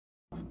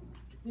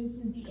This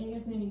is the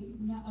AFA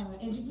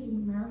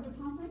Educating America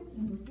Conference,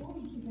 and before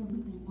we kick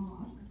everything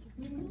off,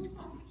 we have a little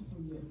test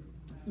for you.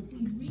 So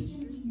please reach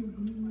into your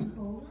green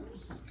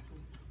folders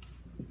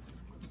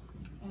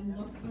and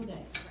look for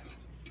this.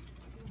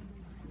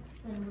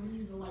 And we're going to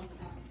need the lights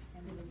out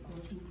for this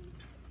portion.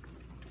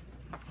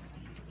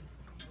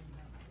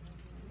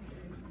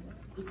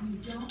 If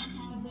you don't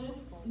have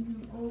this in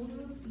your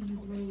folder, please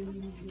raise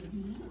your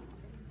hand.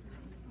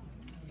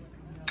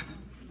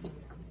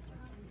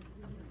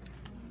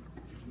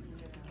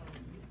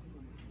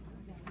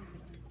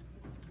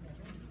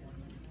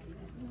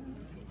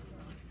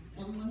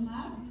 Everyone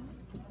have?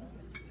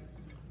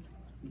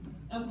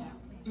 Okay,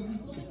 so if you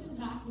flip it to the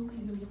back, you'll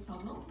see there's a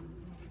puzzle.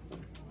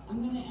 I'm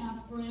going to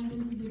ask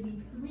Brandon to give me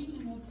 3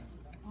 minutes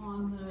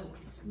on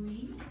the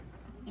screen,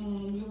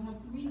 and you'll have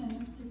 3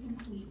 minutes to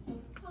complete the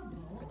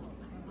puzzle.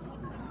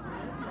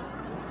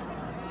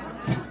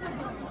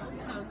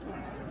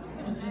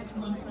 And just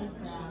run full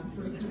crowd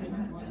first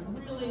thing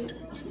one. Really?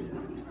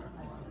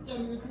 So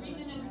your 3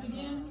 minutes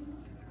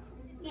begins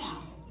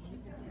now.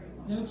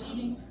 No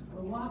cheating.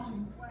 We're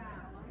watching.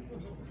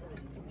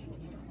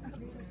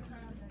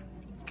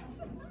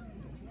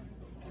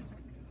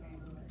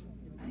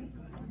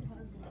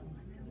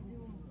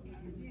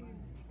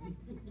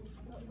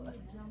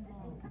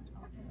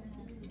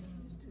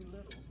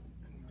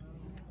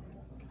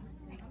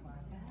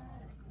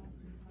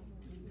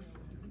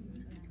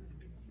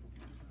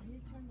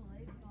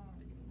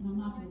 And I'm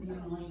not going to be in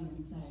the lane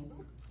and say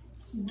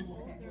 2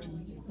 minutes and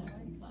 36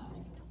 seconds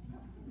left.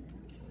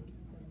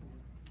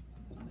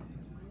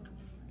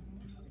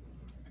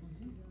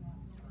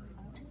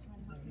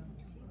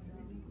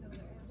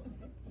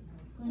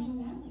 Grand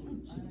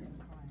message.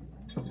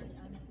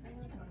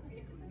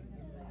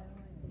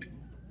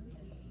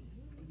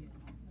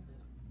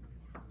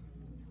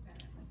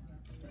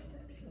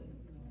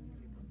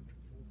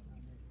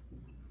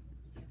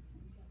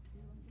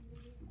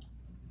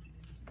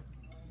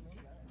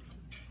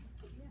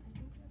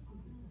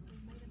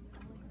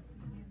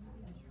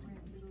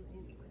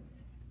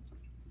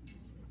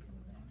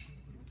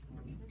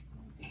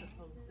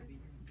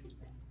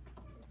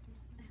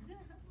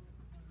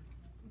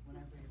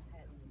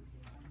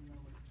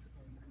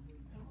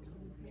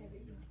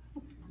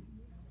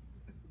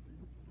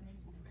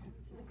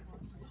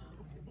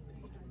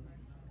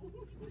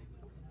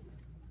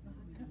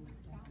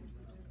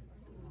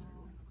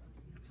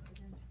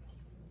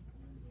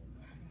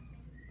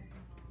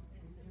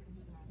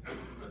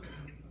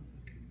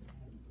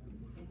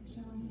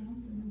 Show our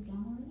hands and who's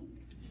done already?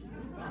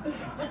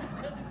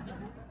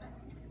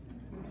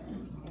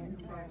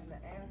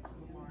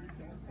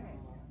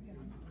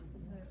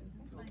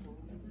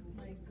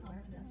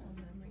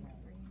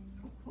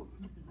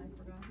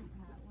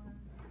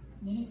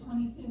 Minute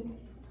 22.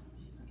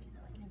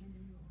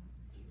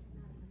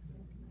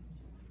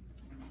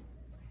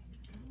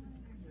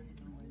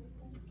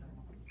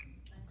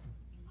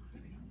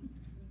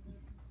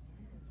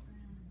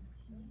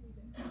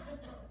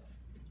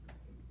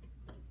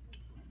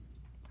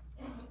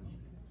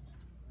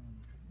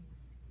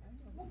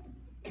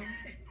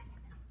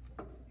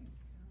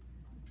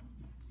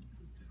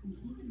 I'm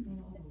talking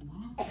about all the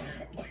laughter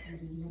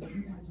here that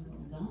you guys are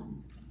all done.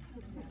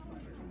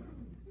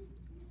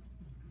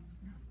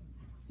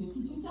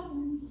 52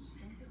 seconds.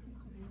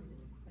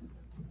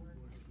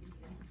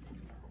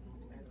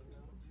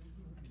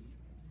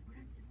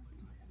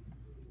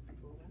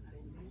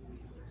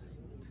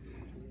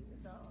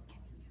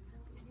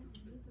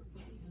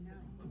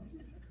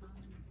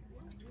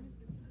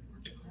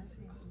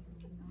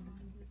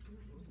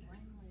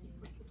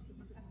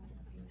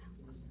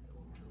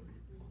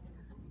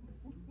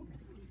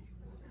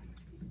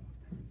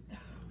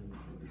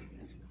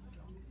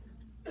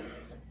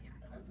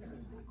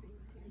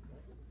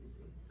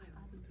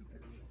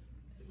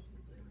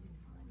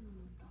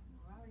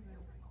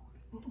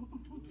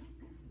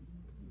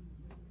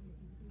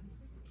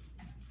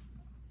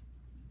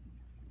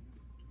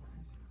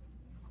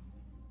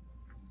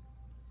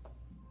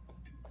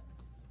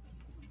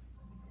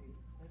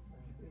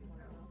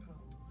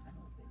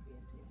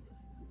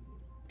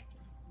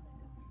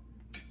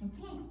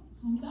 Okay,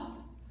 time's up.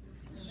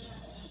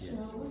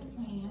 Show of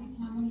hands,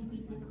 how many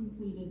people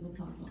completed the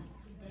puzzle?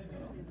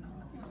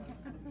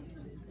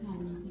 How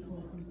many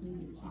people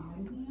completed 5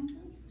 of the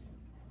answers?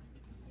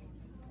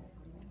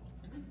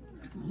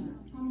 Nice.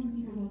 How many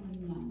people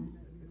have none?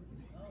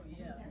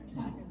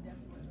 Okay.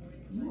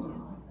 You are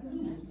all the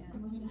winners,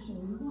 and we're going to show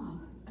you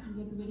why. Can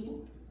you get the video?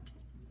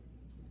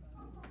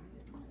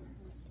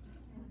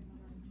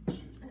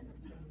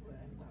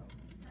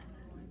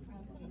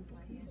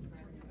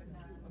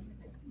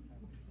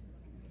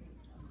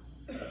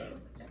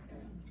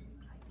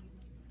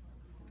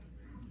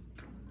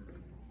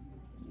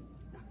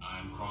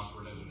 I'm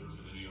crossword editor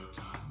for the New York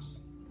Times.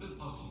 This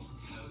puzzle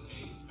has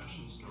a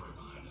special story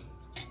behind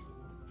it.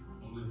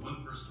 Only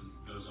one person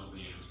knows all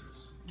the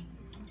answers,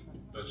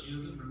 but she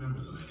doesn't remember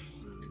them anymore.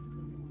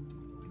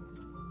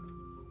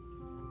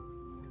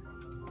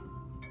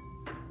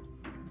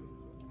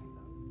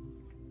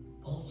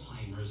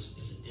 Alzheimer's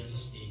is a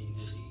devastating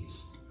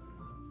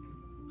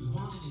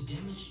wanted to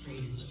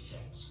demonstrate its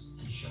effects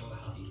and show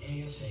how the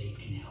AFA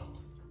can help.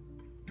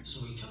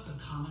 So we took a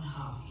common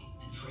hobby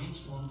and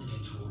transformed it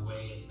into a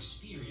way of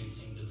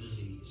experiencing the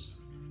disease.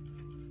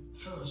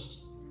 First,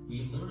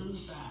 we learned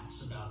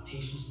facts about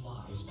patients'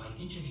 lives by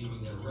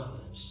interviewing their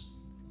relatives.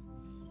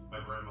 My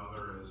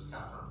grandmother is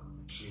Catherine.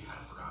 She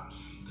had forgotten to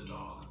feed the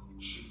dog.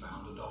 She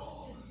found a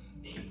doll,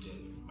 named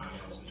it. My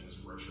dad's name is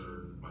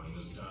Richard. My name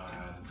is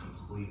Dad.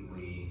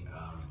 Completely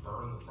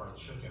burned the fried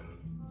chicken.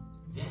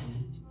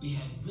 Then, we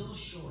had Will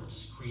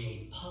Shorts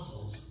create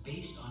puzzles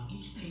based on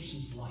each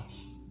patient's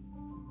life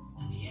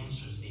and the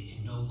answers they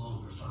can no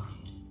longer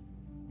find.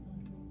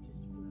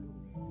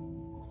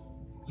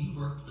 We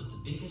worked with the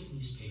biggest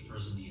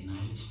newspapers in the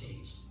United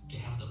States to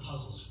have the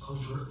puzzles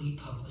covertly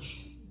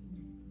published,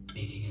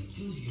 making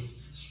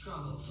enthusiasts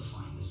struggle to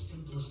find the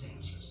simplest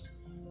answers.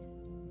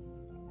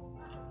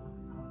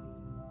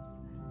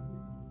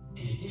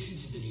 In addition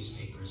to the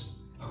newspapers,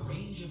 a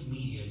range of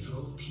media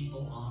drove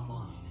people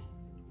online,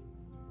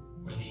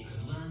 where they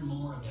could learn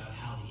more about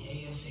how the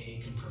AFA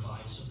can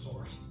provide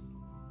support.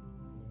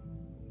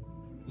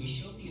 We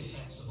showed the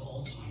effects of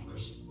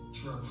Alzheimer's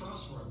through a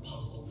crossword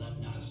puzzle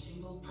that not a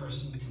single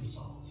person can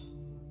solve.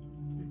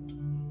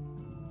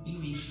 We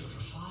reached over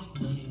 5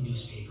 million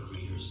newspaper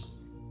readers,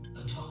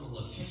 a total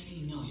of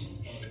 50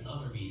 million adding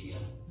other media.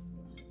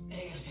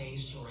 AFA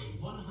saw a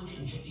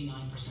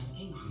 159%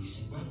 increase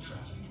in web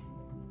traffic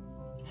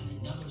and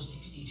another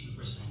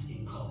 62%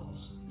 in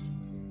calls.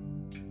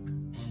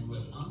 And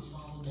with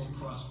unsolvable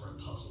crossword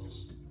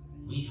puzzles,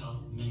 we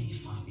helped many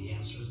find the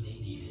answers they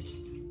needed.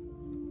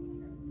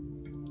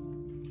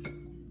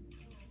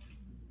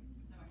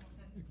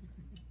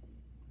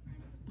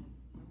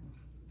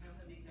 I hope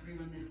that makes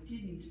everyone that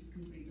didn't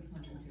complete the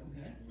puzzle feel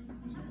good.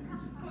 We're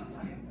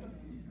supposed to.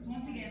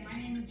 Once again, my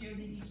name is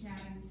Josie DeCat.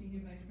 I'm the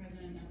Senior Vice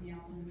President of the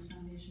Alzheimer's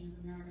Foundation of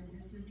America.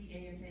 This is the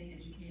AFA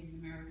Educating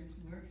America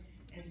Tour.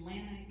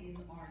 Atlanta is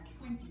our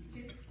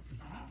 25th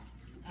stop.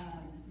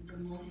 This is a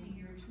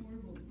multi-year tour.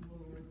 We're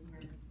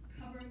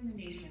covering the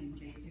nation,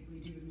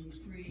 basically, doing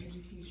these free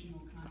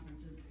educational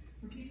conferences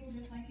for people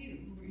just like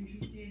you who are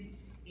interested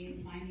in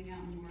finding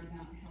out more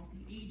about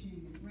healthy aging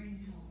and brain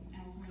health and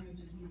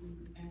Alzheimer's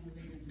disease and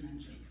related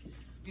dementia.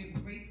 We have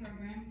a great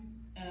program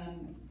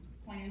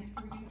planned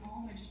for you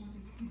all. I just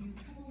wanted to give you a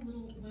couple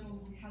little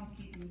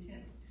housekeeping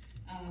tips.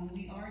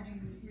 We are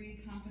doing free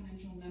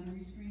confidential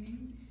memory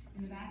screenings.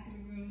 In the back of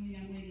the room, the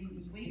young lady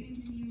who's waving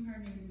to you, her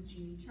name is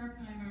Jeannie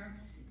Turkheimer.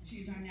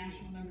 She is our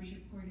National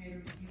Membership Coordinator.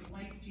 If you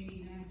like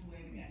Jeannie, you don't have to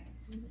wave again.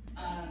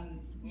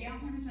 The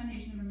Alzheimer's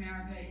Foundation of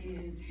America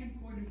is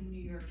headquartered in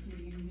New York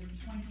City, and we have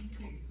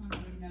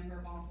 2,600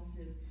 member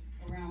offices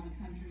around the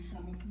country,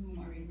 some of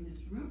whom are in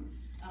this room.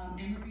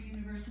 Emory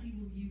University,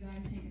 will you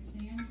guys take a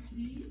stand,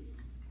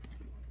 please?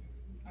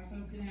 Our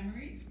folks at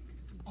Emory.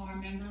 Our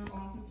member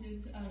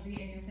offices of the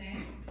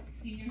AFA,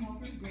 Senior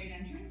Helpers, great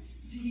entrance,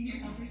 Senior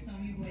Helper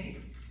Sonia Blake,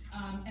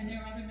 and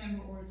there are other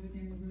member orgs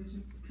within the room, so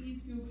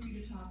please feel free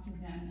to talk to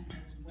them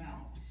as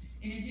well.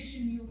 In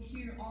addition, you'll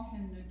hear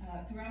often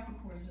throughout the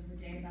course of the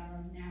day about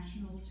our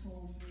national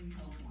toll-free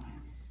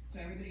helpline. So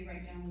everybody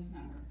write down this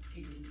number.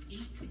 It is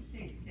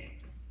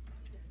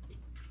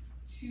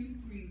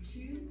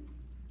 866-232-8484.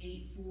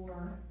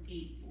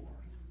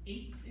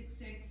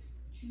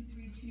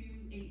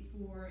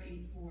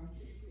 866-232-8484.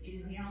 It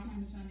is the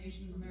Alzheimer's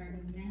Foundation of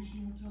America's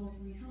national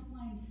toll-free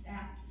helpline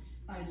staffed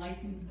by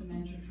licensed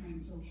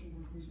dementia-trained social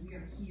workers. We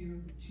are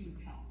here to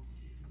help.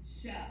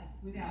 So,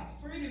 without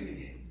further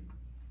ado,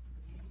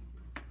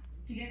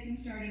 to get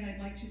things started, I'd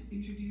like to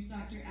introduce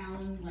Dr.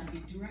 Alan Levy,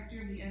 Director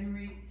of the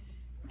Emory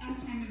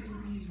Alzheimer's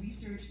Disease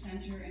Research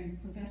Center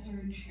and Professor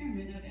and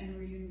Chairman of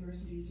Emory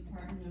University's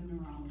Department of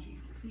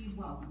Neurology. Please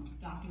welcome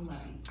Dr.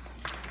 Levy.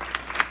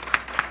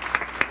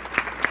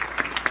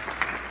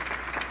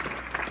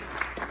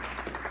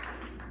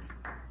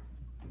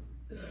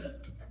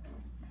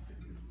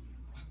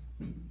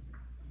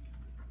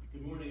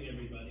 Good morning,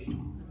 everybody. Good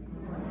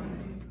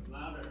morning.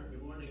 Louder.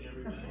 Good morning,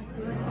 everybody.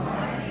 Good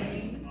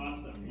morning.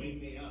 Awesome.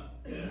 Wake me up.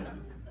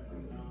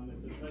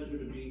 It's a pleasure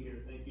to be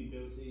here. Thank you,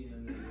 Josie,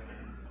 and the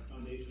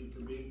foundation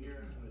for being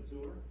here on the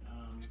tour.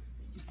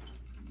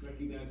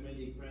 Recognize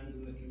many friends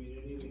in the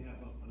community. We have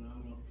a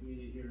phenomenal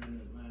community here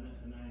in Atlanta,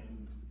 and I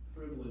am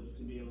privileged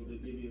to be able to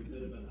give you a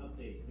bit of an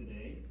update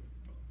today.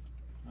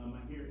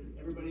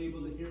 Everybody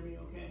able to hear me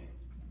okay?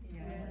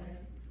 Yes.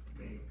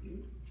 Thank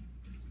you.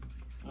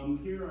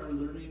 Here are our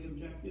learning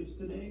objectives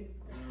today.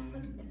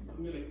 I'm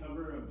going to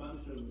cover a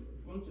bunch of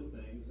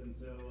things, and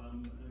so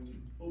I'm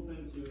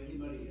open to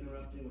anybody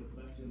interrupting with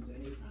questions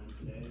anytime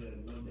today.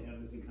 I'd love to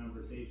have this in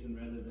conversation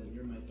rather than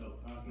hear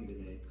myself talking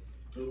today.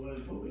 But what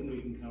I'm hoping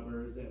we can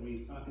cover is that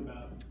we talk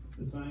about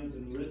the signs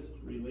and risks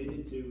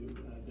related to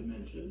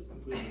dementias,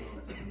 including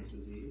Alzheimer's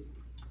disease.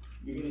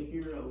 You're going to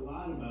hear a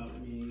lot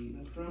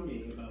from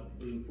me about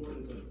the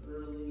importance of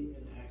early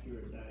and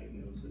accurate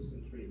diagnosis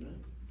and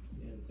treatment,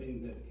 and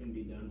things that can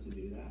be done to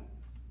do that.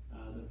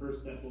 The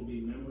first step will be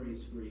memory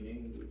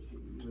screening, which we're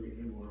going to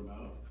hear more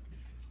about.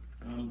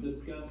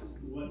 Discuss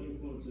what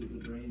influences the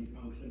brain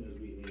function as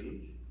we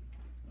age.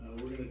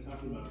 We're going to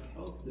talk about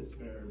health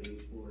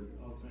disparities for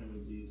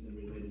Alzheimer's disease and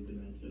related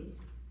dementias.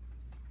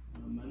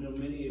 I know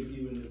many of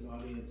you in this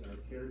audience are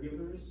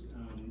caregivers,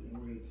 and we're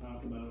going to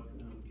talk about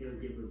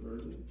caregiver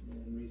burden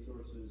and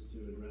resources to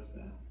address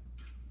that.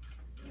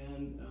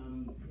 And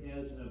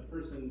as a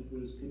person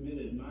who's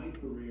committed my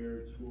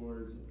career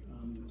towards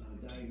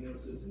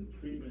diagnosis and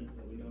treatment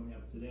that we don't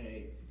have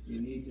today, you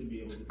need to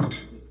be able to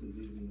treat this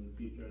disease in the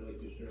future. I'd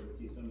like to share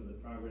with you some of the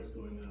progress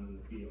going on in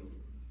the field.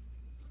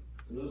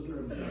 So those are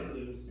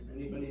objectives.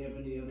 Anybody have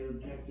any other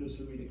objectives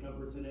for me to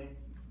cover today?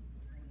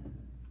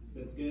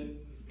 That's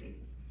good? Okay.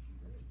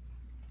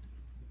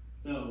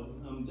 So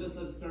just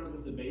let's start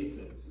with the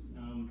basics.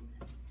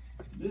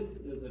 This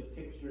is a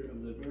picture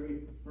of the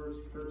very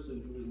first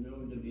person who was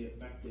known to be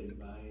affected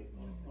by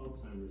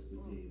Alzheimer's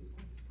disease.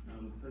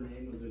 Her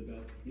name was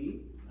Auguste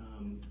Deep,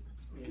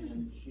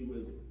 and she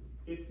was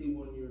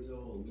 51 years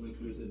old when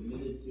she was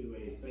admitted to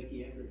a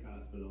psychiatric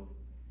hospital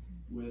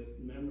with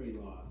memory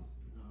loss.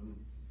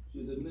 She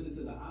was admitted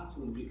to the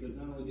hospital because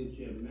not only did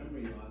she have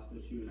memory loss,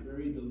 but she was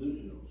very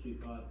delusional. She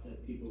thought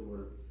that people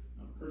were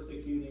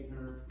persecuting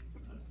her,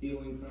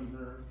 stealing from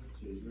her.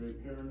 She was very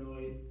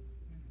paranoid.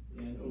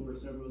 And over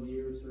several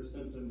years, her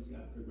symptoms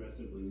got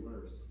progressively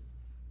worse.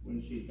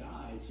 When she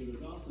died, she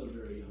was also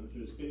very young. She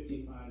was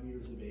 55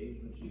 years of age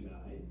when she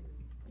died.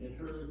 And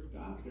her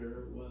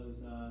doctor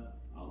was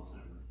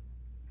Alzheimer.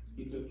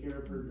 He took care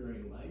of her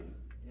during life.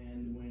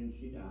 And when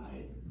she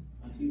died,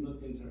 he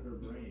looked into her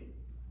brain.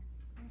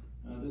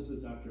 This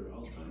is Dr.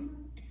 Alzheimer.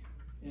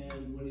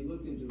 And when he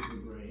looked into her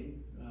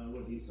brain,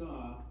 what he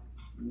saw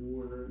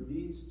were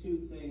these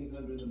two things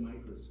under the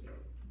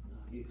microscope.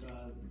 He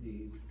saw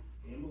these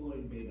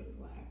amyloid beta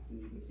plaques,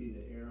 and you can see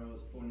the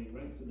arrows pointing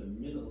right to the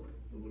middle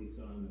of what he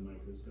saw in the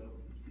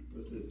microscope. It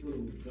was this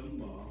little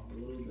gumball, a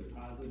little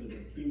deposit of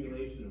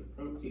accumulation of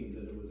proteins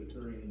that was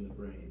occurring in the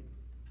brain,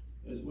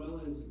 as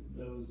well as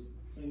those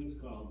things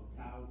called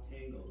tau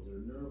tangles or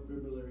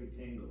neurofibrillary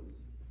tangles.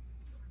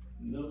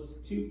 And those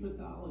two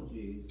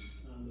pathologies,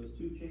 those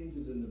two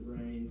changes in the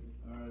brain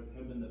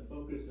have been the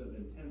focus of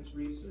intense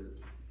research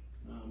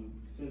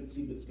since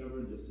he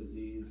discovered this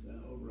disease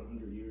over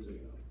 100 years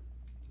ago.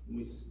 And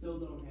we still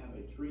don't have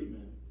a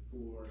treatment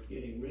for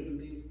getting rid of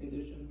these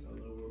conditions,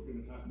 although we're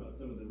going to talk about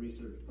some of the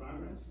research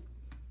progress.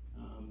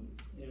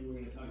 And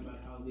we're going to talk about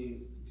how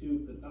these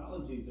two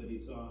pathologies that he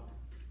saw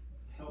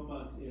help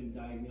us in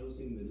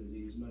diagnosing the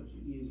disease much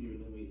easier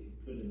than we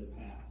could in the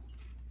past.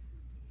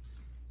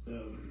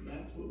 So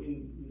that's what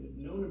we've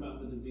known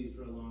about the disease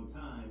for a long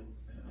time.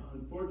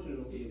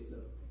 Unfortunately, it's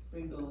a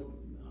single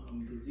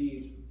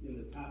disease in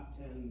the top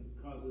 10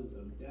 causes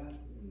of death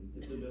and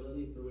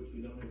disability for which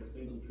we don't have a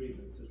single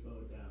treatment to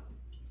slow it down.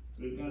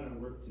 So we've got our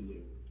work to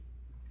do.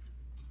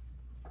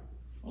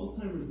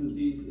 Alzheimer's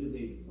disease is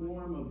a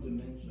form of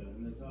dementia,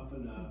 and it's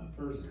often a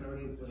first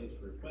starting place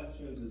for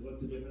questions is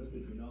what's the difference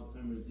between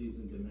Alzheimer's disease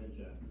and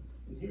dementia?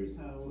 And here's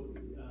how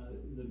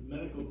the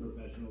medical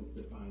professionals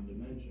define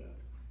dementia.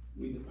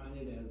 We define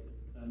it as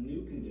a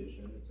new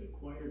condition, it's an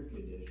acquired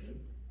condition.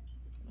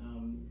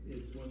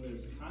 It's when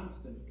there's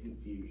constant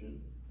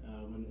confusion,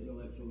 when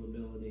intellectual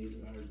abilities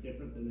are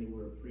different than they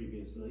were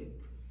previously.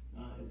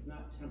 It's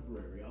not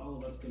temporary. All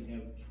of us can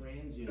have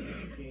transient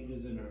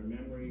changes in our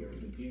memory or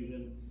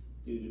confusion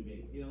due to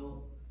being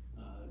ill,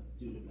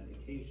 due to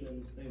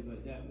medications, things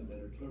like that, but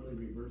that are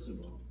totally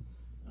reversible.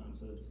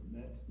 So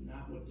that's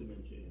not what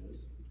dementia is.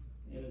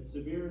 And it's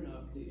severe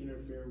enough to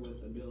interfere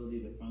with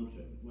ability to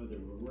function. Whether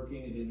we're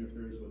working, it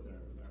interferes with our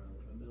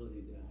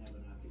ability to have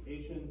an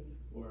occupation,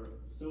 or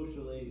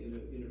socially,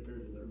 it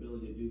interferes with our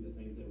ability to do the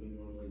things that we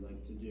normally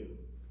like to do.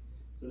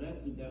 So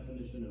that's the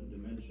definition of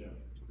dementia.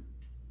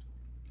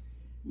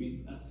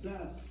 We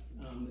assess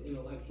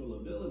intellectual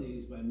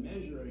abilities by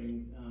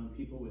measuring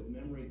people with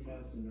memory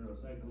tests and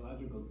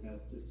neuropsychological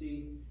tests to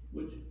see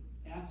which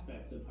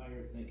aspects of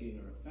higher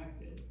thinking are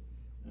affected.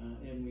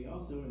 And we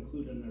also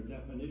include in our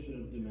definition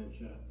of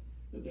dementia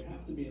that there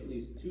have to be at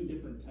least two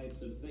different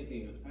types of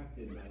thinking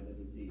affected by the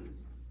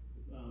disease.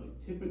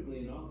 Typically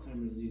in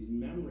Alzheimer's disease,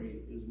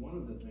 memory is one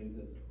of the things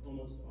that's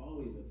almost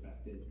always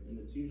affected, and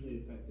it's usually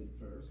affected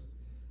first.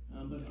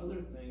 But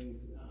other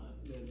things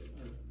that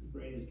our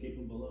brain is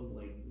capable of,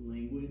 like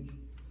language,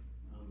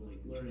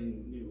 like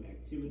learning new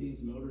activities,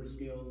 motor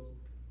skills,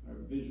 our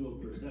visual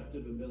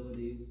perceptive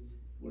abilities,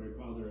 what are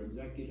called our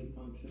executive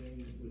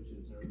functioning, which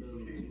is our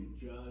ability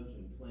to judge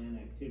and plan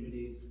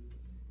activities.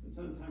 And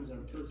sometimes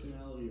our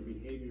personality or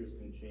behaviors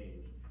can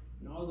change.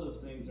 And all those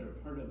things are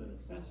part of an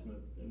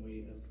assessment, and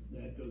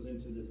that goes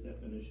into this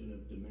definition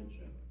of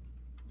dementia.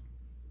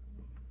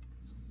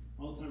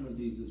 Alzheimer's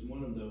disease is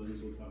one of those,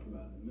 as we'll talk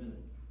about in a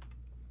minute.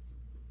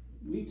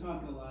 We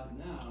talk a lot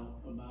now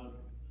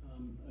about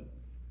a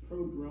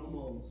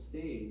prodromal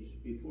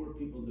stage before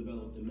people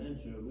develop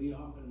dementia. We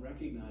often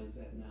recognize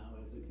that now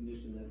as a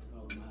condition that's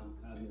called mild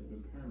cognitive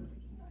impairment.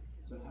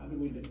 So how do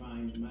we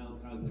define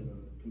mild cognitive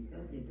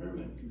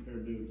impairment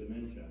compared to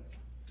dementia?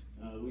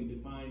 We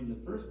define the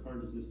first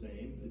part as the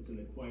same. It's an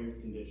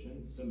acquired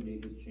condition. Somebody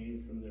has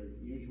changed from their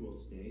usual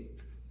state.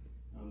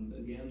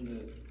 Again,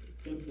 the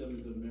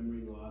symptoms of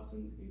memory loss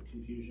and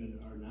confusion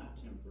are not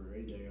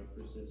temporary, they are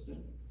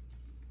persistent.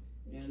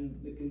 And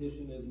the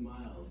condition is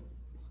mild.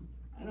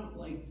 I don't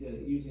like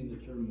using the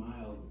term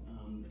mild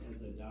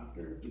as a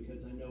doctor,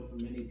 because I know for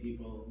many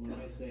people, when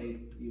I say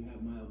you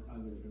have mild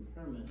cognitive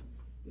impairment,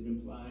 it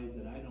implies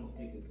that I don't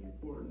think it's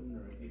important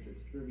or I think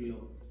it's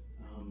trivial,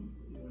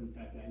 when in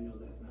fact I know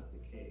that's not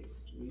the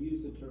case. We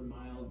use the term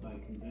mild by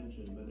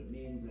convention, but it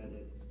means that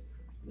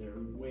there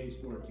are ways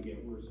for it to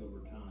get worse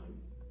over time.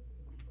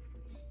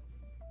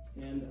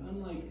 And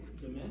unlike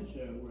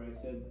dementia, where I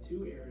said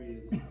 2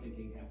 areas of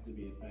thinking have to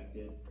be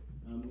affected,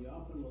 we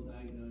often will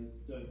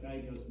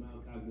diagnose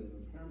mild cognitive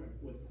impairment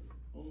with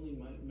only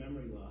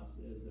memory loss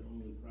as the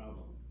only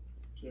problem.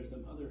 There are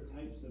some other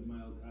types of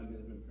mild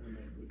cognitive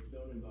impairment which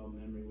don't involve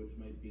memory, which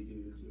might be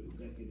due to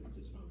executive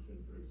dysfunction,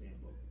 for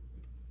example.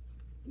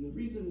 And the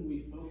reason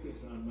we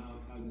focus on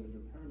mild cognitive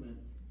impairment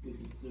is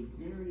it's the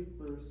very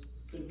first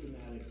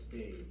symptomatic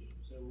stage.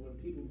 So when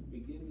people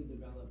begin to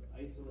develop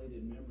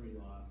isolated memory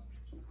loss,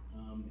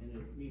 and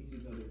it meets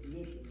these other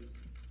conditions,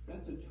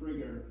 that's a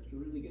trigger to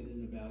really get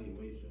an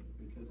evaluation,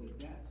 because at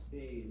that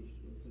stage,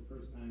 it's the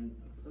first time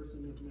a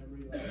person with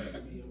memory loss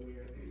might be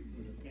aware,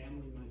 or the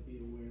family might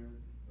be aware,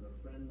 or a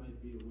friend might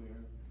be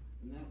aware,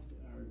 and that's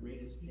our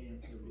greatest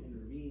chance of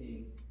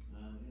intervening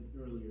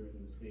earlier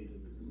in the stage of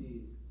the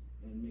disease,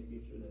 and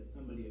making sure that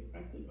somebody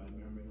affected by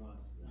memory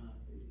loss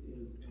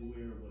is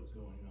aware of what's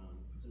going on,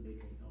 so they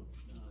can help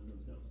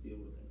themselves deal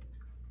with it.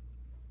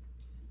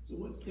 So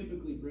what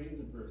typically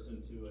brings a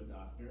person to a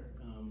doctor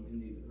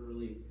in these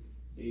early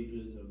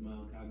stages of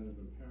mild cognitive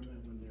impairment,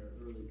 when there are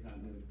early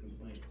cognitive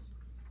complaints?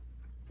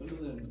 Some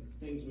of the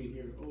things we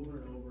hear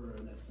over and over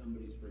are that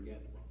somebody's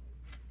forgetful.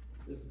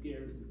 This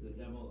scares the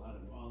devil out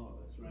of all of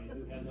us, right?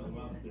 Who hasn't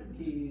lost their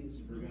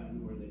keys,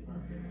 forgotten where they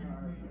parked their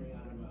car,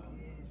 forgot about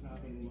a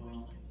shopping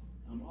mall?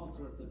 All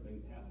sorts of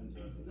things happen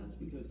to us, and that's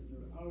because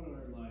throughout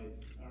our life,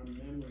 our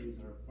memories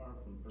are far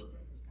from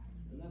perfect,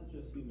 and that's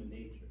just human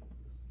nature.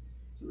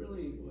 So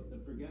really, what the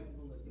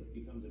forgetfulness that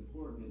becomes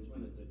important is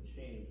when it's a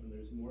change, when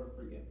there's more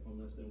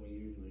forgetfulness than we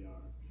usually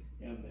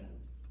have been.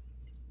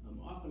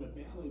 Often a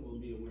family will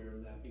be aware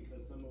of that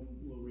because someone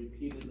will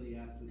repeatedly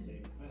ask the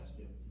same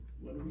question.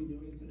 What are we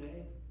doing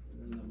today? And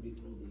then they'll be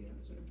told the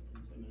answer.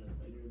 And 10 minutes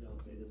later,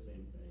 they'll say the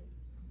same thing.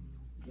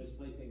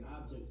 Misplacing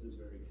objects is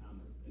very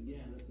common.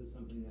 Again, this is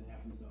something that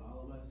happens to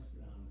all of us.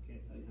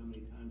 Can't tell you how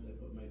many times I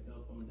put my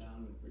cell phone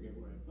down and forget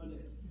where I put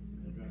it.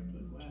 I drive to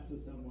put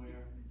glasses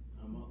somewhere.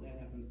 That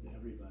happens to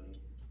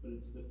everybody. But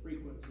it's the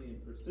frequency and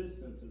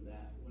persistence of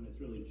that when it's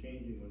really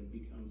changing, when it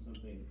becomes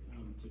something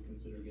to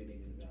consider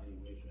getting an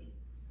evaluation.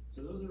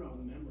 So those are all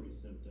memory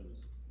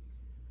symptoms.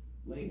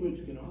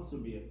 Language can also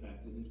be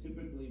affected, and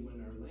typically when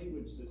our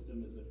language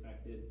system is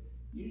affected,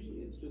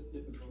 usually it's just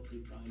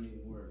difficulty finding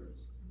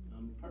words.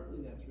 Partly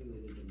that's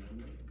related to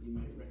memory. You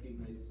might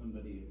recognize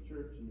somebody at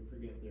church and you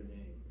forget their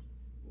name.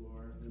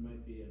 Or there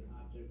might be an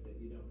object that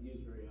you don't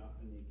use very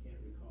often and you can't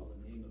recall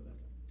the name of it.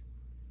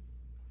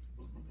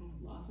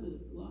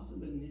 Loss of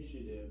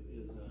initiative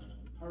is a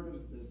part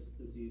of this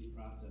disease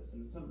process,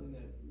 and it's something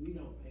that we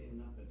don't pay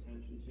enough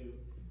attention to,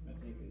 I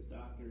think, as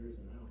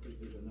doctors, and I don't think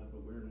there's enough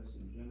awareness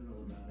in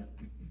general about it.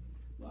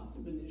 Loss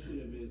of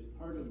initiative is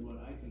part of what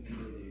I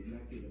consider the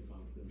executive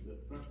functions, the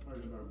front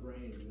part of our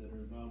brain that are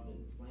involved in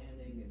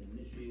planning and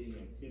initiating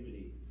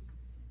activity.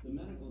 The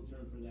medical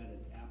term for that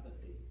is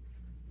apathy.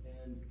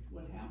 And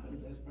what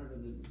happens as part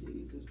of the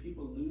disease is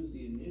people lose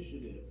the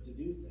initiative to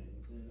do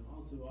things. And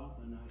all too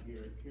often I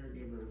hear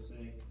caregivers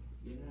say,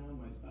 you know,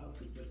 my spouse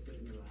is just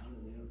sitting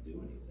around and they don't do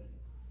anything.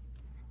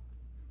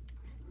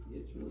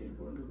 It's really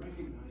important to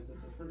recognize that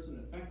the person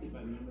affected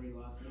by memory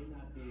loss may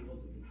not be able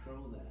to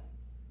control that.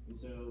 And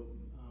so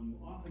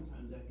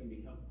oftentimes that can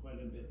be helped quite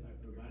a bit by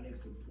providing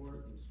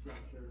support and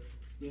structure,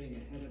 getting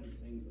ahead of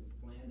things with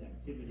planned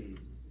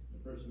activities.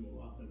 The person will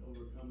often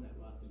overcome that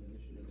loss of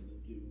initiative and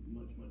do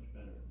much, much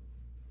better.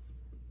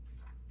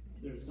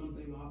 There's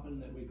something often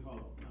that we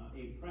call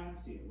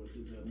apraxia, which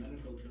is a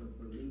medical term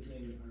for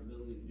losing our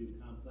ability to do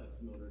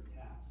complex motor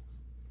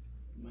tasks.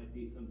 It might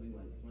be something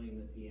like playing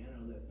the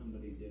piano that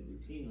somebody did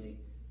routinely,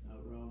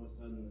 where all of a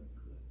sudden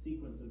the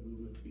sequence of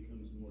movements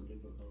becomes more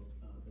difficult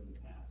than the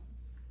past.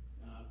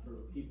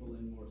 For people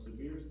in more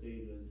severe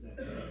stages, that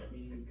might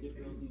mean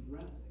difficulty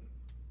dressing,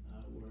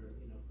 where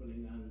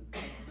putting on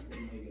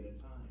one leg at a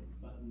time,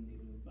 buttons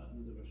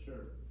of a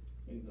shirt,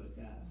 things like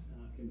that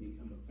can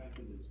become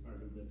affected as part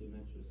of the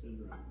dementia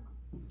syndrome.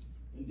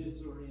 And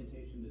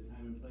disorientation to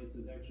time and place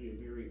is actually a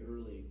very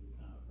early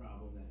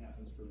problem that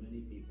happens for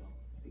many people.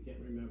 They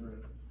can't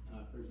remember,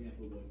 for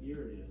example, what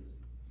year it is.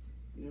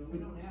 We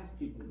don't ask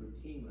people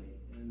routinely,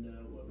 and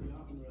what we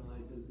often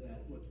realize is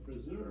that what's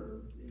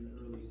preserved in the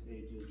early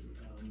stages,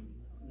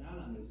 not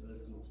on this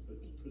list, what's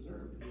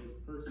preserved is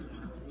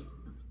personality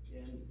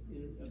and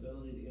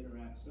ability to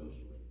interact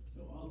socially.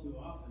 So all too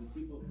often,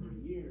 people for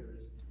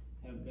years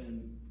have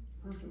been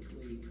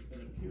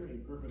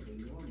appearing perfectly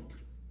normal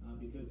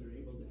because they're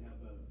able to have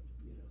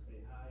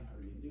say, hi, how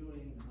are you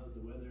doing? How's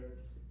the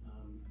weather?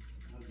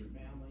 How's your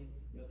family?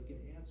 They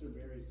can answer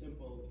very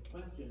simple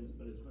questions,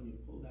 but it's when you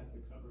pull back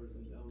the covers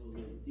and delve a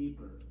little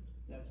deeper,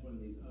 that's when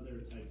these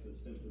other types of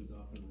symptoms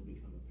often will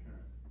become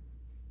apparent.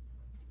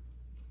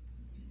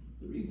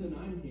 The reason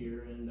I'm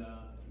here and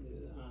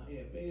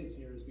AFA is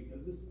here is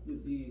because this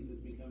disease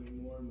is becoming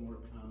more and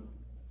more common.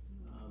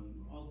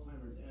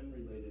 Alzheimer's and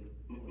related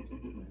forms of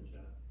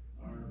dementia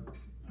are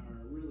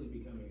really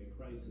becoming a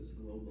crisis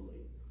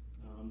globally.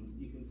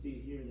 You can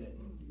see here that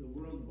the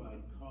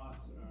worldwide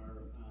costs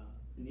are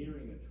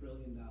nearing $1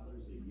 trillion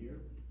a year.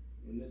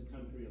 In this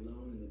country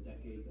alone, in the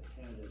decades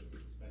ahead, it's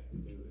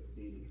expected to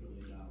exceed $1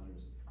 trillion.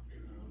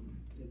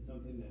 It's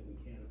something that we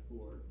can't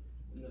afford.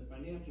 And the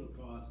financial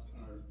costs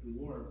are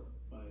dwarfed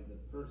by the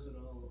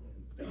personal and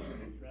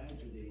family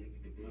tragedy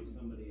of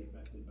somebody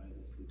affected by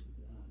this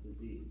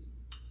disease.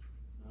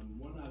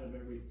 1 out of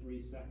every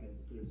 3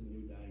 seconds, there's a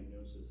new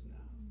diagnosis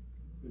now.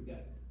 We've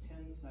got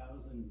 10,000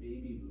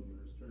 baby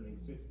boomers turning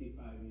 65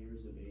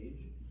 years of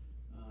age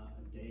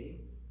a day,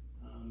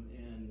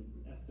 and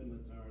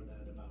estimates are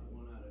that about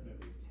 1 out of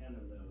every 10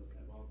 of those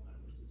have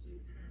Alzheimer's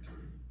disease.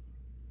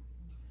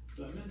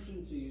 So I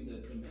mentioned to you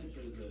that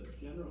dementia is a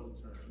general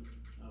term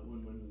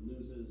when one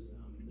loses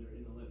their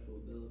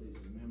intellectual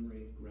abilities and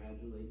memory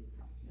gradually,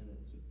 and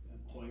it's an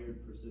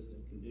acquired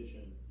persistent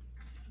condition.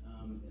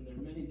 And there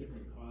are many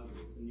different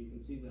causes, and you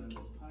can see that on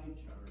this pie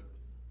chart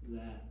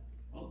that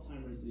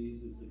Alzheimer's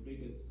disease is the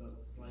biggest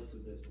slice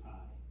of this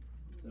pie.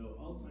 So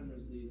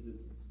Alzheimer's disease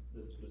is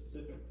the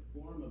specific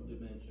form of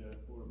dementia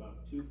for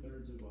about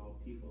 2/3 of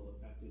all people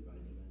affected by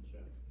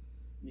dementia.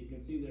 And you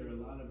can see there are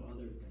a lot of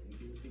other things.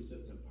 This is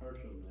just a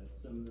partial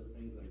list. Some of the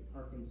things like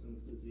Parkinson's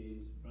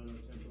disease,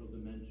 frontotemporal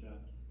dementia,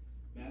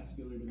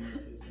 vascular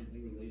dementia, something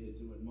related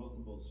to when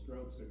multiple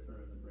strokes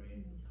occur in the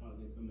brain,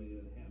 causing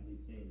somebody to have these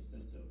same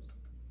symptoms.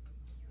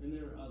 And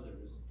there are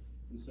others.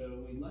 And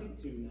so we like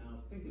to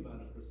now think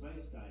about a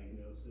precise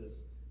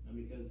diagnosis,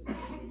 because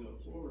as we go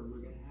forward,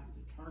 we're going to have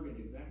to target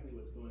exactly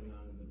what's going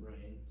on in the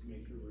brain to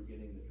make sure we're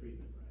getting the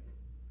treatment right.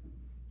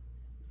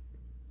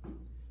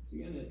 So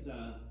again, it's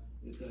a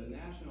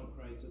national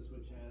crisis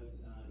which has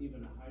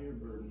even a higher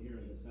burden here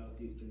in the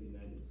southeastern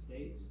United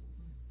States.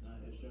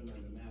 As shown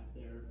on the map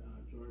there,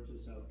 Georgia,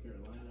 South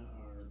Carolina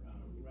are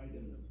right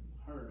in the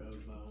heart of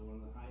one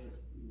of the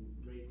highest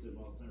rates of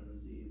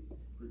Alzheimer's disease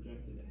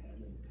projected to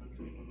have in the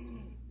country.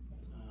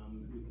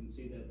 We can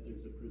see that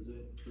there's a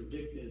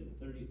predicted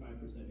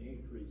 35%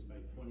 increase by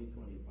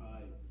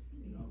 2025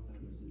 in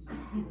Alzheimer's disease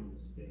here in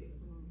the state.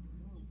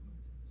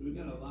 So we've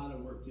got a lot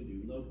of work to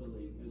do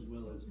locally as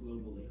well as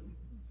globally.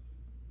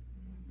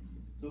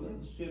 So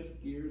let's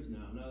shift gears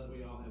now that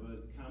we all have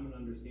a common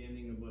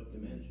understanding of what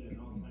dementia and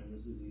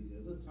Alzheimer's disease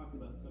is. Let's talk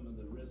about some of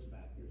the risk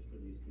factors for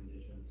these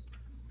conditions.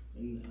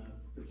 And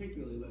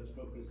particularly, let's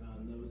focus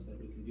on those that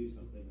we can do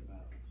something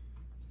about.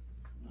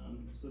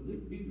 So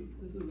this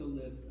is a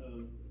list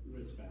of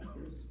risk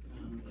factors.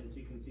 As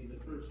you can see, the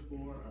first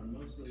 4 are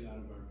mostly out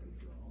of our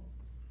control.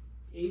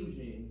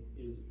 Aging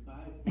is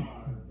by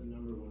far the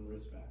 #1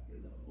 risk factor.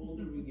 The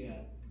older we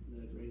get,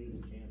 the greater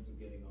the chance of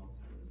getting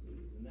Alzheimer's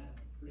disease. And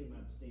that pretty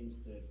much seems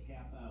to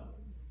cap out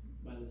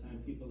by the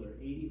time people are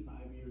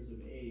 85 years of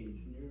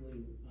age.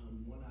 Nearly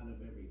 1 out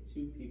of every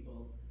 2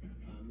 people,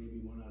 maybe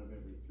 1 out of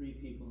every 3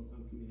 people in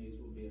some communities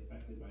will be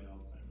affected by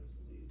Alzheimer's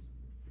disease.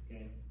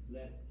 Okay, so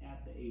that's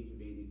at the age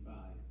of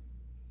 85.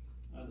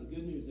 The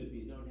good news, if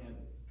you don't have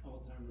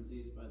Alzheimer's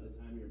disease by the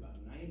time you're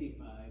about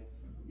 95,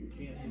 your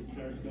chances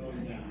start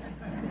going down.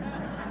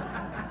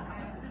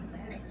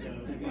 So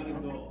you got a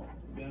goal.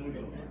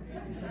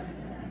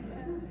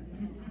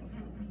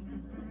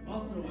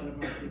 Also out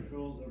of our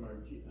controls are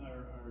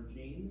our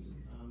genes.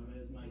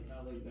 As my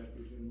colleague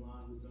Dr. Jim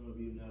Law, who some of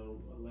you know,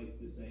 likes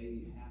to say,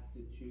 you have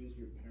to choose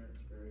your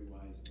parents very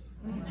wisely.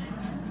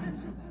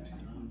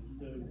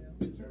 So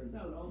it turns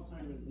out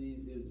Alzheimer's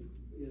disease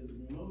is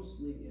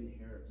mostly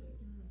inherited,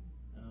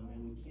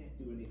 and we can't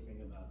do anything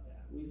about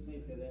that. We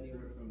think that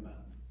anywhere from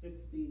about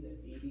 60 to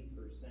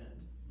 80%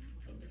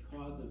 of the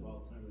cause of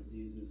Alzheimer's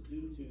disease is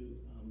due to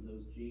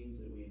those genes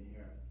that we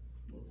inherit.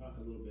 We'll talk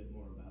a little bit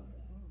more about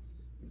that.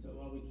 And so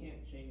while we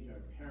can't change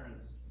our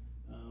parents,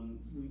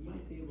 we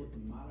might be able to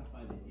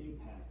modify the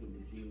impact of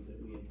the genes that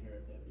we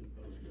inherit that we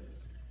pose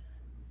risk.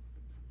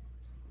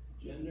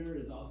 Gender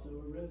is also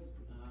a risk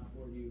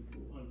for you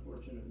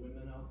unfortunate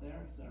women out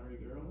there. Sorry,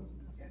 girls.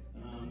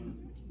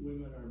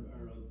 Women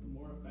are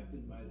more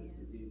affected by this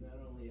disease, not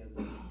only as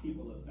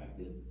people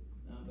affected,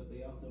 but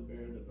they also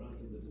bear the brunt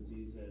of the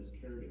disease as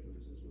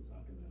caregivers, as we'll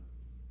talk about.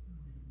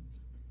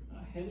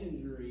 Head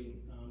injury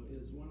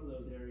is one of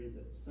those areas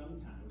that's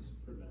sometimes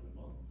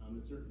preventable.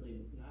 It's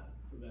certainly not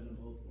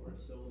preventable for a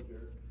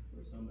soldier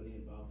or somebody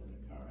involved in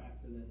a car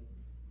accident,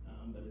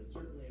 but it's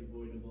certainly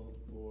avoidable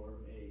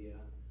for a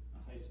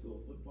high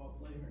school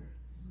football player,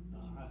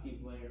 a hockey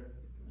player,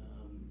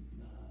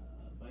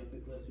 a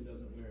bicyclist who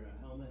doesn't wear a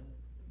helmet,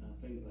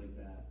 things like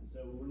that. And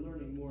so we're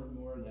learning more and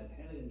more that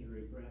head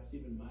injury, perhaps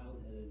even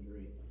mild head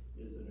injury,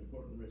 is an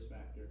important risk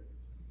factor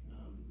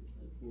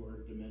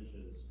for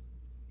dementias.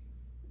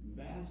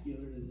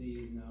 Vascular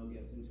disease now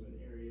gets into an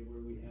area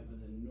where we have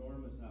an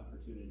enormous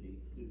opportunity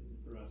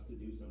for us to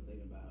do something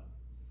about.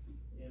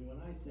 And when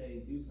I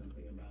say do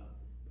something about,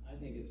 I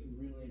think it's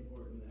really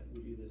important that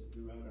we do this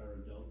throughout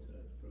our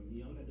adulthood, from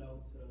young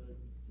adulthood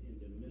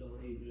into middle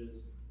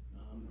ages,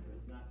 and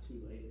it's not too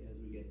late as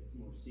we get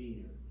more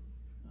senior.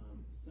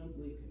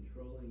 Simply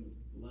controlling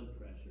blood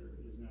pressure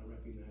is now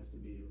recognized to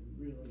be a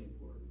really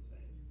important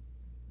thing.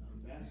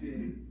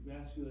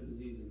 Vascular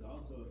disease is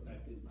also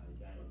affected by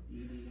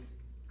diabetes.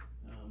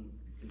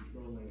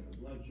 Controlling our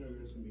blood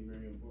sugars can be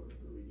very important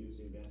for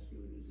reducing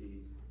vascular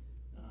disease.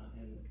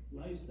 And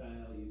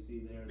lifestyle, you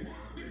see there,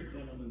 the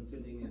gentleman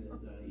sitting in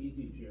his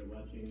easy chair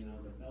watching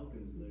the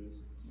Falcons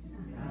lose.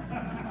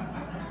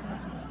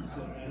 So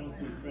I don't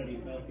see Freddie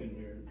Falcon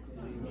here.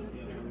 He must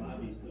be up in the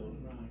lobby still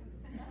crying.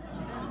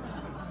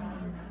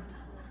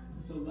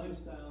 So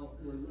lifestyle,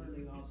 we're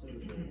learning also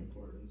is very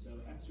important. So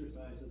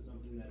exercise is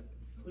something that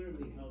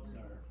clearly helps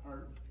our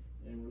heart,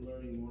 and we're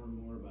learning more and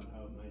more about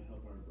how it might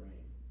help our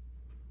brain.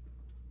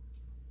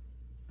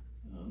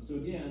 So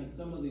again,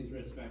 some of these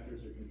risk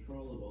factors are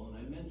controllable, and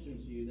I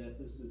mentioned to you that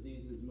this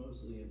disease is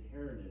mostly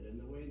inherited, and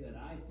the way that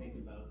I think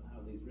about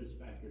how these risk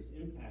factors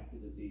impact the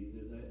disease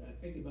is I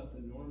think about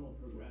the normal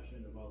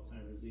progression of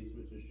Alzheimer's disease,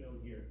 which is shown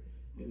here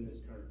in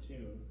this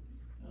cartoon.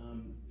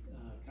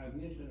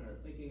 Cognition, our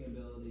thinking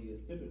ability, is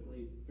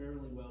typically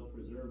fairly well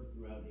preserved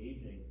throughout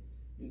aging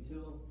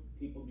until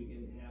people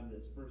begin to have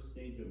this first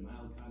stage of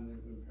mild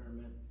cognitive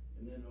impairment,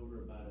 and then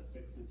over about a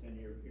 6 to 10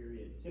 year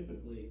period,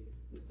 typically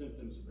the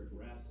symptoms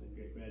progress and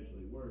get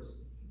gradually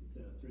worse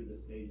through the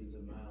stages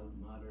of mild,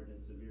 moderate,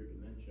 and severe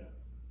dementia.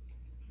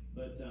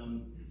 But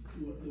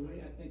the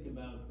way I think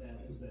about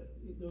that is that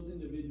those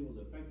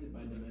individuals affected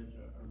by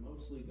dementia are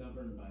mostly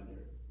governed by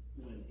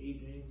when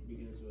aging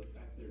begins to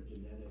affect their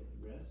genetic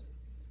risk.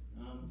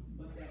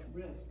 But that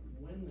risk,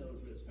 when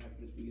those risk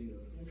factors begin to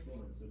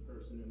influence a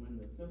person and when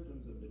the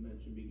symptoms of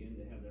dementia begin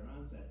to have their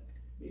onset,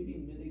 may be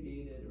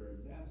mitigated or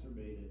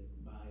exacerbated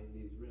by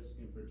these risk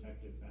and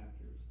protective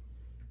factors.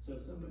 So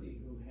somebody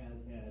who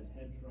has had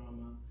head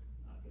trauma,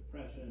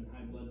 depression,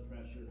 high blood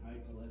pressure, high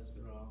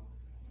cholesterol,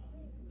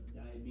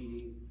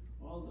 diabetes,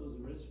 all those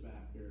risk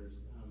factors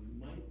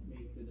might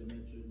make the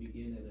dementia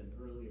begin at an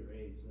earlier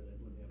age than it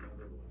would have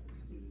otherwise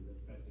due to the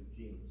effect of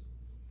genes.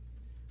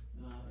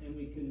 And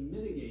we can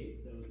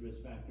mitigate those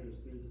risk factors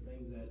through the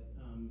things that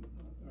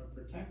are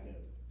protective,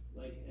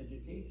 like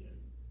education.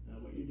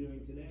 What you're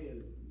doing today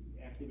is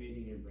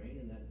activating your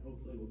brain, and that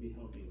hopefully will be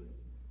helping you.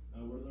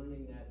 We're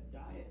learning that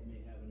diet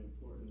may have an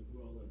important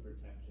role in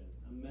protection.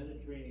 A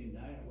Mediterranean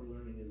diet, we're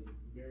learning, is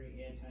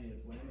very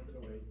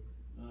anti-inflammatory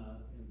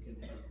and can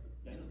have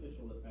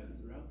beneficial effects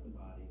throughout the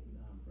body.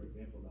 For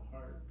example, the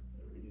heart,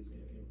 reducing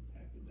the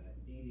impact of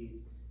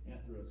diabetes,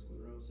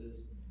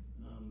 atherosclerosis,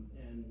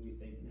 and we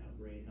think now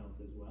brain health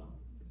as well.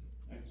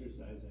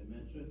 Exercise, I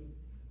mentioned.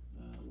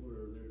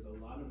 There's a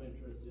lot of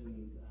interest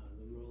in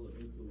the role of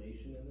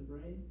inflammation in the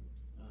brain.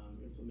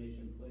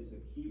 Inflammation plays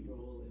a key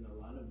role in a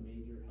lot of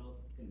major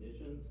health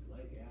conditions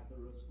like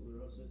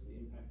atherosclerosis. The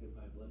impact of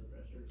high blood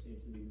pressure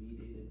seems to be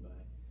mediated by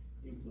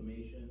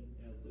inflammation,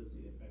 as does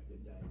the effect of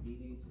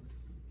diabetes.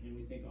 And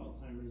we think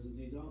Alzheimer's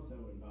disease also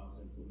involves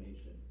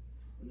inflammation.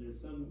 And there's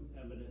some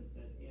evidence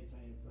that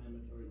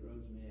anti-inflammatory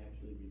drugs may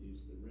actually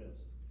reduce the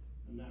risk.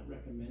 I'm not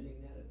recommending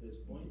that at this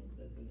point.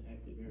 That's an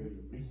active area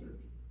of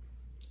research.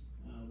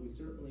 We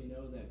certainly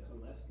know that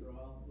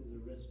cholesterol is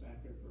a risk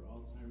factor for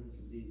Alzheimer's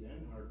disease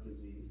and heart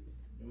disease,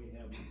 and we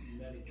have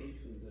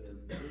medications that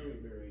are very,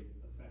 very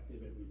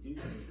effective at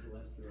reducing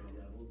cholesterol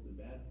levels, the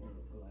bad form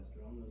of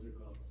cholesterol, and those are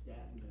called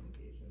statin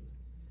medications.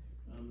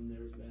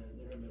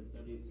 There have been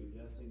studies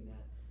suggesting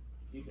that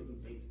people who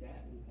take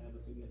statins have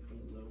a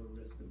significantly lower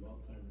risk of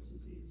Alzheimer's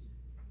disease.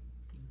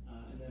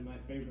 And then my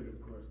favorite,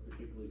 of course,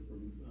 particularly for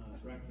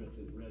breakfast,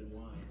 is red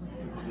wine.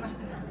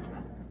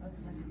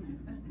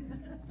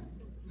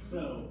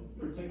 So,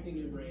 protecting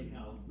your brain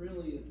health,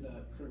 really it's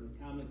a sort of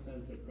common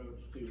sense approach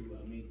to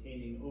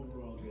maintaining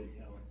overall good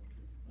health.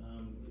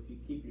 If you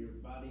keep your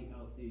body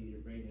healthy,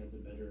 your brain has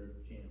a better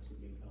chance of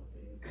being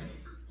healthy. And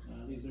so,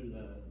 these are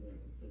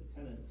the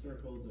tenet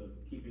circles of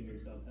keeping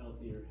yourself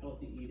healthier: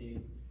 healthy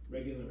eating,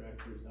 regular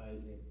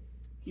exercising,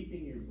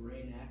 keeping your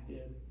brain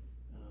active,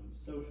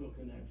 social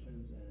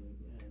connections, and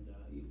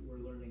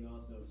we're learning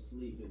also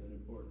sleep is an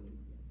important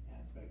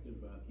aspect of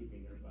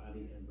keeping our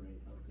body and brain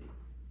healthy.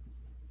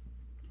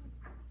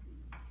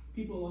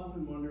 People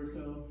often wonder,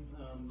 so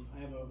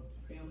I have a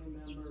family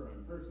member, or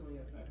I'm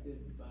personally affected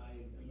by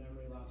a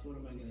memory loss,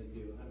 what am I going to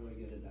do? How do I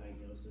get a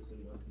diagnosis,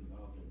 and what's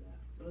involved in that?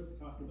 So let's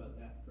talk about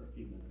that for a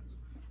few minutes.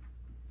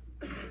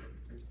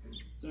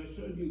 So I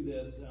showed you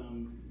this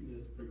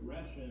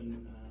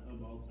progression of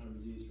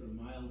Alzheimer's disease from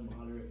mild,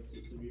 moderate to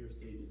severe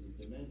stages of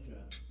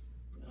dementia.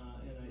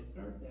 And I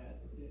start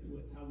that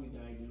with how we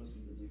diagnose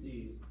the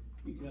disease,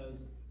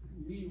 because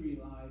we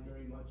rely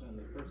very much on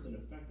the person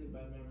affected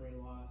by memory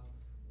loss,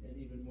 and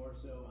even more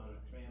so on a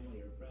family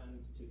or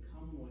friend to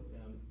come with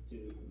them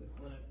to the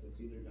clinic to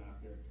see their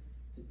doctor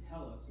to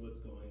tell us what's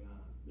going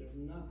on. There's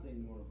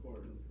nothing more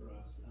important for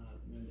us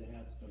than to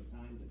have some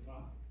time to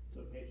talk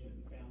to a patient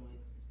and family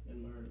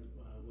and learn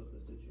what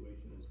the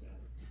situation has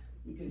been.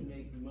 We can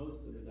make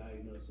most of the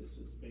diagnosis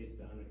just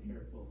based on a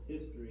careful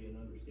history and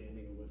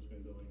understanding of what's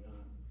been going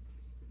on.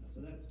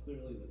 So that's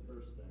clearly the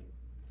first thing.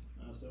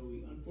 So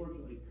we,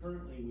 unfortunately,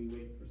 currently we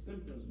wait for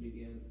symptoms to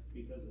begin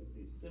because it's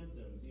these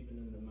symptoms, even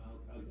in the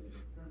mild cognitive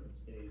impairment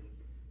stage,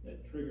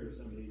 that trigger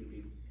somebody to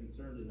be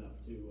concerned enough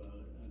to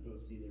go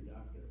see their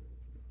doctor.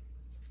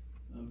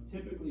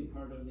 Typically,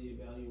 part of the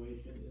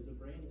evaluation is a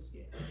brain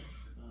scan.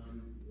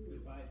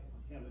 If I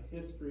have a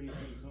history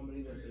from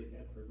somebody that they've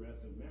had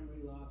progressive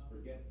memory loss,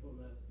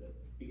 forgetfulness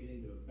that's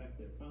beginning to affect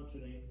their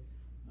functioning,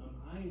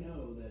 I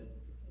know that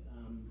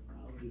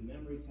I'll do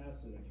memory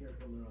tests and a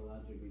careful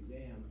neurologic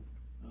exam.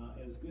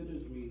 As good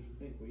as we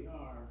think we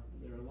are,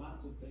 there are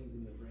lots of things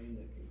in the brain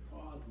that can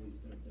cause these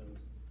symptoms,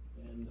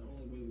 and the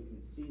only way we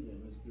can see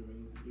them is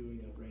through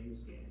doing a brain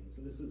scan.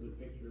 So this is a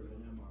picture of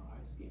an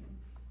MRI scan.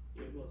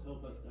 It will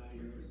help us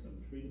diagnose some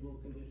treatable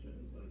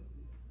conditions, like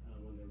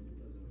when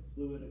there's a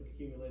fluid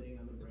accumulating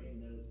on the brain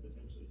that is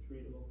potentially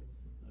treatable,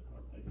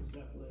 called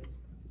hydrocephalus.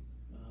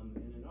 And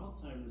in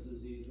Alzheimer's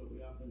disease, what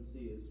we often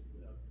see is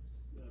a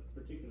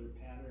particular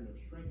pattern of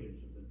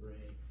shrinkage of the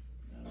brain,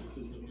 which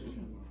is what this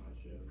MRI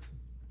shows.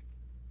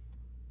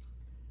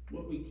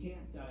 What we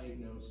can't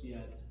diagnose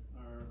yet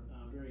are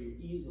very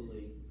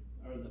easily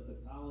are the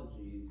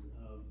pathologies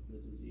of the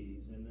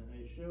disease. And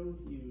I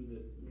showed you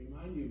that,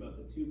 remind you about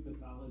the two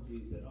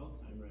pathologies that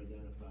Alzheimer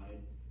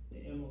identified,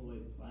 the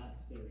amyloid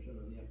plaques that are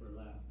shown on the upper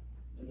left,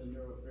 and the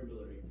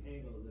neurofibrillary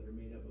tangles that are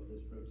made up of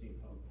this protein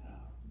called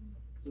tau.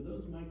 So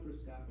those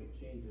microscopic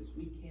changes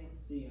we can't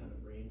see on a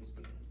brain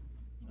scan.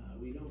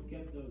 We don't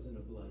get those in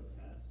a blood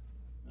test.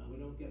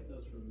 We don't get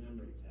those from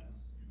memory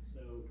tests.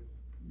 So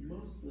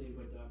mostly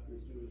what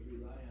doctors do is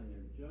rely on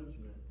their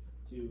judgment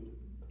to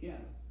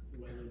guess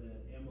whether the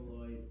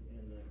amyloid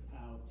and the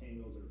tau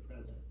tangles are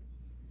present.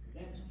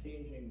 That's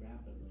changing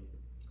rapidly.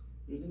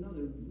 There's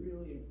another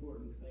really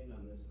important thing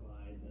on this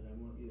slide that I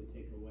want you to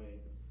take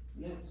away,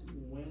 and that's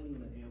when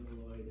the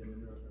amyloid and the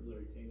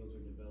neurofibrillary tangles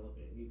are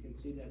developing. You can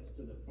see that's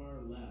to the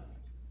far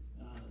left.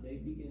 They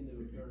begin to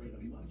occur at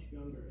a much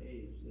younger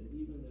age than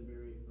even the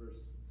very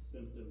first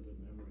symptoms of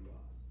memory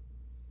loss.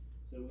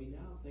 So we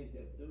now think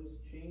that those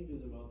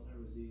changes of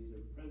Alzheimer's disease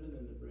are present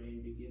in the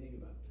brain beginning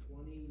about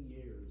 20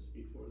 years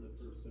before the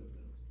first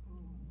symptoms.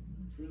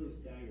 It's really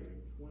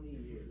staggering, 20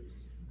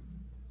 years.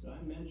 So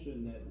I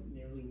mentioned that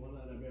nearly 1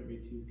 out of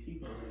every 2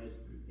 people at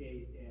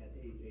age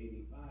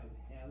 85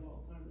 have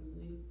Alzheimer's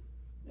disease.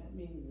 That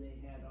means they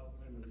had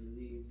Alzheimer's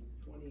disease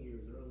 20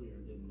 years earlier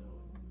and didn't know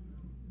it.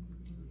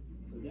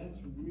 So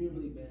that's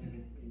really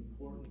been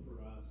important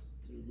for us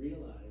to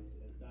realize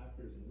as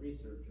doctors and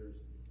researchers,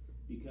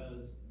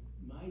 because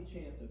my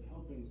chance of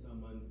helping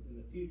someone in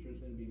the future is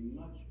going to be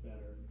much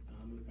better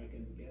if I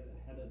can get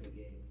ahead of the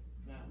game,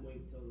 not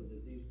wait till the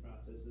disease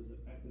process has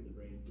affected the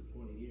brain for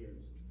 20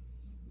 years.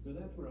 So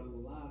that's where a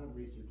lot of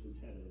research is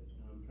headed,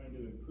 trying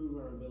to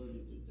improve our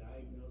ability to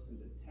diagnose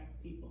and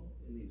detect people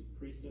in these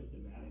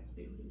pre-symptomatic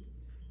stages.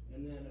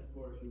 And then, of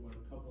course, we want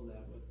to couple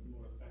that with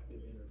more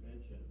effective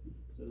intervention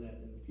so that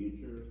in the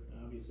future,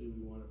 obviously,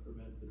 we want to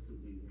prevent this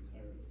disease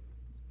entirely.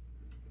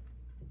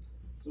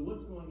 So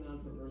what's going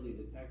on for early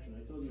detection?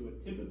 I told you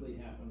what typically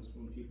happens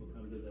when people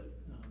come to the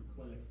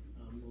clinic.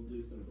 We'll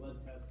do some blood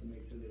tests to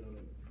make sure they don't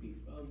have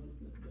B12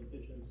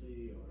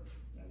 deficiency or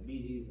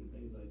diabetes and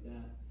things like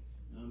that.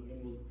 And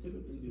we'll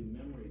typically do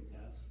memory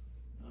tests.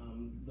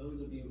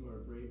 Those of you who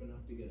are brave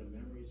enough to get a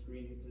memory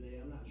screening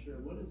today, I'm not sure,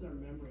 what is our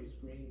memory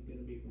screening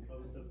going to be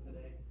composed of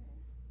today?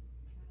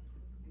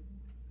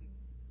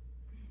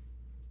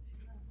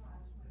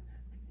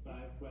 5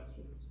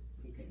 questions?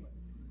 Okay.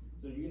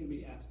 So you're going to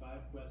be asked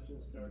 5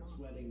 questions, start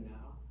sweating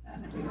now.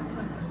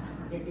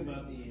 Think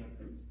about the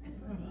answers.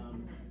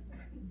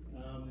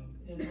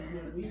 And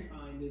what we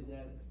find is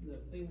that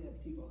the thing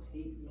that people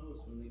hate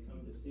most when they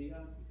come to see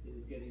us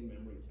is getting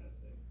memory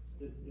testing.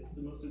 It's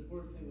the most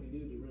important thing we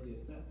do to really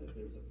assess if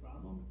there's a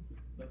problem,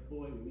 but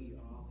boy, we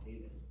all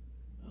hate it.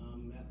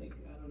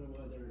 I don't know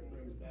whether it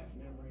brings back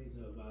memories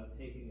of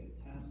taking a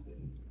test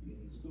in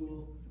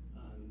school,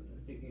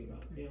 thinking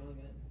about failing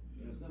it.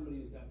 You know,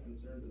 somebody who's got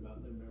concerns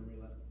about their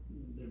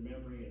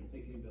memory and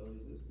thinking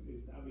abilities,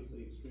 it's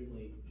obviously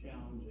extremely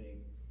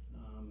challenging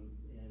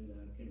and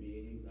can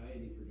be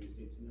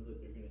anxiety-producing to know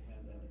that they're going to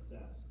have that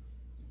assessed.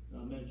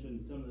 I'll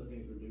mention some of the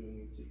things we're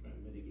doing to try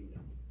and mitigate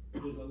it.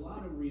 There's a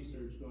lot of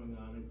research going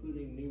on,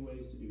 including new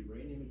ways to do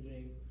brain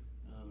imaging.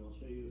 I'll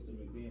show you some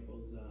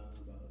examples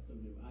about some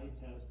new eye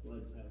tests,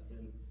 blood tests,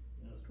 and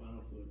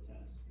spinal fluid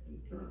tests.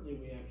 And currently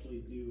we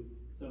actually do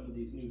some of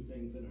these new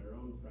things in our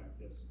own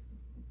practice.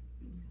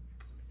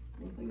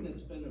 One thing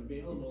that's been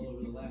available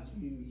over the last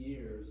few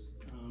years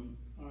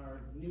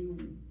are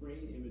new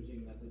brain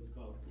imaging methods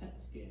called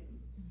PET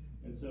scans.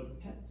 And so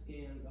PET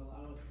scans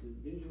allow us to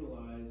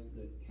visualize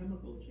the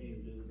chemical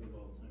changes of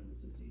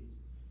Alzheimer's disease.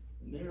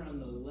 And there on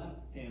the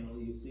left panel,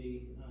 you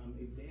see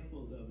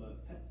examples of a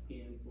PET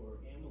scan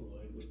for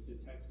amyloid, which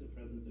detects the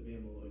presence of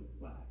amyloid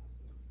plaques.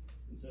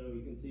 And so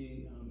you can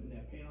see in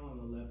that panel on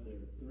the left, there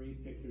are 3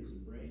 pictures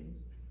of brains.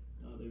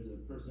 There's a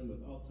person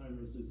with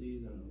Alzheimer's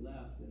disease on the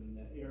left, and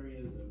the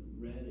areas of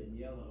red and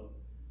yellow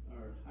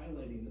are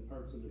highlighting the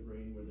parts of the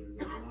brain where there's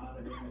a lot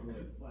of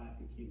amyloid plaque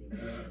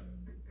accumulation.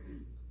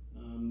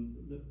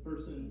 The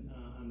person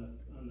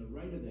on the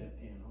right of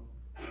that panel,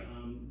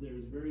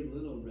 there's very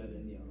little red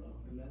and yellow,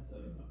 and that's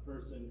a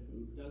person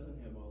who doesn't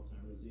have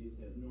Alzheimer's disease,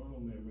 has normal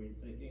memory and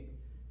thinking,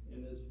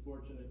 and is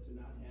fortunate to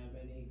not have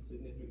any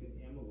significant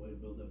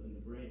amyloid buildup in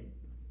the brain.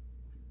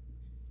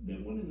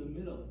 That one in the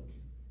middle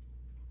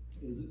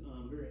is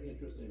very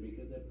interesting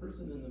because that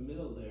person in the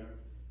middle there,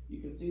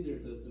 you can see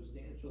there's a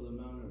substantial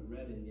amount of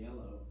red and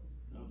yellow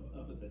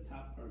up at the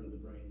top part of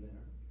the brain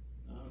there.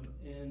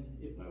 And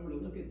if I were to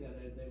look at that,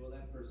 I'd say, well,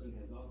 that person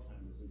has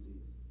Alzheimer's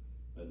disease.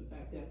 But in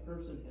fact, that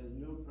person has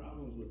no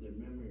problems with their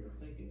memory or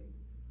thinking.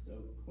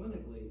 So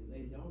clinically,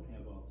 they don't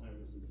have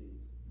Alzheimer's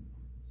disease.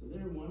 So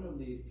they're one of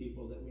these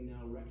people that we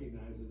now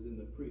recognize as in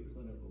the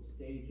preclinical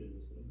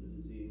stages of the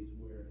disease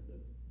where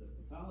the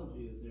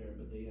pathology is there,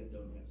 but they yet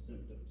don't have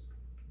symptoms.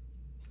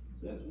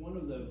 So that's one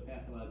of the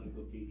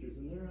pathological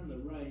features. And there on the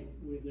right,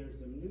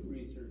 there's some new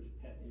research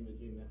PET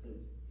imaging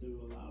methods to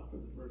allow for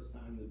the first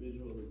time the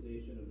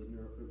visualization of the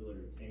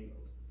neurofibrillary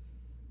tangles.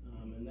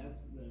 And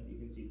that's, you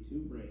can see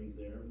 2 brains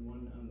there.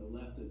 One on the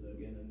left is,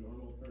 again, a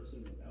normal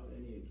person without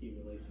any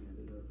accumulation of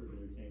the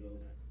neurofibrillary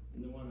tangles.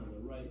 And the one on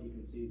the right, you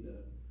can see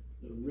the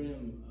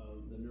rim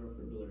of the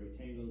neurofibrillary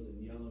tangles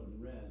in yellow and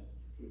red,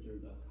 which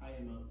are the high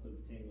amounts of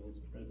tangles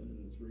present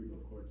in the cerebral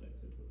cortex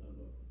of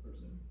a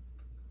person.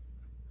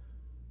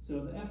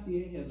 So the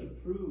FDA has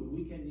approved,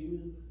 we can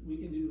do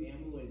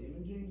amyloid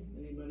imaging.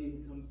 Anybody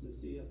who comes to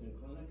see us in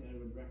clinic, I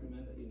would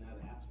recommend that you not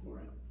ask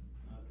for it,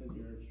 because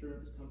your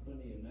insurance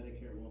company and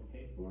Medicare won't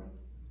pay for it.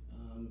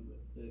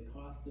 The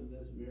cost of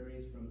this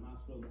varies from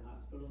hospital to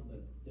hospital,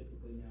 but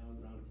typically now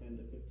around $10,000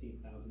 to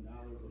 $15,000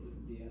 that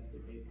would be asked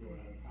to pay for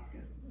out of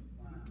pocket.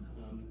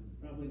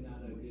 Probably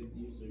not a good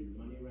use of your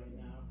money right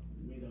now.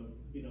 We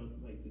don't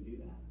like to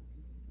do that.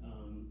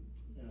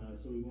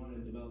 So we want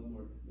to develop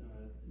more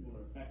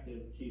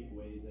effective, cheap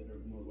ways that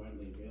are more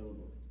widely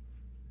available.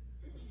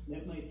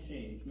 That might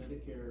change.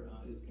 Medicare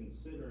is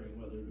considering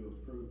whether to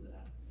approve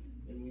that.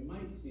 And we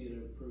might see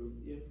it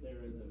approved if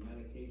there is a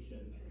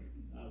medication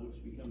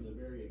which becomes a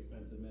very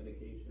expensive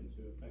medication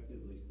to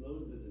effectively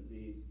slow the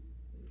disease.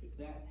 If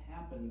that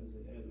happens,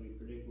 as we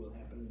predict will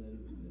happen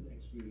in the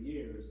next few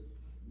years,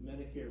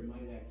 Medicare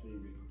might actually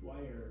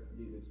require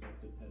these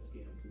expensive PET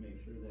scans to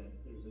make sure that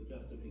there's a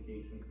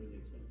justification for the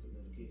expensive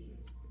medications.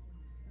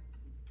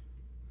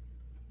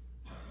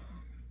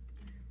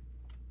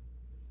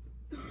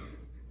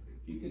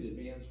 If you could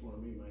advance for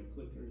me, my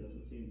clicker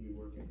doesn't seem to be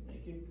working.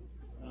 Thank you.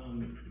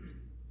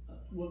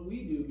 What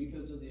we do,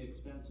 because of the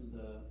expense of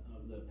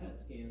the PET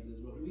scans, is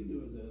what we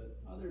do is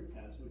other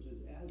test, which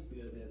is as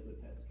good as the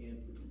PET scan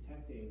for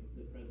detecting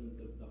the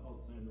presence of the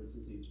Alzheimer's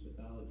disease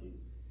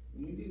pathologies.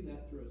 And we do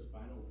that through a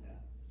spinal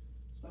tap.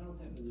 Spinal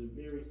tap is a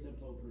very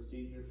simple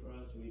procedure for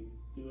us. We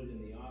do it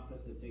in the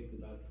office. It takes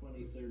about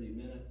 20, 30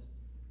 minutes.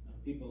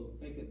 People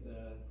think it's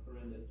a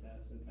horrendous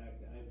test. In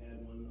fact, I've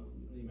had one,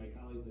 many of my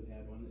colleagues have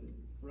had one.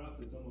 For us,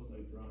 it's almost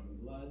like drawing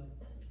blood.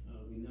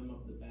 We numb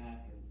up the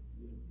back and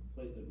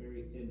place a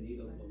very thin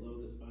needle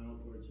below the spinal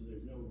cord so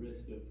there's no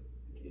risk of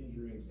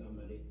injuring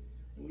somebody.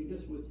 And we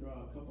just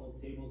withdraw a couple of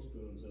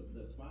tablespoons of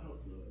the spinal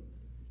fluid.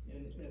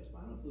 And that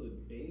spinal fluid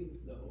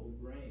bathes the whole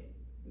brain.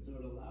 And so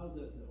it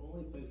allows us, the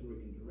only place where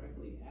we can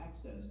directly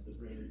access the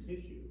brain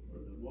tissue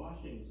or the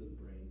washings of the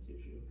brain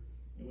tissue.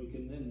 And we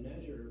can then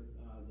measure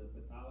the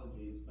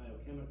pathologies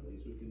biochemically.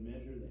 So we can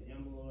measure the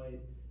amyloid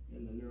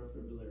and the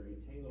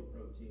neurofibrillary tangle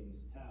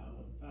proteins, tau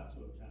and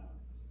phospho-tau.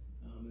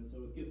 And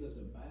so it gives us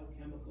a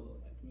biochemical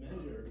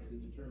measure to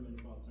determine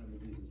if Alzheimer's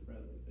disease is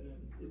present. And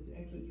it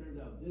actually turns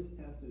out this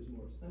test is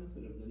more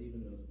sensitive than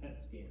even those PET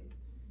scans,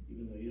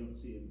 even though you don't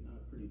see a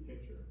pretty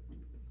picture.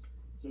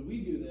 So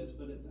we do this,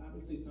 but it's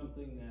obviously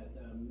something that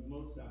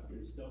most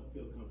doctors don't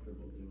feel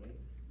comfortable doing.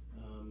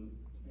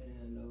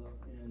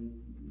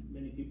 And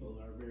many people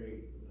are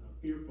very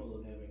fearful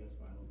of having a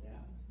spinal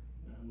tap,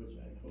 which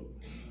I hope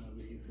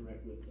we can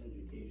correct with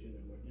education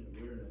and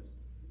awareness.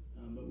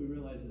 But we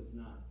realize it's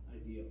not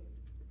ideal.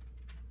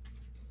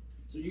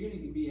 So you're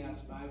going to be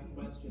asked 5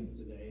 questions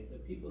today.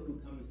 The people who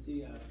come to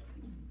see us,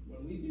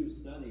 when we do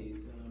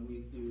studies,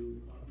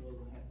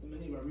 so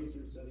many of our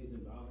research studies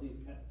involve these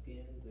PET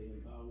scans. They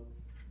involve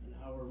an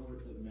hour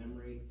worth of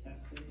memory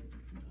testing.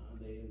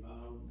 They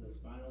involve the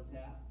spinal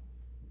tap.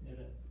 And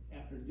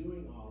after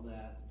doing all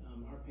that,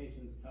 our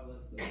patients tell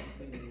us the one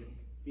thing they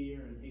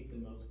fear and hate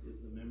the most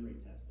is the memory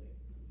testing.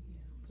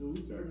 So we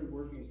started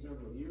working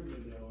several years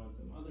ago on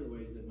some other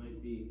ways that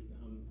might be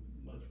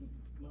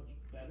much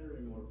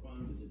better and more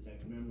fun to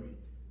detect memory.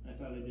 I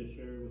thought I'd just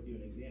share with you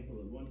an example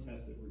of one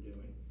test that we're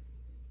doing.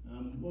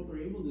 What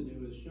we're able to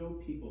do is show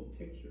people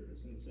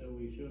pictures, and so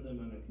we show them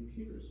on a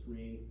computer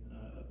screen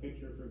a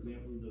picture, for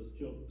example, of those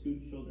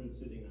two children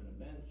sitting on a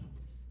bench,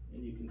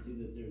 and you can see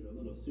that there's a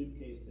little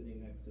suitcase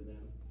sitting next to them.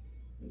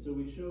 And so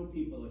we show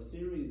people a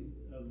series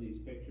of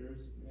these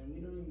pictures, and we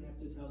don't even have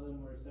to tell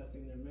them we're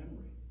assessing their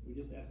memory. We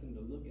just ask them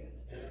to look at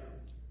it.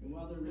 And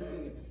while they're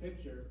looking at the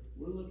picture,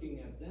 we're looking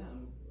at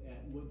them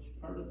at which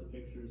part of the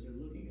pictures they're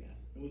looking at,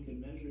 and we can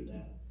measure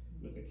that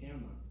with a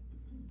camera.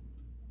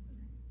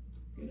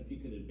 And if you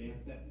could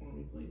advance that for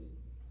me, please.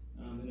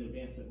 And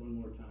advance it one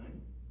more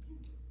time.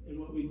 And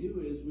what we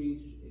do is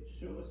we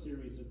show a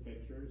series of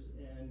pictures,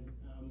 and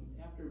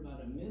after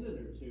about a minute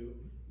or two,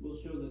 we'll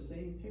show the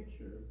same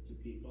picture to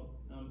people,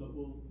 but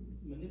we'll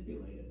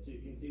manipulate it. So you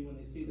can see when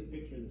they see the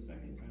picture the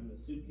second time, the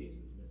suitcase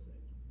is missing.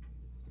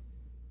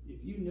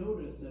 If you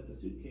notice that the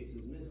suitcase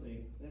is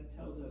missing, that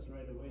tells us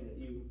right away that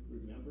you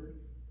remembered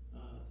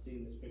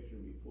seeing this picture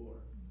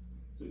before.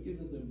 So it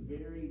gives us a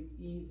very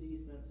easy,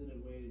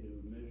 sensitive way to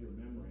measure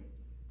memory.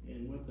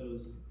 And what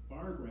those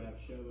bar graphs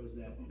show is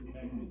that, in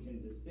fact, we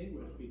can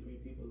distinguish between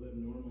people who have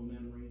normal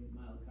memory,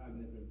 mild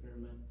cognitive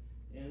impairment,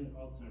 and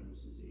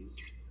Alzheimer's disease.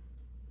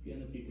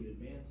 Again, if you could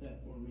advance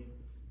that for me.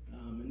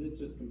 And this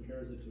just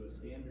compares it to a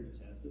standard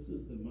test. This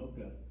is the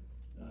MoCA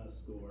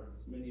score.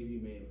 Many of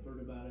you may have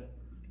heard about it.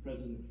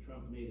 President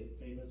Trump made it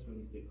famous when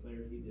he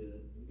declared he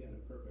got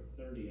a perfect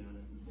 30 on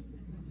it.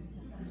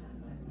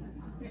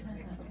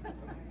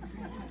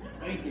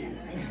 Thank you.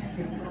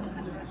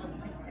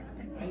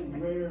 I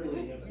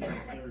rarely have seen a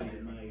 30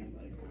 in my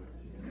lifetime.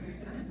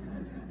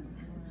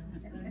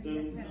 So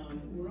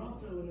we're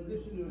also, in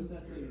addition to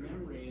assessing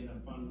memory in a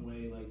fun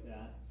way like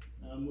that,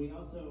 we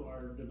also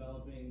are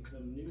developing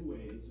some new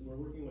ways. We're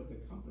working with a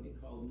company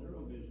called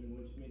Neurovision,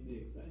 which made the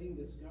exciting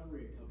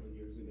discovery a couple of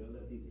years ago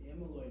that these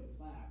amyloid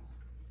plaques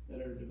that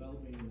are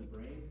developing in the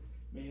brain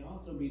may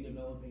also be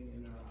developing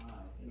in our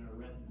eye, in our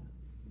retina.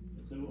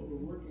 So what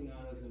we're working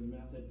on is a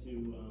method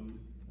to,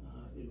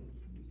 if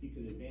you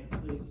could advance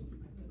please,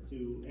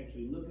 to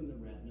actually look in the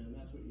retina, and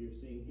that's what you're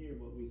seeing here,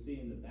 what we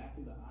see in the back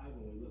of the eye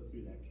when we look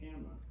through that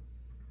camera.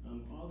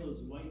 All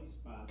those white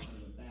spots on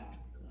the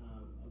back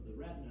of the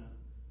retina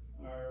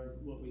are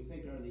what we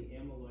think are the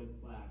amyloid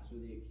plaques, or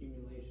the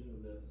accumulation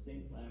of the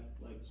same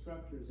plaque-like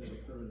structures that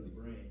occur in the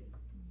brain.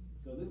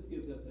 So this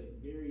gives us a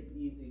very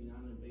easy,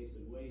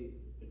 non-invasive way,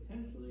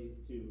 potentially,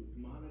 to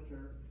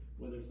monitor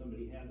whether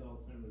somebody has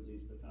Alzheimer's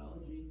disease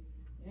pathology.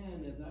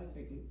 And as I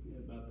think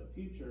about the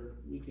future,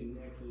 we can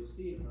actually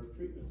see if our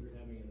treatments are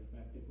having an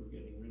effect if we're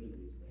getting rid of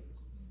these things.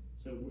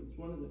 So it's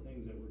one of the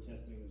things that we're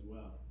testing as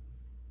well.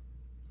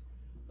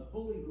 The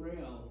holy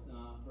grail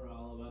for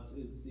all of us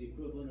is the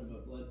equivalent of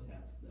a blood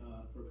test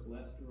for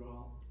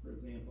cholesterol, for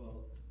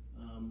example,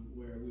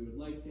 where we would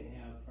like to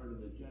have part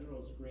of the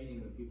general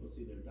screening when people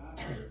see their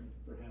doctor,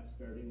 perhaps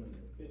starting when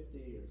they're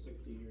 50 or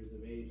 60 years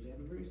of age. They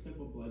have a very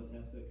simple blood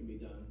test that can be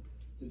done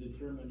to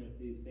determine if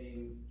these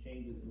same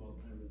changes of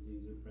Alzheimer's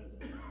disease are present.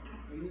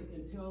 And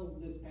until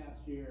this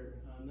past year,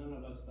 none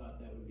of us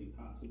thought that would be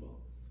possible.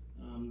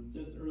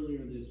 Just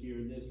earlier this year,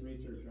 this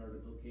research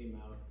article came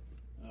out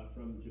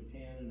from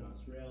Japan and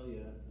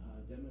Australia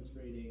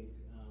demonstrating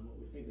what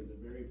we think is a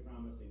very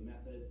promising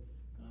method.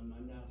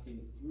 I'm now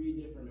seeing 3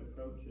 different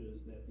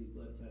approaches that these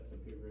blood tests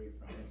appear very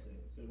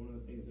promising. So one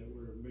of the things that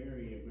we're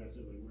very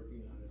aggressively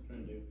working on is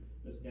trying to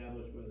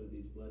establish whether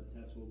these blood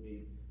tests will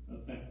be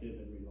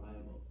effective and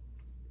reliable.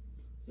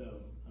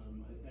 So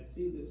I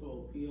see this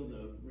whole field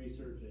of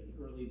research and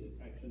early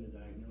detection and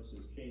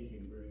diagnosis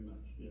changing very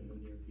much in the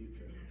near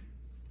future.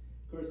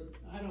 Of course,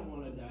 I don't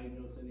want to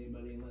diagnose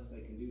anybody unless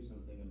I can do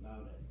something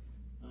about it.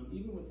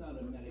 Even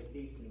without a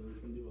medication, we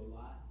can do a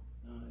lot,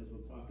 as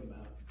we'll talk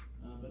about.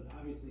 But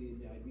obviously,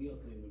 the ideal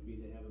thing would be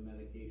to have a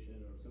medication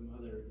or some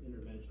other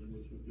intervention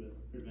which would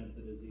prevent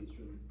the disease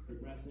from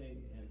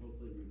progressing and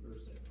hopefully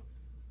reverse it.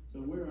 So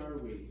where are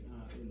we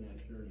in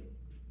that journey?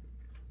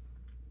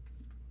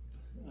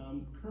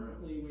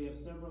 Currently, we have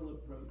several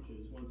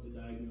approaches once a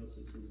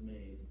diagnosis is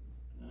made.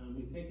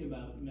 We think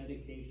about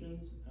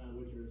medications,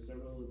 which are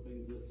several of the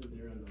things listed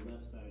there on the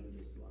left side of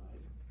this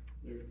slide.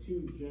 There are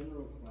 2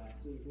 general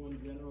classes. One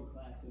general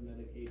class of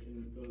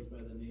medication goes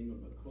by the name of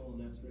a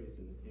cholinesterase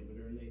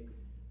inhibitor,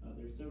 and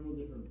there's several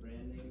different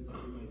brand names that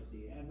you might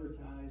see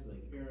advertised,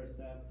 like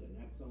Aricept and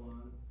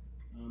Exelon.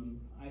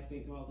 I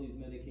think all these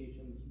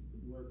medications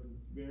work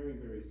very,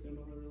 very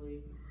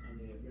similarly.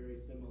 They have very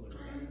similar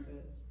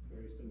benefits,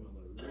 very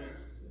similar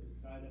risks and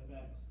side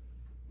effects.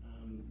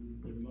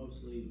 They're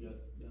mostly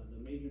just,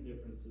 the major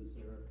differences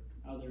are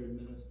how they're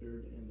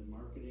administered and the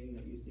marketing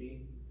that you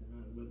see,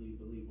 whether you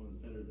believe one's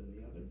better than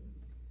the other.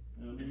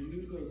 We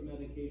use those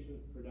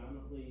medications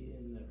predominantly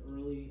in the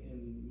early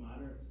and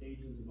moderate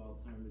stages of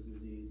Alzheimer's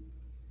disease.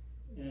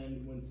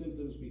 And when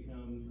symptoms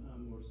become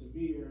more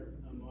severe,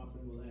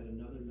 often we'll add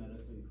another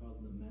medicine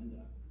called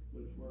Namenda,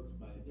 which works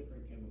by a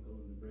different chemical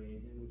in the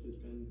brain and which has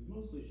been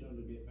mostly shown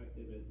to be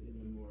effective in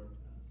the more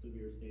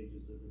severe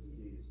stages of the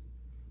disease.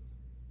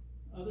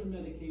 Other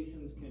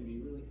medications can be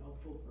really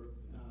helpful for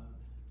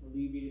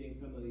alleviating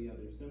some of the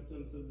other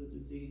symptoms of the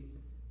disease.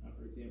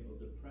 For example,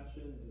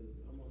 depression is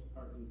almost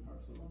part and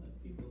parcel of it.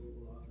 People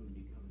will often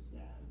become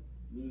sad,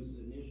 lose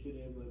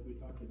initiative, like we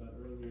talked about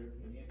earlier,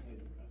 and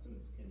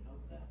antidepressants can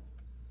help that.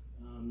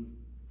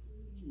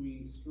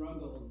 We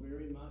struggle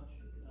very much,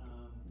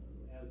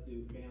 as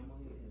do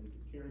family and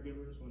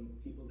caregivers, when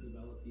people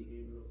develop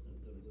behavioral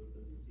symptoms of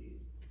the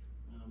disease.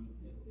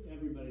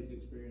 Everybody's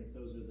experience,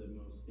 those are the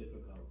most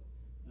difficult.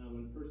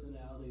 When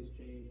personalities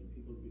change and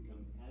people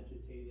become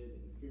agitated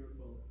and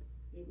fearful,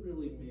 it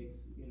really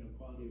makes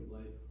quality of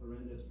life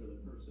horrendous for the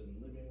person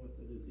living with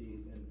the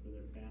disease and for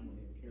their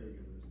family and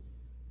caregivers.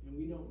 And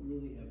we don't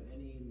really have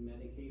any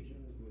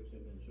medications which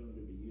have been shown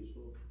to be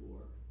useful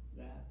for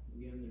that.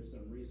 Again, there's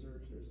some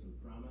research, there's some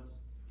promise,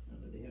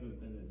 but they haven't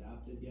been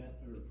adopted yet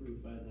or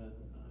approved by the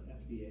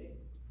FDA.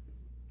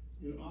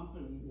 And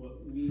often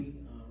what we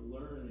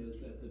learn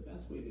is that the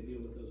best way to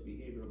deal with those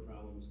behavioral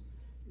problems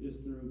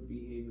is through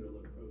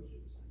behavioral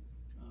approaches.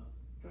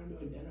 Trying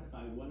to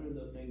identify what are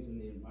the things in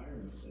the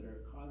environment that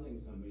are causing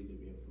somebody to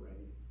be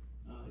afraid.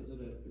 Is it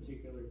a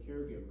particular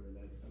caregiver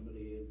that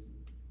somebody is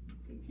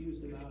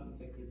confused about and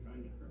think they're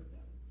trying to hurt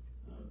them?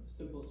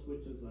 Simple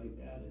switches like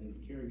that in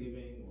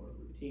caregiving or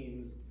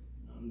routines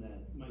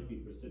that might be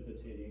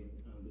precipitating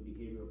the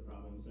behavioral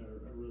problems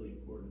are really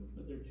important,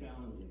 but they're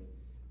challenging,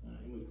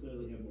 and we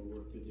clearly have more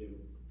work to do.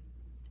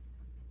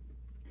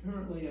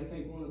 Currently, I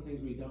think one of the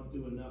things we don't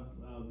do enough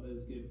of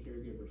is give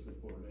caregiver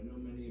support. I know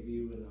many of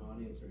you in the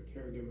audience are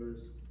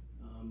caregivers,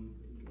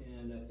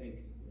 and I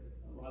think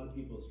a lot of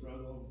people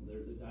struggle.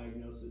 There's a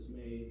diagnosis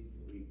made.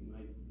 We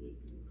might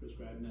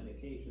prescribe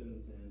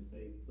medications and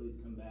say,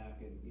 please come back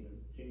and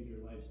change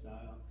your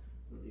lifestyle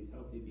for these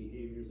healthy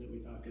behaviors that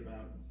we talked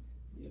about.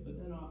 Yeah, but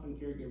then often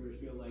caregivers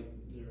feel like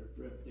they're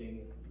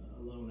drifting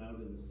alone out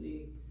in the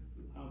sea.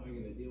 How am I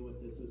going to deal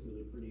with this? This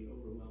is a pretty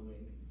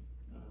overwhelming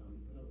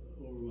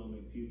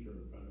future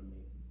in front of me.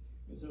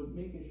 And so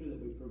making sure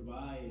that we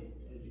provide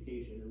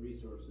education and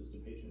resources to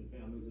patient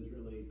families is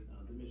really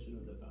the mission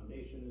of the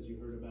foundation, as you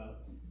heard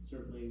about.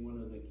 Certainly one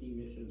of the key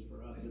missions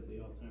for us at the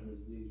Alzheimer's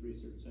Disease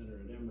Research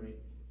Center at Emory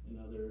and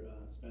other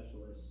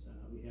specialists.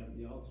 We have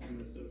the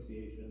Alzheimer's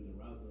Association, the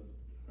Rosalind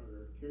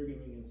Carter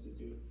Caregiving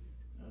Institute.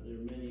 There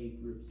are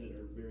many groups that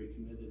are very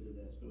committed to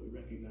this, but we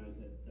recognize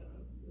that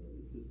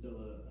this is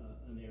still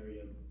an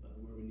area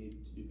where we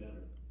need to do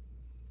better.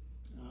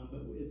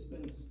 But it's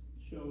been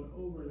shown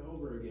over and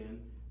over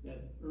again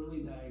that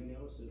early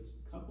diagnosis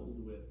coupled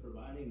with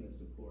providing the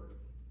support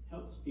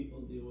helps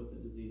people deal with the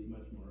disease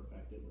much more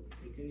effectively.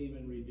 It can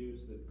even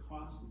reduce the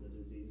cost of the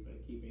disease by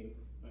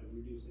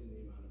reducing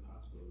the amount of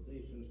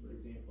hospitalizations, for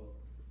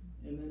example.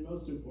 And then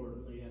most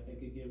importantly, I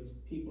think it gives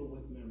people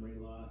with memory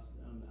loss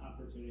the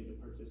opportunity to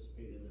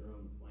participate in their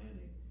own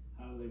planning,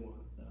 how they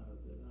want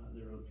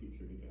their own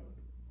future to go.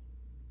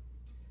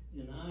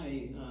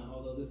 And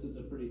although this is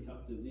a pretty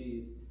tough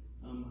disease,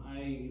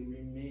 I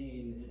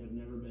remain and have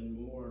never been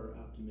more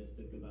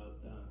optimistic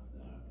about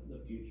the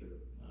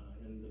future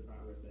and the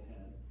progress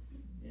ahead.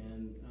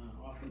 And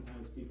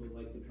oftentimes people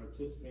like to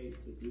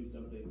participate, to do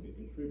something, to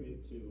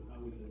contribute to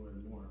how we can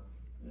learn more.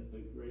 And it's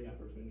a great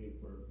opportunity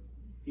for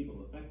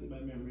people affected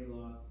by memory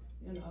loss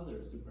and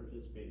others to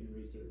participate in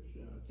research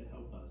to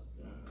help us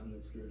on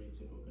this journey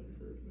to hope and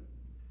encouragement.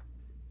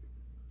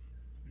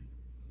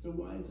 So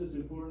why is this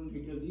important?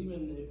 Because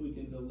even if we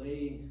can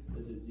delay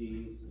the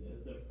disease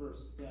as a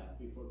first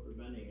step before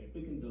preventing it, if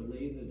we can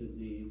delay the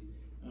disease,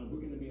 we're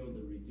going to be able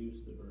to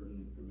reduce the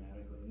burden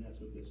dramatically, and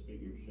that's what this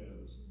figure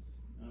shows.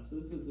 So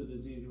this is a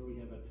disease where we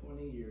have a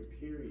 20-year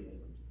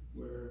period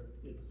where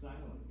it's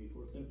silent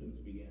before symptoms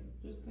begin.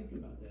 Just think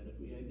about that.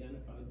 If we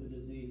identified the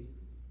disease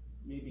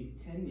maybe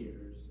 10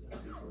 years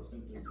before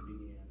symptoms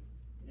began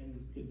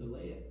and could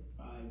delay it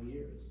 5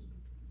 years,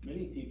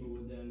 many people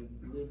would then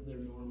live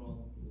their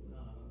normal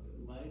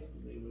life.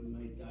 They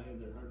might die of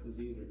their heart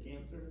disease or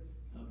cancer,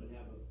 but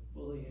have a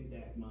fully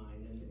intact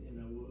mind. And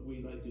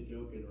we like to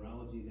joke in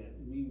neurology that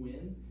we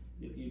win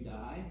if you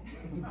die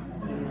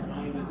and your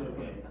mind is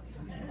okay.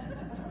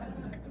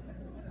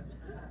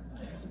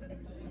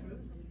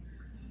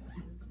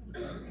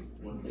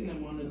 One thing I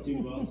wanted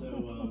to also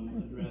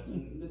address,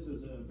 and this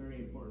is a very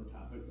important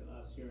topic to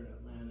us here in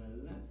Atlanta,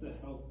 and that's the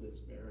health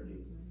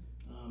disparities.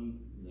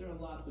 There are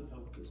lots of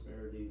health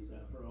disparities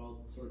for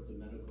all sorts of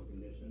medical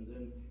conditions,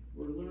 and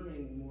we're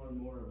learning more and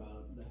more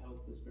about the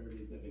health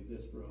disparities that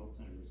exist for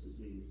Alzheimer's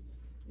disease.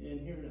 And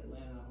here in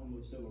Atlanta, Home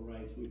of Civil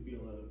Rights, we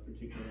feel a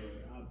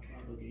particular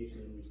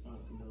obligation and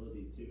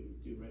responsibility to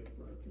do right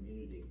for our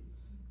community.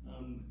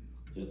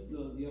 Just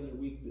the other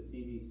week, the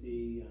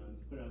CDC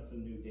put out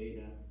some new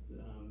data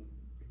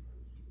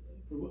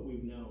for what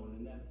we've known,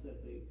 and that's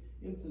that the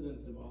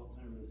incidence of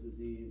Alzheimer's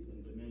disease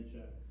and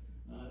dementia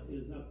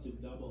is up to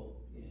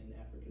double in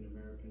African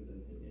Americans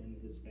and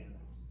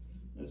Hispanics.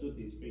 That's what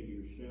these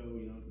figures show.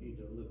 You don't need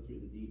to look through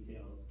the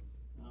details.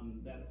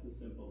 That's the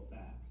simple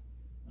fact.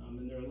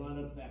 And there are a lot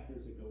of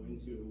factors that go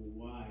into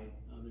why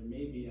there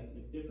may be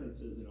ethnic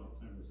differences in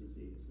Alzheimer's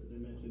disease. As I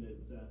mentioned,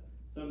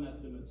 some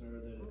estimates are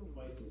that it's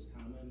twice as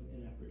common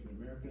in African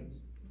Americans.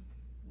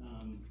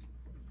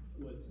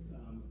 What's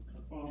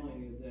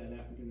falling is that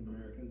African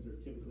Americans are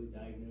typically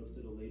diagnosed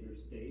at a later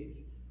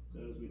stage.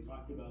 So as we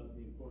talked about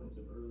the importance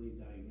of early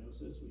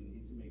diagnosis, we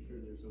need to make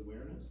sure there's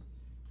awareness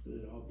so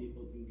that all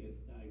people can get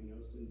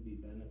diagnosed and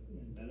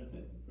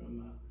benefit from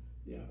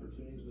the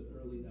opportunities with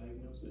early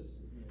diagnosis.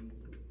 And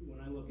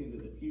when I look into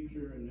the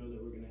future and know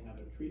that we're going to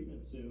have a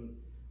treatment soon,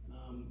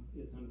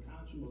 it's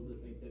unconscionable to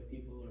think that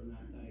people are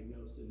not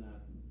diagnosed and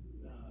not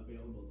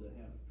available to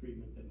have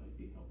treatment that might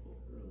be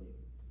helpful early.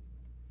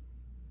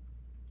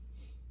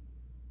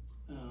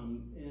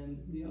 And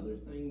the other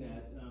thing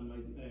that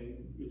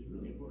is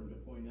really important to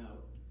point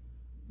out,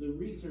 the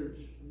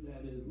research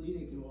that is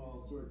leading to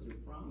all sorts of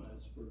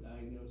promise for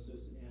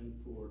diagnosis and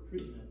for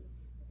treatment,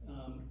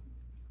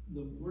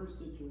 the worst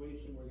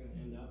situation we're going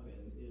to end up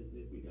in is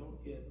if we don't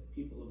get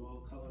people of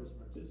all colors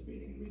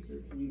participating in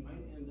research, we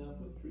might end up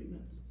with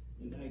treatments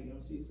and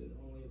diagnoses that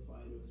only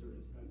apply to a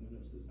certain segment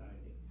of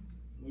society.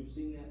 We've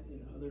seen that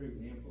in other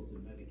examples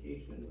of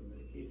medication, where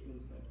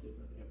medications have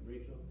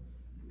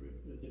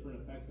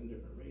different effects on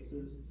different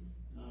races.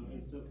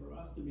 And so for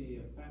us to be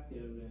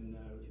effective in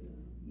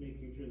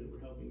making sure that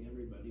we're helping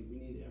everybody,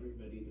 we need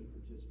everybody to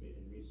participate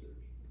in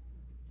research,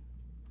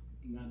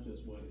 not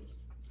just whites.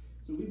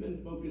 So we've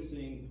been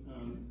focusing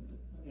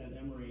at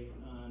Emory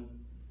on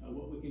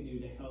what we can do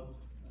to help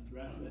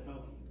address the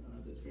health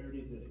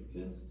disparities that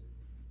exist.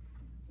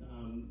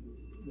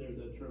 There's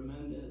a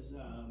tremendous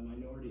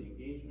minority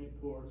engagement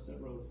corps,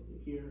 several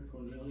here,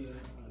 Cornelia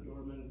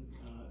Dorman,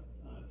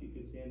 if you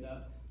could stand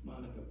up,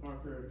 Monica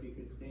Parker, if you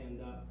could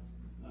stand up,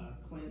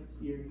 Clint,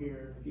 you're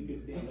here, if you could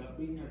stand up.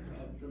 We have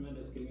had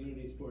tremendous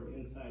community support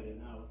inside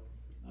and out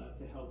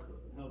to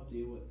help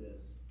deal with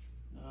this.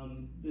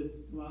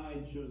 This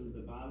slide shows at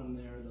the bottom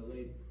there the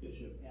late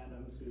Bishop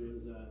Adams, who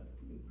was an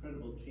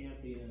incredible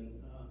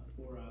champion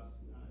for us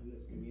in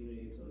this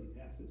community until he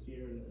passes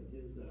here, and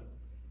his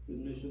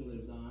mission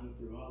lives on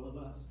through all of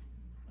us,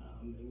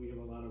 and we have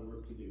a lot of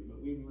work to do.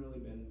 But we've really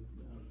been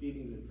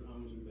beating the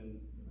drums. We've been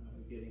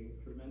getting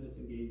tremendous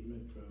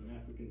engagement from the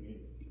African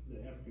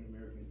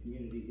American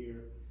community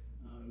here,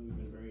 and we've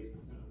been very,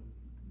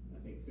 I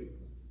think,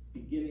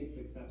 beginning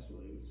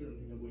successfully. We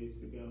certainly have ways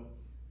to go,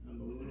 but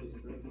we're really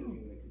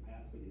strengthening the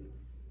capacity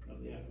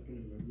of the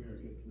African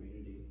American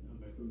community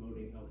by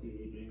promoting healthy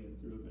aging and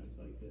through events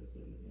like this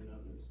and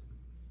others.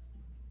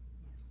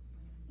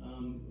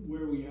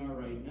 Where we are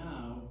right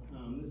now,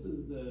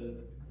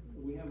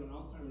 we have an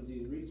Alzheimer's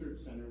Disease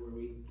Research Center where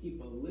we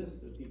keep a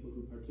list of people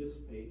who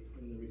participate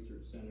in the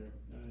research center,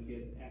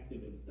 get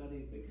active in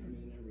studies. They come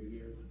in every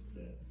year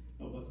to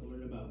help us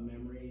learn about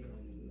memory,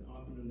 and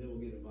often they will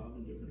get involved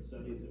in different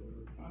studies that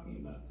we're talking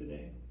about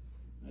today.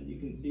 You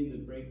can see the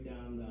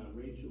breakdown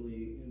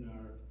racially in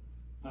our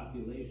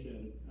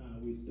population.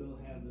 We still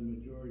have the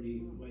majority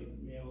white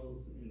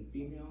males and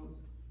females,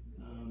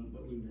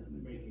 but we're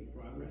making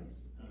progress.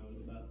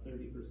 About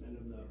 30%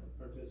 of the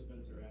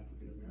participants are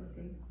African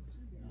American.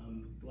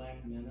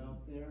 Black men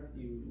out there,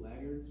 you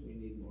laggards, we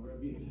need more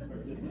of you to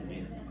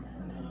participate.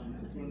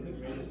 It's one of the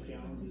greatest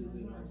challenges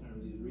in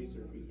Alzheimer's disease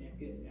research. We can't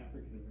get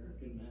African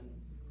American men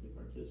to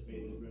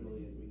participate as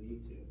readily as we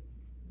need to.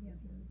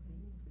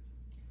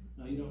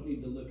 You don't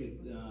need to look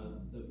at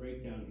the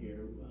breakdown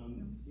here. I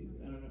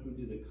don't know who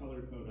did the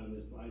color code on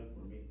this slide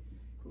for me,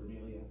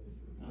 Cornelia.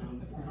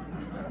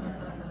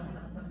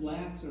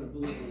 Blacks are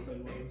blue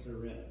and whites are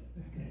red.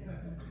 Okay.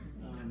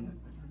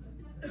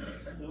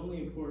 The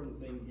only important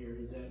thing here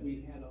is that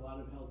we had a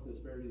lot of health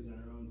disparities in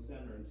our own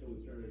center until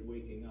we started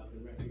waking up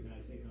and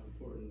recognizing how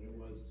important it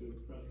was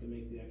for us to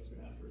make the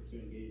extra effort to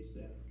engage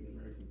the African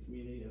American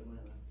community in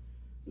Atlanta.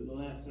 So the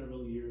last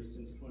several years,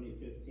 since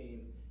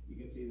 2015, you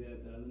can see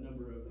that the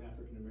number of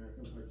African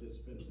American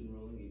participants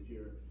enrolling each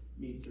year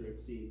meets or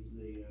exceeds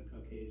the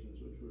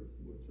Caucasians, which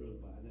we're thrilled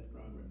by that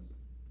progress.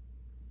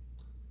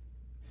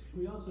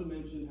 We also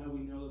mentioned how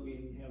we know that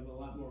we have a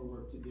lot more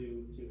work to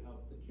do to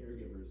help the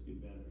caregivers do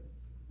better.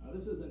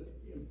 This is an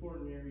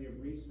important area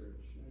of research.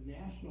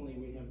 Nationally,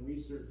 we have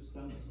research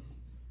summits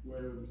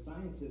where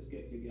scientists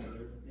get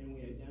together and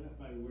we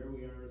identify where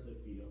we are as a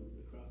field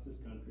across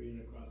this country and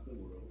across the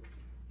world,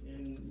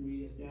 and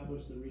we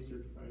establish the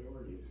research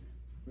priorities.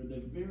 For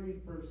the very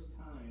first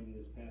time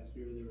this past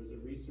year, there was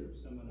a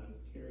research summit on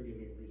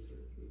caregiving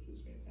research, which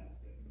is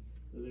fantastic.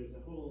 So there's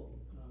a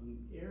whole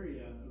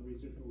area of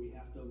research where we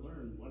have to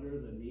learn what are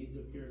the needs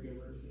of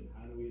caregivers and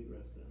how do we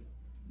address them.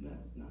 And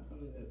that's not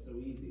something that's so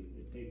easy.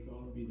 It takes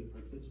all of you to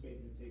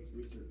participate, and it takes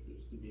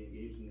researchers to be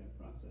engaged in that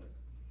process.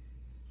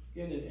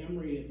 Again, at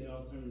Emory, at the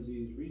Alzheimer's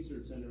Disease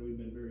Research Center,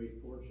 we've been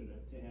very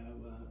fortunate to have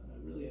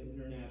really an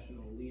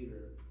international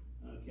leader,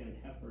 Ken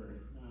Hepburn,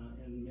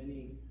 and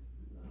many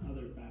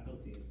other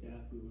faculty and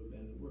staff who have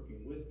been working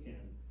with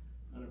Ken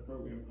on a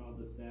program called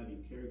the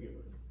Savvy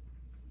Caregiver.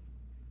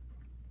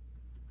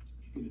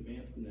 If you could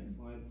advance the next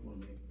slide for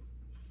me.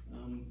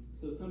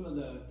 So some of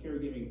the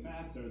caregiving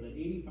facts are that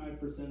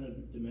 85%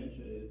 of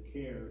dementia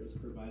care is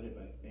provided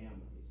by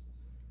families.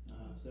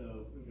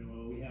 So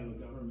we have a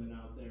government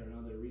out there and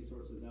other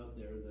resources out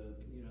there. The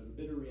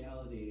bitter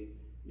reality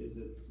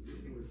is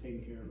we're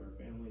taking care of our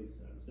families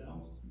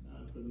ourselves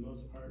for the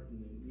most part, and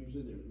then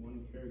usually there's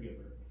one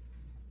caregiver,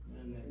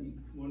 and that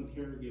one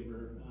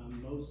caregiver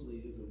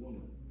mostly is a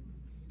woman.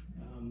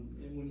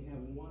 And when you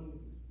have one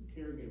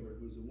caregiver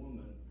who's a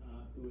woman,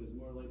 who is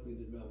more likely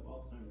to develop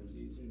Alzheimer's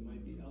disease, who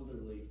might be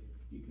elderly,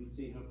 you can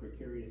see how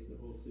precarious the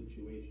whole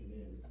situation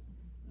is.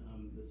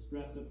 The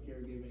stress of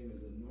caregiving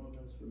is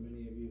enormous for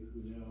many of you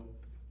who know.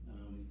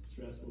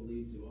 Stress will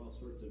lead to all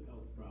sorts of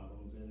health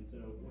problems, and so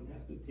one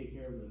has to take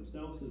care of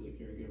themselves as a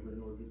caregiver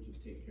in order to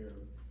take care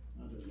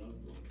of their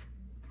loved one.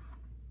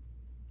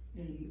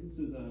 And this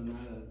is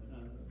not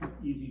an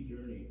easy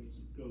journey. It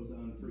goes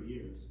on for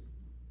years.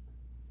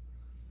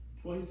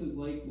 Twice as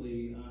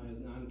likely as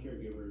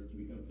non-caregivers to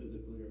become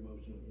physically or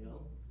emotionally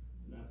ill.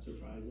 Not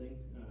surprising.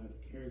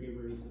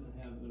 Caregivers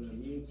have an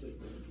immune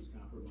system which is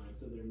compromised,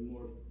 so they're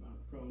more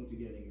prone to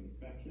getting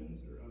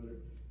infections or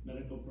other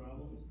medical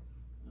problems.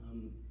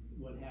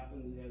 What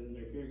happens in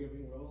their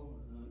caregiving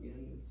role,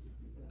 again, it's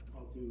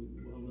all too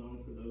well known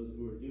for those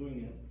who are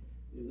doing it,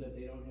 is that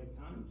they don't have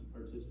time to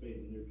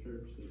participate in their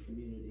church, their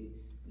community,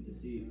 and to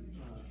see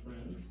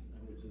friends,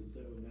 which is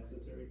so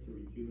necessary to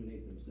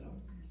rejuvenate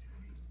themselves.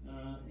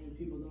 And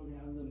people don't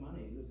have the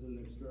money. This is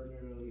an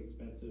extraordinarily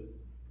expensive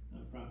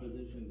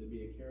proposition to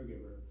be a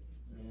caregiver,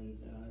 and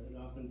it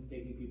often is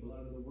taking people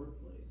out of the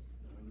workplace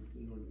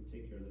in order to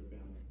take care of their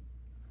family.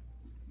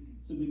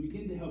 So we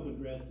begin to help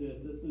address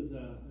this. This is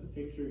a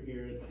picture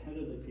here. At the head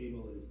of the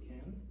table is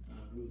Ken,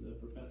 who's a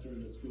professor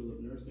in the School of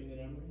Nursing at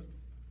Emory.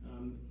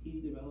 He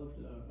developed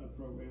a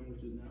program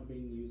which is now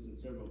being used in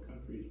several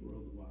countries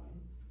worldwide.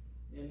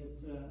 And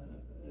it's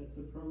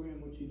a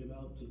program which he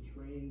developed to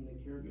train the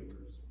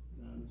caregivers,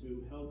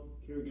 to help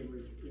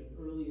caregivers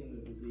early in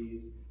the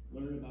disease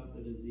learn about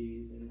the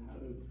disease and how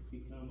to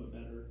become a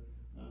better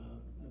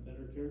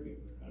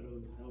caregiver, how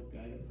to help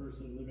guide a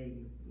person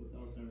living with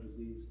Alzheimer's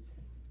disease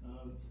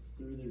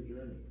through their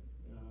journey,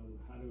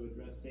 how to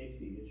address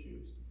safety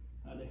issues,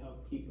 how to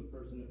help keep a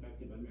person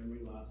affected by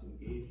memory loss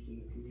engaged in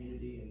the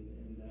community and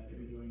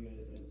enjoying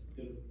as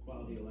good a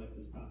quality of life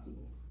as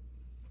possible.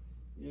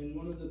 And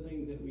one of the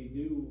things that we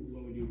do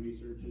when we do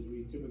research is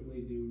we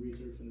typically do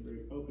research in a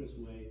very focused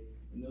way,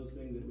 and those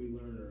things that we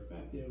learn are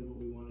effective. What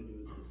we want to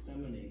do is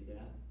disseminate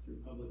that through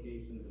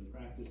publications and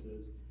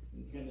practices,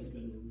 and Ken has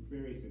been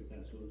very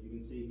successful. As you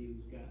can see,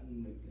 he's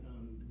gotten the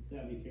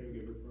Savvy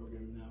Caregiver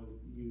program now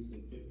used in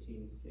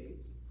 15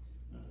 states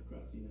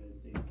across the United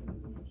States, and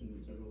as I mentioned,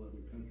 in several other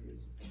countries.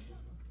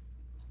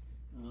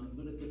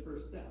 But it's a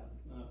first step.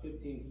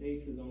 15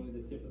 states is only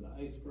the tip of the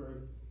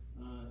iceberg,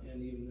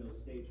 and even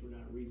those states were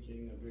not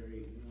reaching a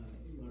very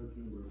large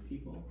number of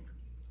people.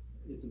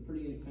 It's a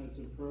pretty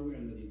intensive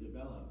program that he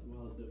developed.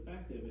 While it's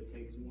effective, it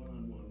takes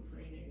one-on-one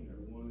training or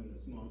one in a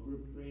small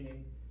group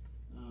training,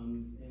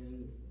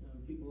 and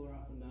people are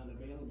often not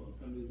available.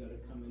 Somebody's got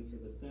to come into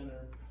the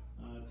center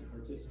to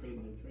participate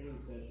in a training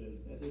session.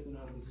 That isn't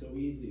always so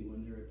easy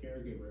when they're a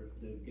caregiver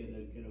to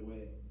get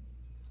away.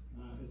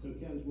 And so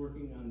Ken's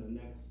working on the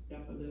next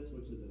step of this,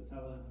 which is a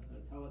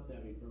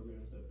telesavvy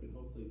program, so it could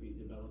hopefully be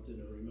developed in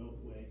a remote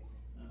way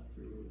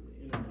through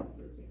the internet,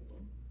 for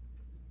example.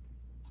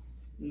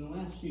 In the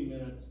last few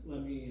minutes,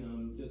 let me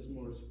just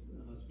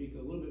speak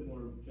a little bit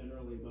more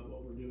generally about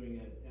what we're doing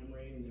at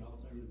Emory and the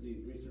Alzheimer's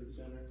Disease Research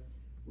Center.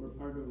 We're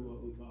part of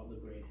what we call the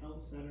Brain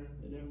Health Center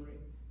at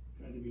Emory,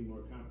 trying to be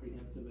more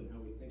comprehensive in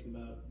how we think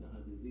about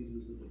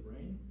diseases of the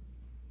brain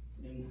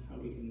and how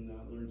we can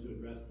learn to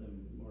address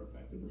them more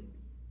effectively.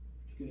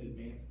 If you can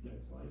advance the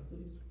next slide,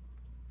 please.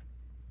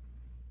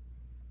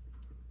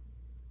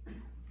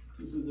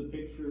 This is a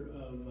picture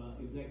of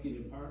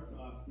Executive Park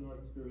off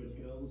North Druid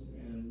Hills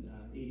and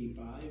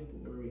 85,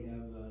 where we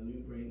have a new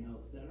Brain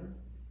Health Center.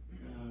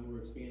 We're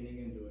expanding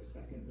into a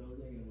second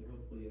building and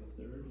hopefully a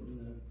third in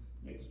the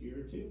next year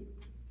or two.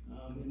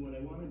 And what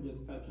I want to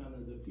just touch on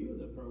is a few of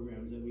the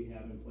programs that we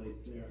have in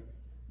place there,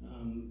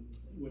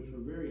 which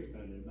we're very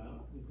excited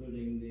about,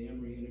 including the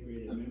Emory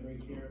Integrated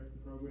Memory Care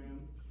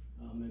Program.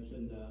 I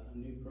mentioned a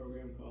new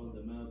program called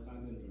the Mild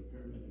Cognitive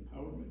Impairment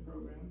Empowerment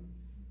Program.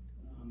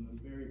 I'm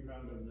very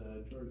proud of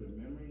the Georgia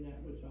Memory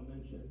Net, which I'll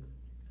mention,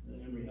 the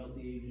Emory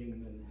Healthy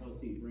Aging and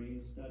Healthy Brain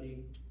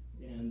Study,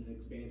 and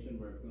expansion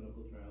of our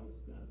clinical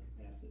trials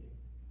capacity.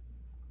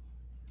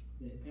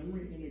 The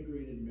Emory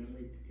Integrated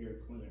Memory Care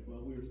Clinic.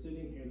 While we were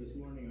sitting here this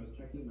morning, I was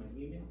checking my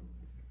email.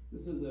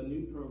 This is a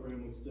new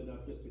program we stood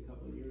up just a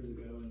couple of years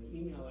ago, and the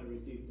email I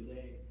received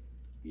today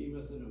gave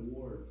us an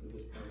award for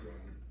this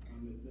program.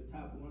 It's the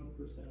top 1%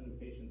 of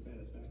patient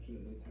satisfaction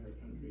in the entire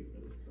country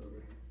for this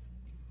program.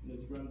 And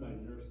it's run by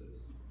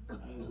nurses.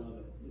 I love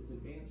it. It's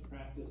advanced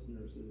practice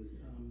nurses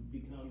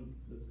become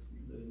the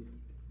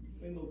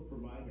single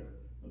provider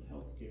of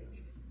healthcare.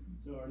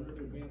 So our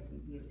advanced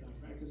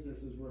practice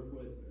nurses work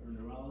with our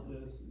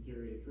neurologists,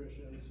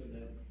 geriatricians, so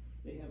that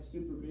they have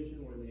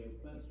supervision where they have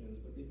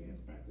questions, but the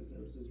advanced practice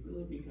nurses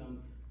really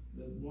become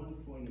the one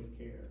point of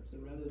care.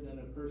 So rather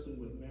than a person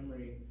with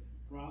memory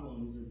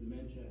problems or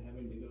dementia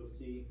having to go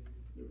see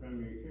their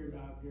primary care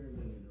doctor,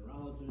 then a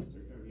neurologist,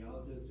 or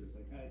cardiologist, or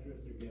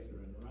psychiatrist, or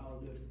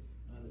gastroenterologist,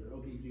 their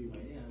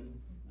OBGYN.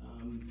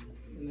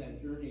 In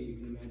that journey, you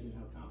can imagine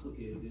how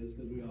complicated it is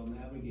because we all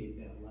navigate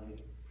that life.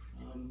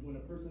 When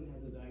a person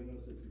has a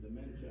diagnosis of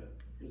dementia,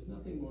 there's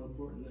nothing more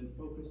important than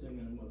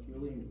focusing on what's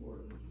really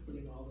important,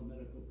 putting all the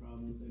medical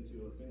problems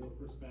into a single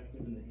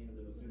perspective in the hands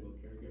of a single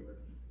caregiver,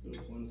 so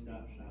it's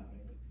one-stop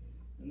shopping.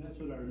 And that's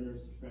what our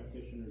nurse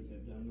practitioners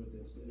have done with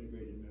this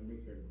integrated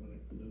memory care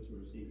clinic for those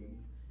who are seeking,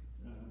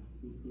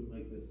 who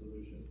like this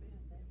solution.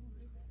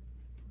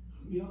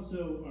 We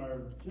also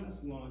are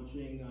just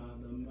launching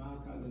the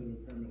Mild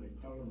Cognitive Impairment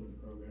Empowerment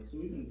Program. So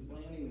we've been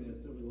planning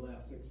this over the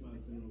last 6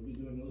 months, and we'll be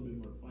doing a little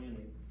bit more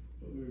planning.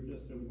 But we were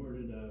just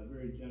awarded a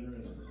very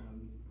generous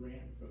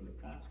grant from the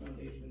Cox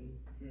Foundation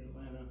here in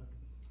Atlanta.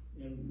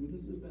 And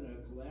this has been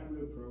a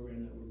collaborative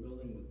program that we're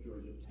building with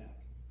Georgia Tech.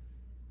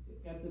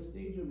 At the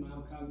stage of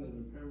mild cognitive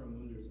impairment,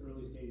 when there's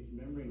early stage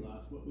memory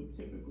loss, what we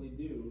typically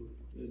do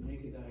is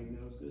make a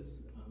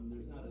diagnosis.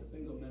 There's not a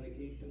single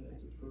medication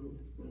that's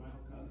approved for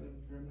mild cognitive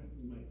impairment.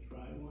 We might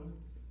try one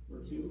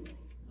or two,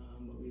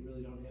 but we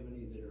really don't have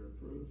any that are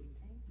approved.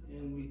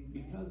 And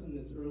because in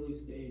this early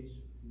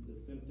stage, the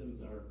symptoms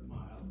are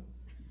mild,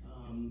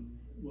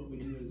 what we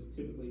do is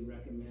typically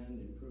recommend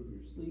improve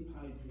your sleep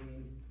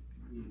hygiene,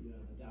 we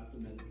adopt a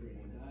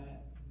Mediterranean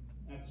diet,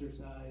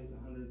 exercise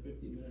 150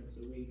 minutes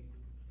a week,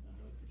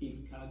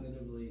 keep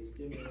cognitively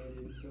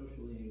stimulated,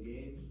 socially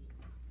engaged,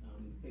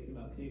 think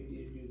about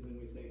safety issues, and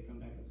we say, come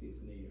back and see us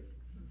in a year.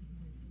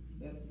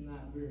 That's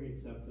not very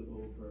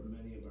acceptable for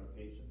many of our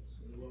patients.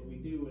 And what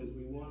we do is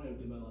we want to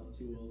develop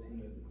tools,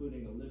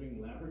 including a living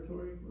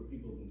laboratory where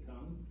people can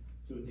come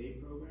to a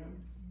day program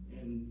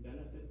and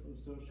benefit from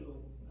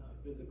social,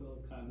 physical,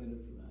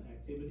 cognitive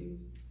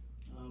activities.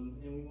 And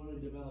we want to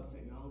develop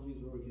technologies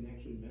where we can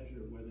actually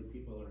measure whether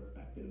people are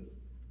effective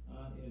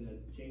in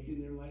changing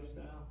their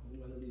lifestyle and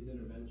whether these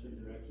interventions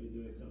are actually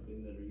doing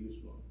something that are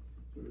useful.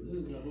 So this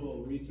is a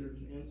whole research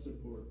and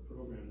support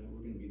program that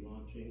we're going to be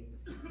launching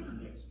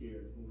next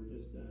year. We're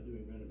just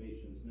doing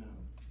renovations now.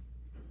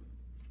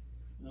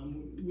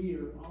 We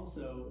are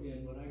also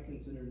in what I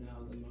consider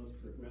now the most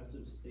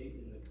progressive state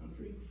in the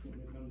country when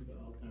it comes to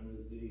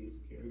Alzheimer's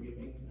disease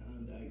caregiving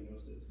and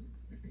diagnosis.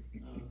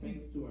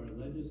 Thanks to our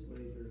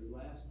legislators,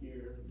 last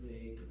year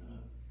they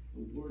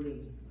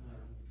awarded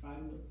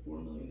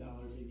 $4 million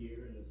a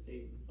year in the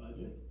state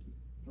budget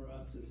for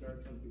us to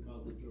start something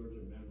called the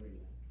Georgia Memory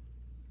Net.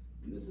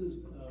 And this is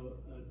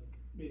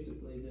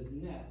basically, this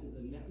net is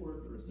a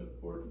network or a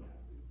support net,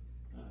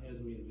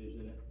 as we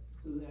envision it,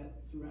 so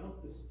that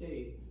throughout the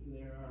state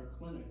there are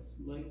clinics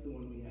like the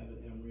one we have at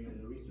Emory and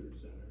the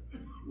Research Center,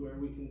 where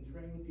we can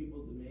train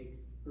people to make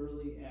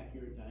early,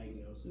 accurate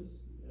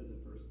diagnosis as a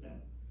first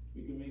step.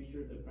 We can make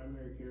sure that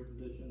primary care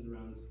physicians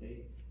around the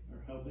state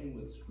are helping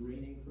with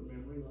screening for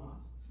memory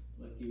loss,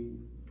 like you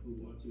who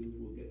want to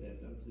will get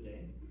that done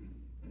today.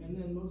 And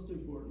then most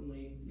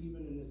importantly,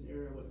 even in this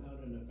era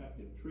without an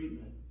effective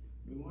treatment,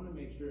 we want to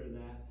make sure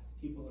that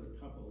people are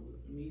coupled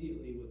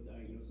immediately with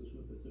diagnosis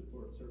with the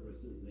support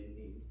services they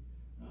need.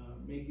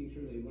 Making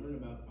sure they learn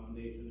about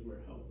foundations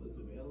where help is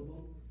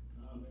available,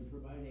 and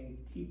providing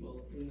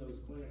people in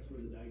those clinics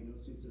where the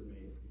diagnoses are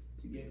made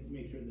to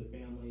make sure the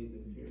families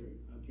and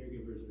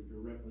caregivers are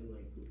directly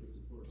linked with the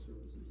support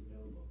services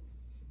available.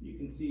 You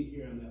can see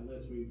here on that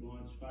list, we've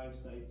launched 5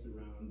 sites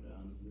around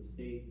the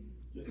state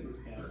just this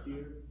past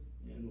year,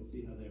 and we'll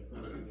see how that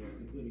program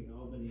goes, including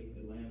Albany,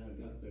 Atlanta,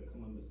 Augusta,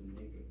 Columbus, and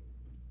Macon.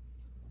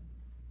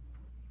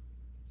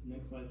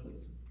 Next slide,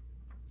 please.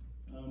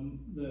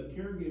 The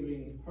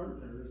caregiving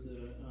partners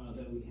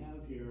that we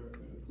have here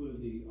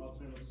include the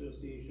Alzheimer's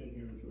Association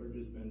here in Georgia,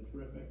 has been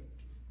terrific.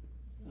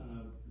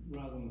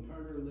 Rosalind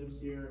Carter lives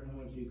here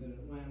when she's in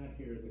Atlanta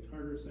here at the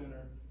Carter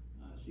Center.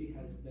 She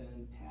has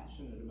been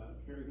passionate about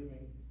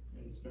caregiving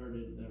and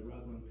started the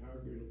Rosalind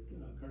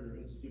Carter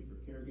Institute for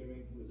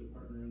Caregiving, who is a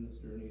partner in this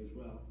journey as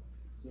well,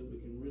 so that we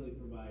can really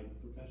provide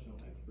professional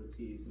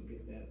expertise and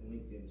get that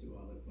linked into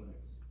all the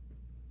clinics.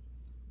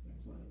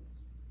 Next slide.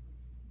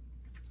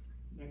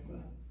 Next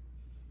slide.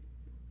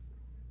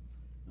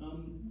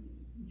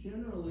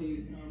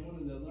 Generally, one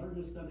of the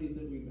largest studies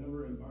that we've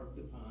ever embarked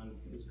upon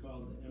is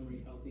called the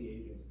Emory Healthy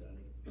Aging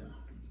Study.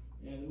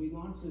 And we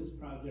launched this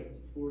project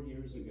 4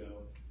 years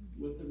ago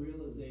with the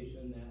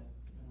realization that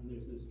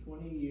there's this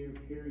 20-year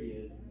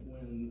period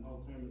when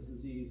Alzheimer's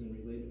disease and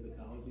related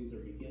pathologies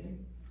are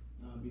beginning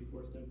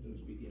before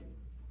symptoms begin.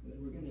 And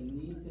that we're going to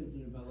need to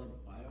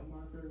develop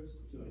biomarkers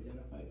to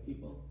identify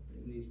people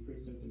in these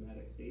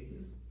pre-symptomatic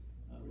stages,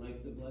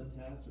 like the blood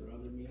tests or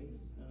other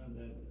means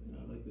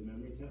like the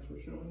memory tests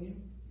we're showing you.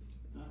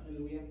 And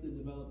then we have to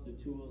develop the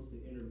tools to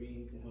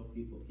intervene to help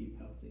people keep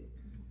healthy.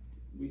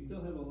 We still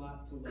have a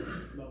lot to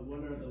learn about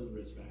what are those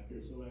risk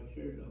factors, so I've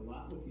shared a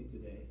lot with you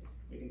today.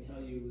 I can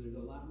tell you there's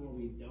a lot more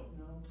we don't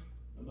know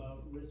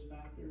about risk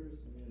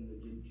factors and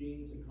the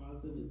genes that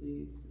cause the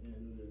disease,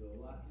 and there's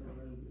a lot to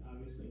learn,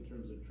 obviously, in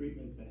terms of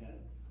treatments ahead.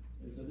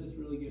 And so this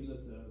really gives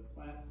us a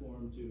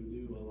platform to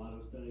do a lot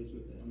of studies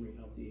with the Emory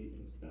Healthy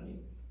Aging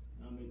Study.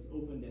 It's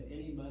open to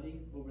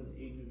anybody over the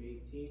age of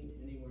 18,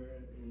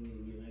 anywhere in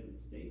the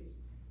United States.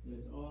 And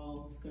it's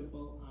all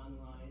simple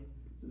online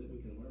so that we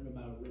can learn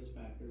about risk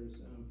factors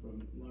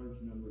from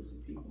large numbers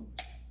of people.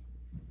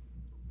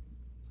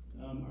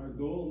 Our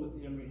goal with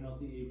the Emory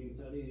Healthy Aging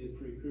Study is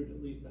to recruit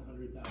at least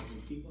 100,000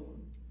 people.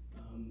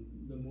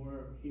 The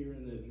more here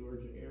in the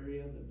Georgia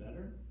area, the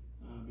better,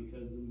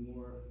 because the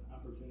more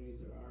opportunities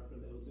there are for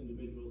those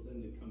individuals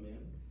then to come in.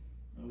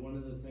 One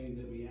of the things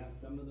that we ask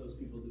some of those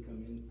people to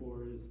come in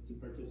for is to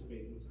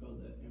participate in what's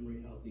called the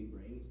Emory Healthy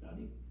Brain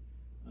Study.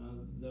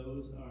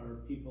 Those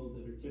are people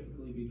that are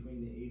typically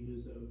between the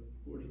ages of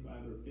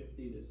 45 or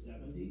 50 to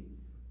 70,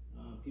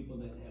 people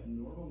that have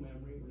normal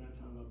memory. We're not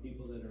talking about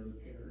people that are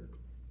impaired.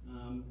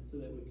 So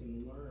that we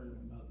can learn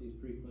about these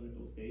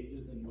preclinical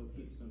stages and what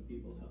keeps some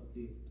people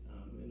healthy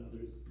and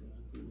others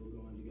who will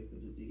go on to get the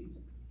disease.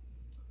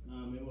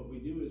 And what we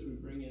do is we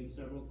bring in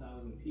several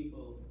thousand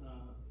people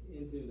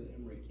into the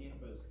Emory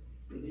campus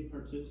where they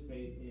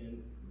participate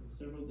in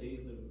several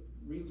days of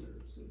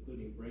research,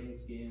 including brain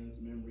scans,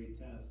 memory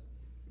tests,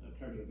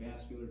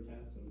 cardiovascular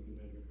tests, so we can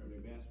measure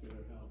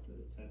cardiovascular health,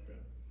 etc.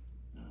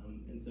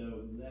 And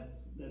so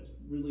that's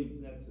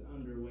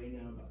underway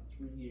now about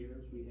 3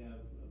 years. We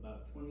have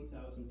about 20,000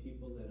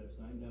 people that have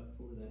signed up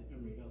for the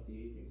Emory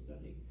Healthy Aging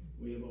Study.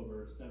 We have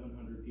over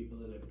 700 people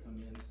that have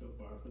come in so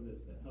far for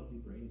this Healthy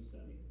Brain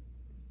Study.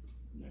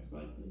 Next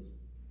slide, please.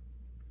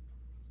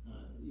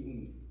 You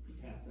can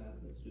pass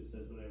that. This just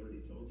says what I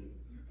already told you.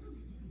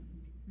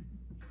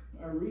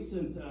 Our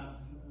recent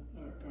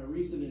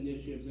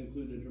initiatives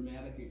include a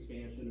dramatic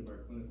expansion of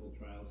our clinical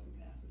trials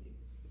capacity.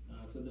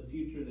 So the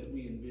future that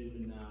we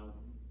envision now,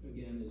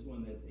 again, is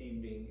one that's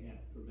aiming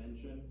at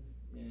prevention,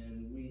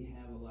 and we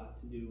have a lot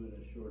to do in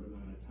a short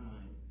amount of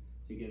time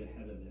to get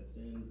ahead of this.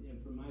 And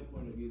from my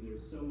point of view,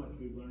 there's so much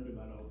we've learned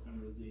about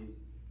Alzheimer's disease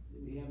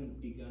that we haven't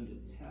begun to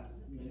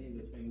test many of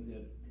the things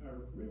that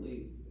are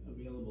really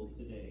available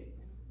today.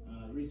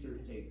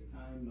 Research takes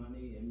time,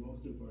 money, and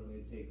most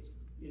importantly, it takes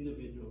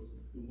individuals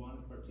who want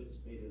to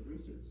participate as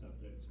research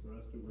subjects for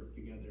us to work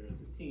together as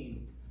a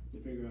team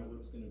to figure out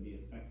what's going to be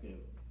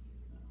effective.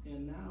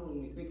 And now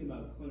when we think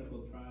about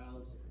clinical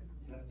trials,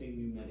 testing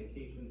new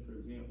medications, for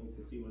example,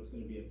 to see what's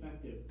going to be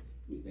effective,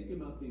 we think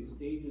about these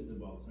stages of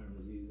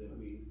Alzheimer's disease that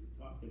we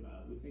talked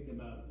about. We think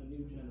about a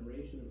new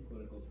generation of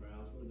clinical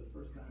trials where the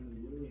first time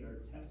we really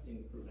are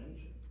testing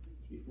prevention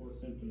before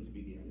symptoms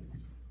begin.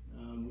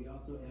 We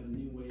also have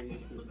new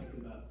ways to think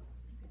about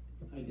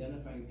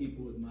identifying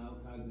people with mild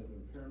cognitive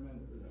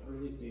impairment or the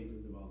early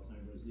stages of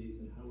Alzheimer's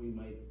disease and how we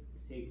might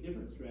take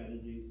different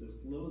strategies to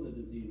slow the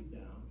disease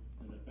down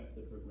and affect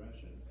the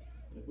progression.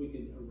 If we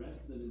could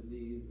arrest the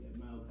disease at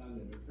mild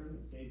cognitive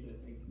impairment stage, I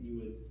think you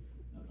would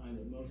find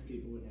that most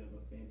people would have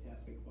a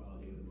fantastic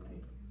quality of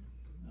life.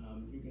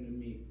 You're going to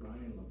meet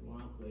Brian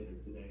LeBlanc later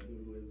today,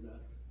 who is an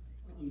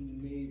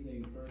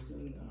amazing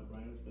person.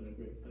 Brian, it's been a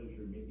great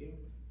pleasure meeting you.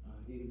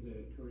 He's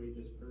a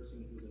courageous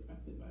person who's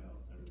affected by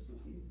Alzheimer's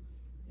disease.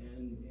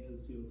 And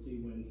as you'll see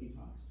when he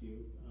talks to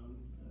you,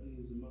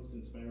 he's the most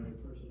inspiring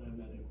person I've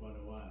met in quite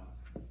a while.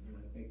 And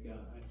I think,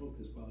 I hope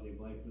his quality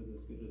of life is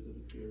as good as it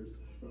appears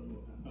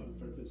from how he's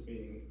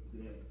participating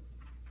today.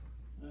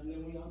 And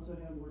then we also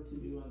have work to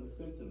do on the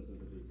symptoms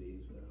of the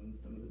disease,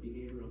 some of the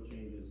behavioral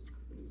changes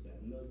that we said,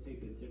 and those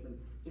take a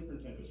different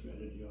type of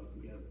strategy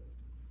altogether.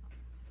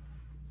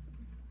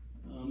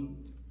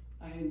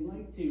 I'd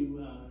like to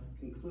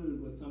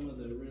conclude with some of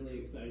the really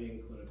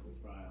exciting clinical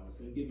trials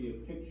and give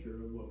you a picture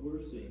of what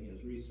we're seeing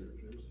as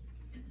researchers.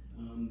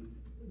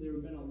 There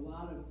have been a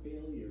lot of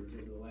failures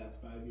over the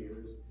last 5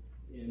 years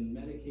in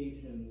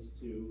medications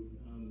to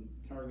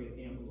target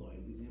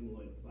amyloid, these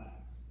amyloid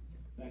plaques.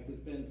 In fact,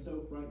 it's been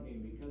so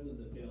frightening because of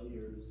the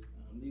failures.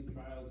 These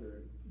trials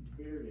are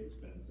very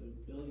expensive,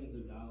 billions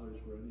of dollars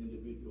for an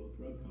individual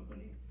drug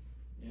company,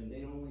 and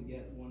they only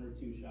get 1 or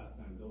 2 shots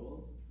on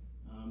goals.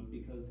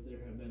 Because there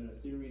have been a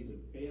series of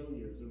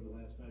failures over the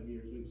last 5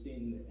 years. We've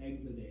seen the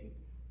exiting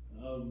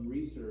of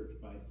research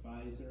by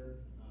Pfizer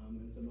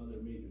and some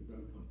other major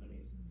drug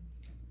companies.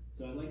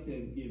 So I'd like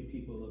to give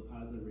people a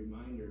positive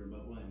reminder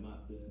about why I'm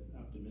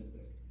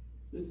optimistic.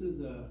 This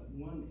is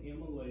one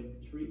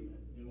amyloid treatment,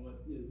 and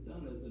what is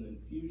done is an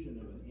infusion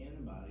of an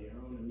antibody.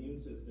 Our own immune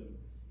system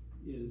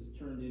is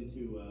turned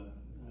into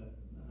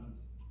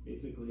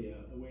basically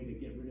a way to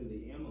get rid of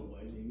the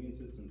amyloid. The immune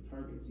system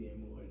targets the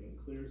amyloid and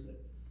clears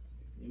it.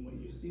 And what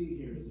you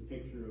see here is a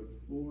picture of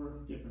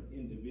 4 different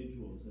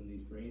individuals in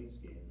these brain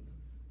scans.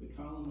 The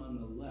column on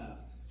the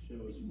left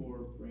shows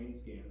 4 brain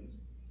scans.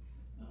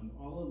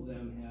 All of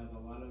them have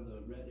a lot of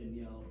the red and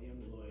yellow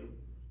amyloid,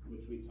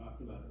 which we talked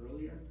about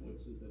earlier,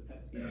 which is the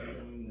PET scan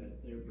showing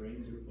that their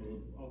brains are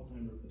full of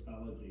Alzheimer's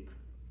pathology.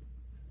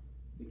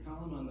 The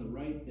column on the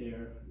right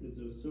there is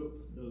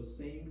those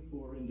same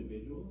 4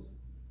 individuals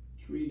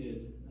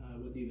treated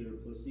with either a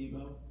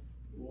placebo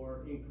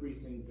or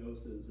increasing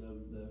doses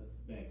of the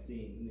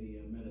vaccine,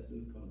 the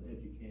medicine called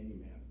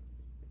aducanumab.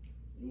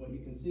 And what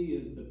you can see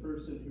is the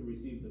person who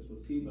received the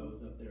placebo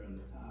is up there on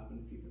the top,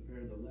 and if you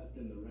compare the left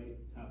and the right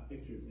top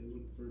pictures, they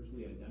look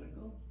virtually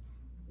identical.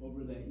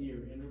 Over that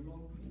year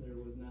interval, there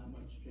was not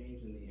much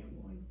change in the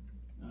amyloid.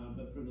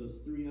 But for those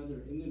 3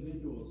 other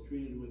individuals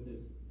treated with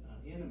this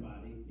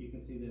antibody, you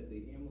can see that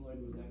the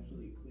amyloid was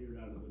actually cleared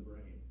out of the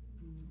brain.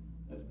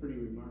 That's pretty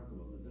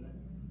remarkable, isn't it?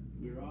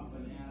 We're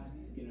often asked,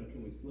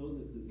 can we slow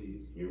this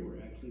disease? Here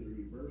we're actually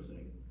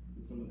reversing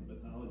some of the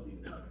pathology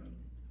in the brain.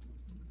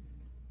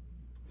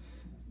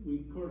 We,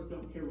 of course,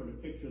 don't care what a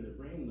picture of the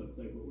brain looks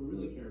like. What we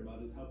really care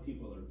about is how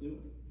people are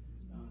doing.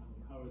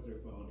 How is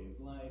their quality of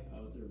life?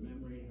 How is their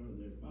memory? How are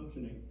they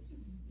functioning?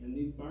 And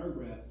these bar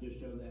graphs just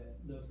show that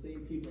those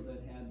same people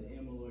that had the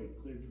amyloid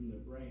cleared from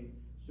their brain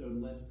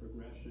showed less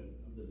progression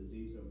of the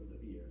disease over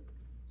the year.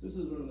 So this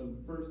is one of the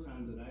first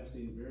times that I've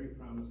seen very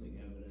promising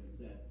evidence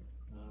that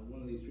one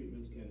of these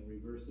treatments can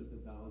reverse the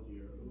pathology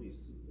or at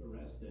least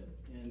arrest it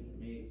and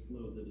may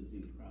slow the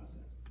disease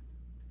process.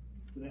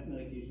 So that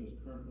medication is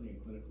currently in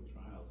clinical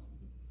trials.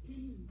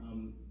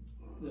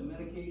 The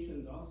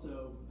medications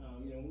also,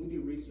 when we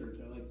do research,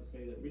 I like to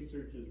say that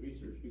research is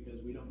research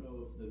because we don't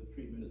know if the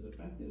treatment is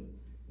effective.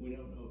 We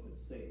don't know if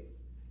it's safe.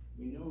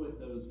 We know with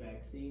those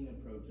vaccine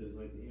approaches,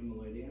 like the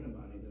amyloid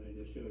antibody that I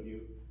just showed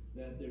you,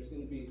 that there's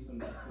going to be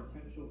some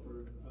potential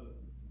for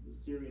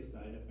serious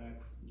side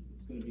effects.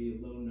 It's going to be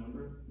a low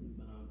number,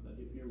 but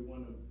if you're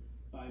one of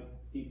 5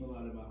 people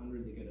out of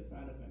 100 that get a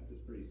side effect,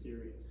 it's pretty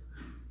serious.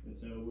 And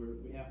so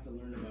we have to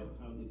learn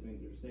about how these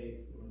things are safe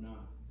or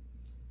not.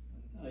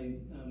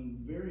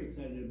 I'm very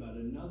excited about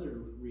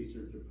another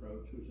research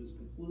approach, which is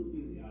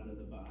completely out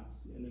of the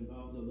box and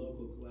involves a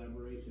local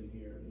collaboration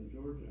here in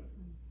Georgia.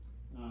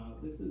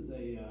 This is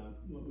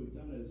what we've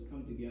done is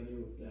come together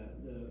with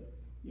the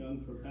young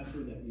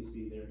professor that you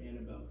see there,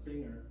 Annabelle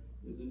Singer,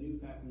 is a new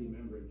faculty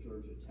member at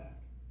Georgia Tech.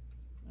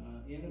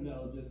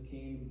 Annabelle just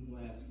came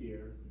last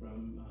year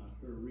from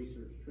her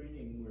research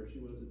training where she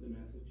was at the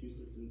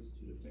Massachusetts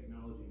Institute of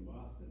Technology in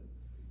Boston,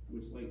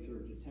 which, like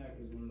Georgia Tech,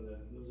 is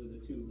those are the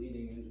 2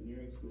 leading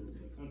engineering schools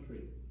in the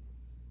country.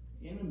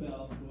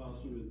 Annabelle, while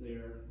she was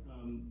there,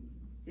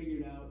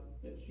 figured out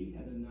that she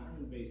had a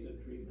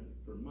non-invasive treatment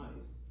for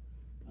mice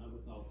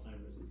with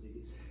Alzheimer's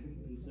disease.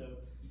 And so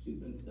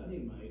she's been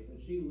studying mice, and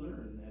she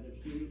learned that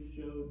if she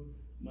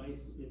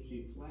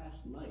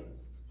flashed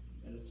lights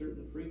at a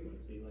certain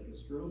frequency, like a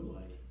strobe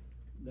light,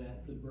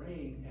 that the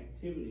brain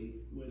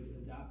activity would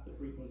adopt the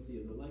frequency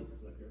of the light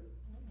flicker.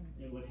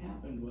 And what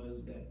happened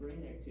was that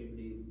brain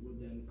activity would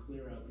then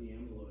clear out the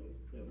amyloid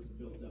that was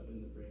built up in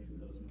the brains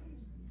of those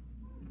mice.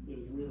 It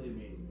was really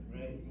amazing,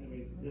 right? I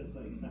mean, that's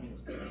like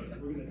science fiction.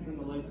 We're going to turn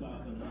the lights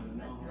off and on,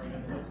 and all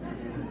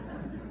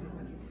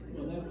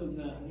well,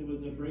 it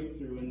was a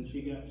breakthrough, and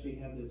she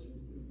had this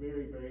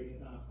very, very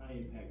high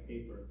impact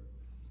paper.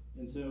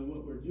 And so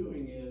what we're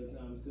doing is,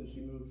 since she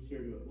moved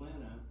here to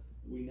Atlanta,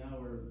 we now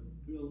are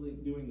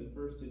doing the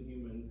first in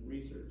human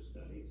research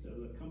study. So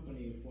the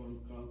company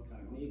formed called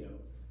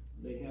Cognito,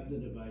 they have the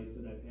device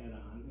that I've had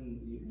on, and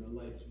the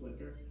lights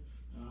flicker,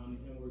 and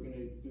we're going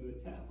to do a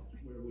test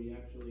where we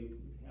actually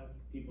have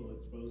people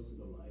exposed to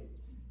the light,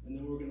 and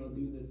then we're going to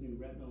do this new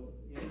retinal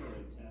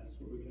amyloid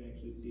test where we can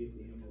actually see if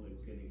the amyloid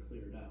is getting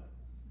cleared out.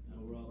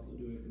 We're also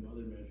doing some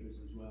other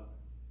measures as well.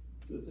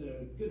 So it's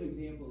a good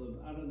example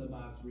of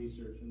out-of-the-box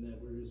research, and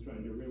that we're just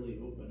trying to really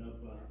open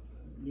up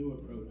new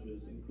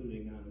approaches,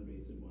 including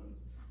non-invasive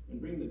ones, and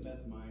bring the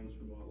best minds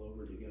from all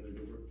over together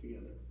to work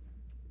together.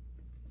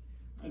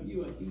 I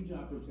view a huge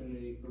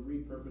opportunity for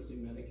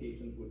repurposing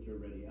medications which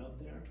are already out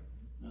there.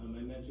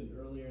 I mentioned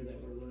earlier that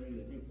we're learning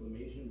that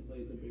inflammation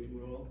plays a big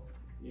role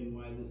in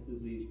why this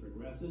disease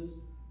progresses.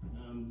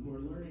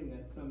 We're learning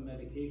that some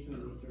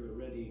medications which are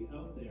already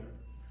out there,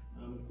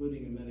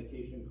 including a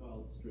medication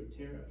called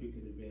Strattera, if you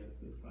could advance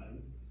this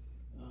slide,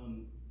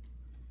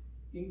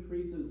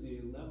 increases the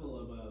level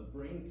of a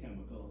brain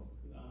chemical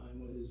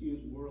and is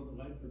used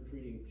worldwide for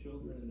treating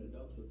children and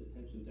adults with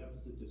attention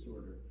deficit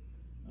disorder.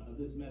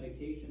 This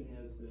medication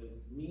has the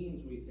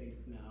means, we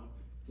think now,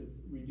 to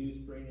reduce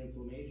brain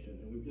inflammation,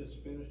 and we've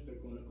just finished a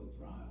clinical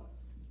trial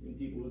in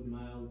people with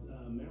mild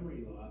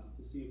memory loss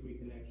to see if we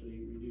can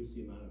actually reduce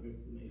the amount of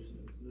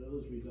inflammation. And so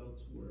those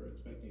results we're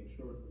expecting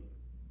shortly.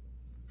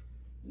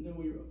 And then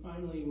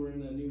we're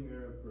in a new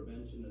era of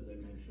prevention, as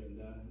I mentioned.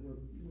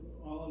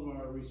 All of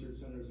our research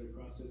centers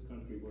across this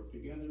country work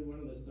together. One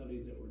of the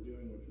studies that we're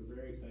doing, which we're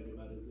very excited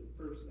about, is the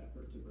first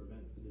effort to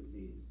prevent the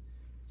disease.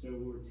 So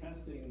we're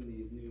testing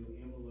these new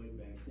amyloid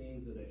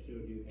vaccines that I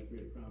showed you have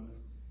great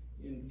promise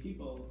in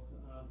people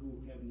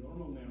who have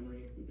normal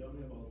memory, who don't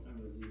have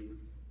Alzheimer's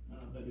disease,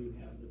 but who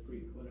have the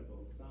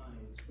preclinical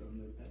signs from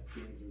their PET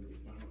scans or their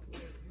spinal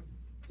fluid.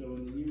 So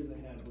in the years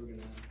ahead,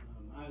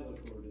 I look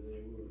forward to the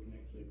day where we can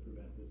actually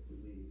prevent this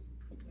disease.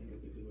 I think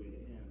it's a good way to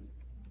end.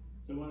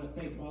 So I want to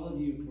thank all of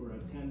you for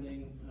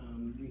attending.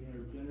 We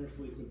are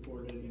generously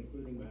supported,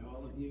 including by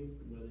all of you,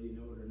 whether you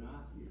know it or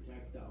not. Your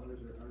tax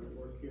dollars are hard at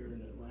work here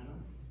in Atlanta.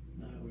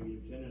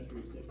 We're generous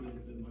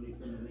recipients of money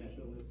from the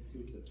National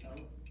Institutes of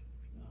Health,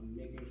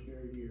 making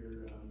sure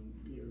your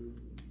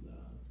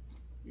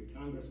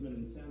congressmen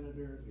and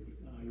senators,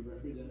 your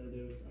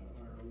representatives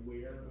are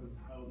aware of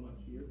how much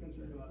you're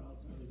concerned about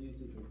Alzheimer's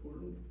disease is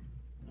important.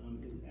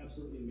 It's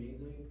absolutely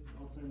amazing.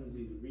 Alzheimer's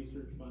disease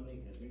research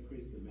funding has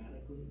increased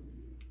dramatically.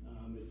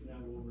 It's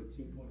now over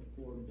 $2.4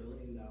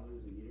 billion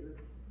a year.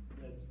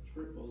 That's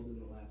tripled in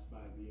the last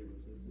 5 years.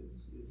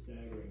 It's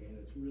staggering, and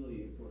it's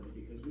really important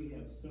because we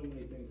have so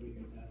many things we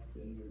can test,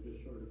 and we're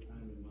just short of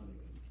time and money.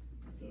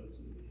 So it's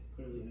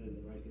clearly headed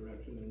in the right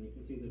direction, and you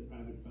can see the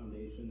private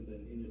foundations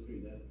and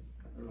industry that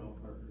are all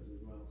partners as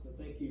well. So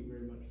thank you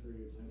very much for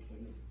your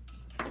attention.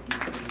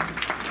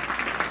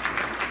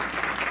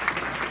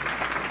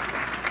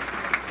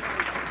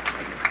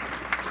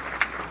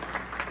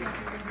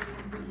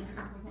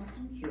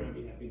 Sure, I'd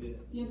be happy to. If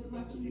you have a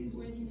question, please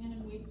raise your hand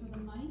and wait for the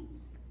mic.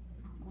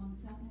 1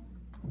 second.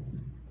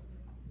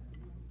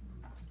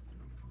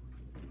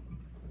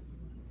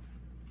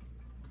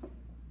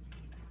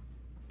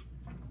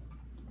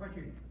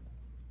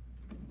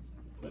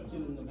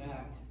 Question in the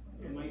back.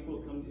 The mic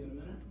will come to you in a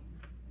minute.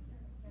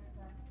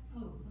 Oh,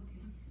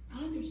 okay.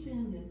 I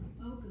understand that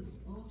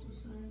focused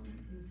ultrasound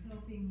is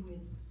helping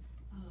with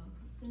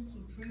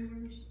central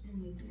tremors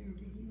and that they're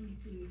beginning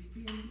to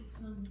experiment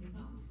some with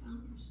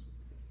Alzheimer's.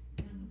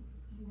 And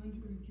I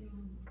wonder if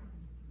y'all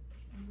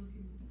are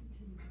looking at that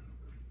too.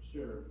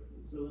 Sure.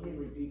 So let me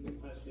repeat the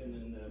question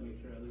and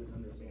make sure others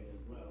understand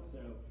as well.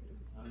 So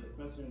the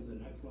question is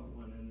an excellent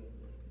one, and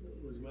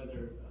it was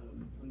whether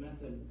a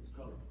method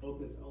called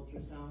focused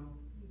ultrasound,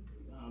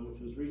 which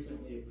was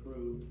recently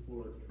approved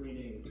for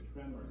treating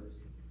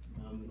tremors,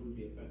 would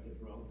be effective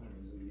for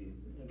Alzheimer's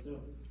disease. And so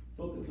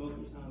focused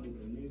ultrasound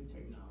is a new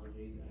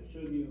technology. I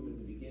showed you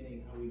at the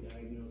beginning how we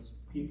diagnose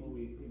people,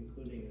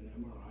 including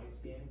an MRI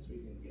scan, so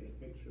we can get a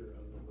picture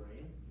of the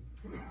brain.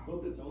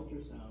 Focused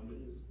ultrasound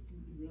is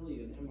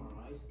really an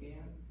MRI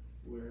scan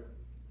where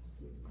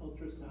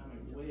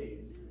ultrasonic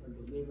waves are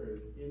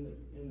delivered in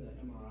the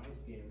MRI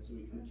scan, so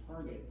we can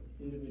target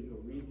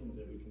individual regions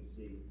that we can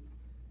see.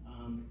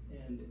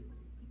 And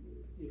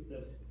if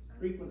the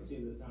frequency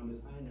of the sound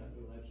is high enough,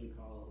 it will actually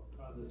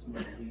cause a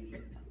small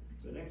lesion.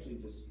 So it actually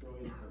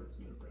destroys parts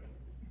of the brain.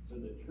 So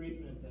the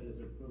treatment that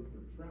is approved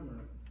for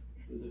tremor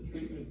is a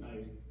treatment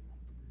by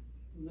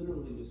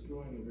literally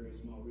destroying a very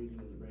small region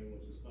of the brain,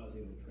 which is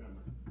causing the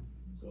tremor.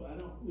 So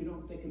we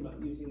don't think about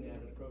using that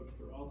approach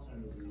for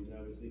Alzheimer's disease,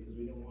 obviously, because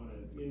we don't want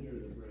to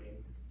injure the brain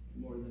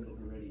more than it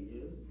already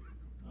is.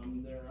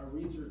 There are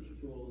research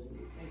tools that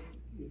we think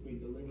if we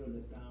deliver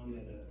the sound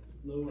at a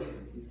lower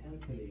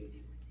intensity,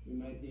 we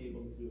might be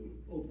able to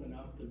open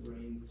up the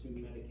brain to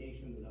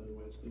medications that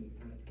otherwise couldn't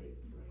penetrate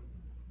the brain.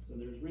 So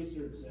there's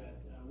research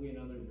that we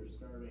and others are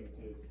starting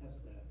to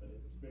test that, but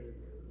it's very,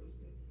 very early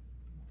stage.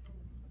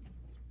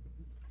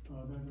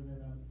 Dr.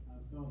 Lynn, I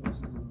saw that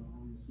you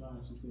on your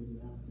slides, you said that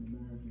African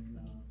Americans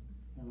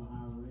have a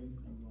higher rate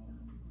of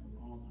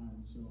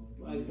Alzheimer's. So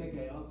Well, I think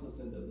I also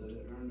said that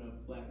there aren't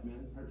enough black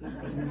men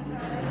participating.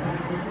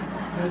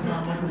 That's why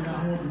I'm looking at.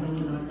 I want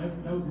to know.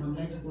 That was my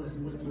next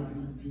question. What do I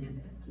need to do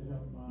to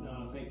help?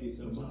 No, thank you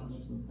so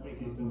much.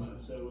 Thank you so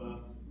much.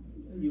 So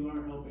you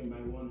are helping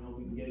by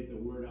helping get the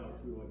word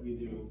out through what you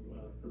do,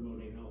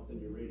 promoting health in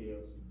your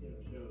radio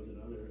shows and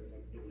other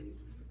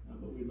activities.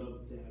 But we'd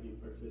love to have you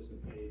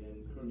participate,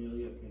 and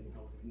Cornelia can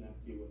help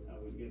connect you with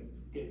how we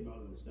get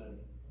involved in the study.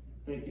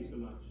 Thank you so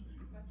much.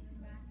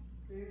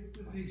 Is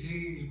the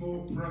disease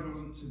more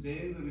prevalent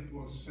today than it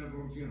was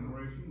several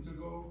generations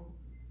ago?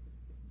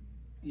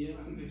 Yes.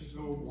 And if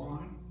so,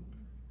 why?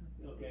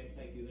 Okay,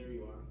 thank you. There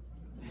you are.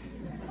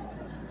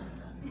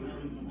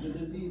 The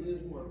disease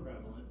is more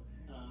prevalent.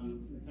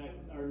 In fact,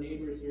 our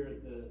neighbors here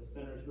at the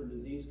Centers for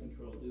Disease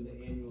Control do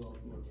the annual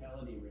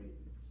mortality rate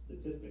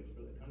statistics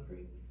for the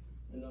country.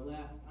 And the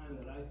last time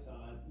that I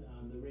saw it,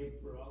 the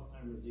rate for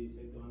Alzheimer's disease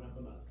had gone up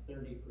about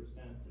 30%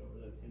 over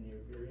the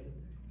 10-year period,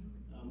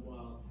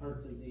 while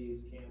heart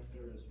disease,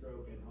 cancer, and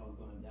stroke had all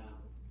gone down.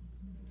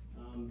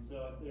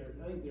 So I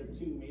think there are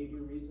two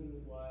major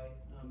reasons why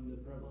the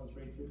prevalence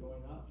rates are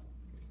going up.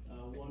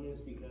 One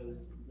is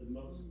because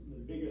the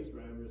biggest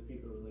driver is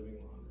people are living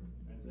longer.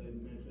 As I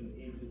mentioned,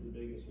 age is the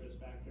biggest risk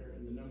factor,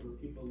 and the number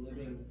of people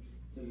living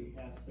to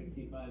past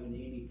 65 and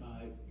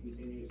 85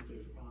 continues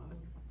to climb.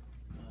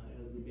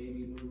 As the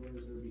baby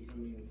boomers are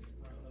becoming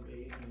of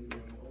age and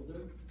growing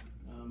older,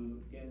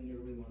 again,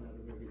 nearly 1 out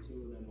of every 2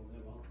 of them will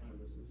have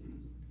Alzheimer's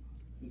disease.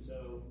 And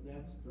so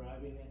that's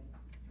driving it.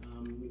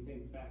 We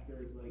think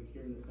factors like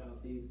here in the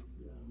Southeast,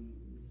 the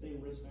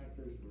same risk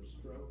factors for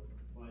stroke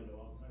apply to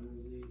Alzheimer's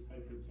disease,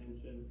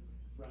 hypertension,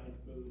 fried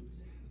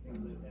foods,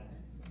 things like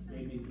that,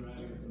 maybe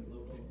driving some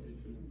local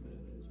incidents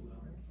as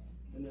well.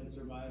 And then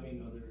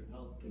surviving other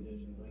health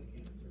conditions like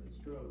cancer and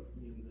stroke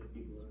means that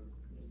people are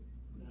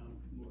now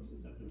more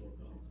susceptible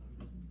to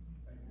Alzheimer's.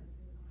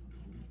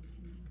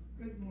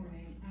 Good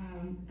morning.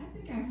 I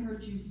think I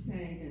heard you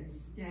say that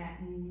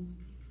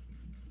statins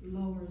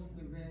lowers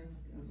the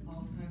risk of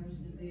Alzheimer's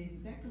disease.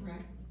 Is that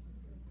correct?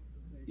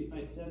 If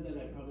I said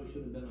that, I probably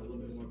should have been a little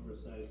bit more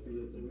precise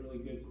because it's a really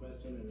good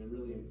question and a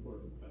really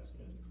important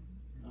question.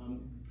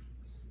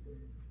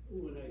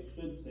 What I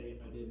should say,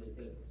 if I did, is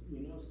that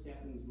we know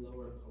statins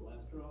lower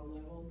cholesterol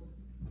levels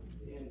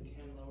and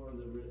can lower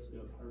the risk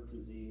of heart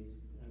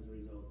disease as a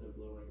result of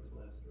lowering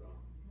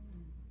cholesterol.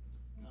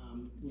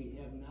 We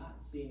have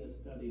not seen a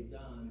study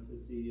done to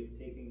see if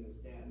taking a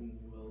statin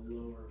will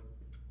lower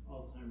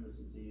Alzheimer's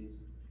disease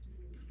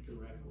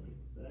directly.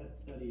 So that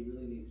study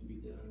really needs to be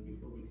done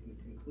before we can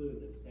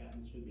conclude that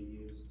statins should be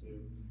used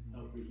to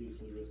help reduce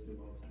the risk of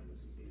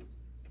Alzheimer's disease.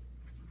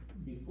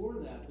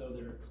 Before that, though,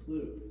 there are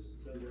clues.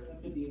 So there are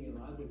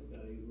epidemiologic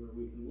studies where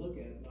we can look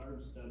at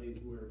large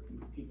studies where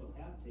people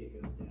have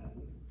taken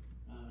statins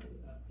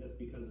just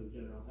because of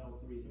general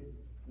health reasons.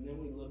 And then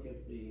we look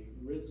at the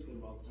risk of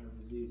Alzheimer's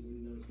disease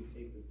in those who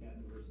take the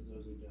statin versus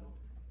those who don't.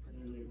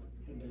 And there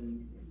have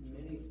been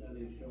many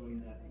studies showing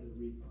that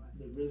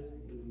the risk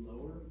is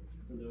lower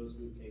for those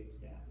who take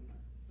statins.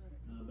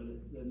 But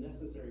the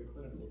necessary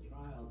clinical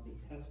trial to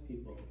test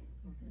people,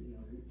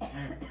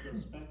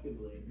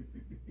 prospectively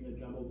in a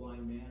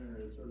double-blind manner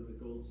is sort of the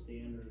gold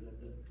standard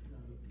that the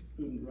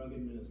Food and Drug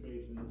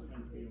Administration in this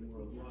country and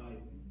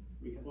worldwide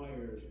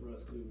requires for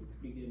us to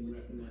begin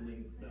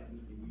recommending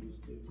statins be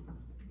used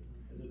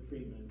as a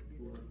treatment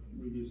for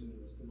reducing the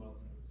risk of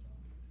Alzheimer's.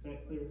 Is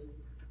that clear?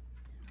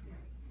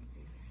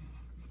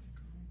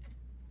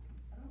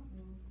 I don't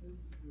know if this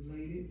is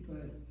related,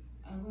 but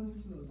I run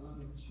into a lot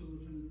of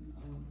children,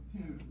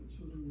 parents with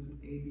children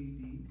with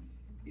ADD.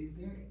 Is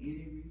there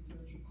any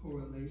research or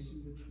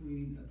correlation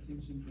between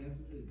attention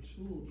deficit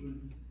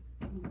children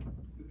who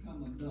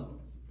become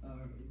adults?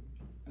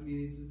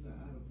 It's just an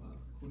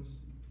out-of-box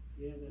question.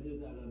 Yeah, that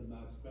is out of the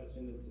box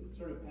question. It's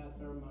sort of past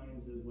our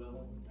minds as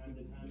well from time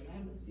to time. I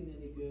haven't seen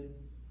any good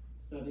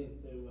studies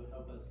to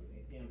help us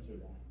answer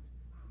that.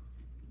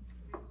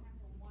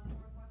 One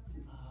more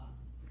question.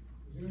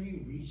 Is there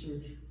any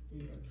research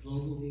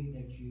globally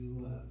that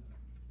you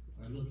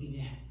are looking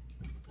at?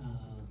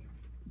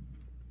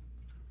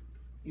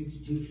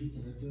 Institutions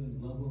that are doing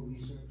global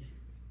research,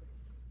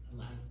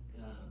 like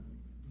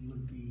you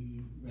would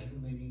be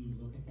recommending you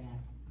look at that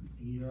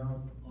in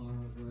Europe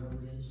or wherever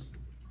it is?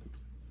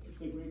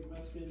 It's a great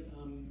question.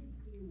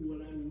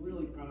 What I'm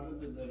really proud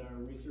of is that our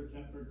research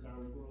efforts are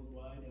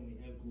worldwide and we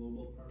have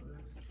global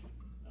partners.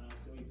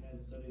 So we've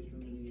had studies for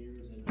many years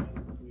in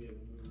Iceland. We have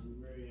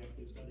very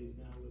active studies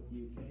now with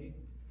UK.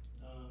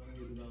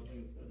 We're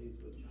developing studies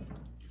with China.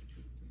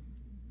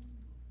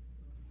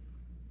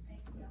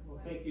 Well,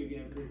 thank you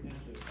again for your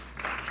attention.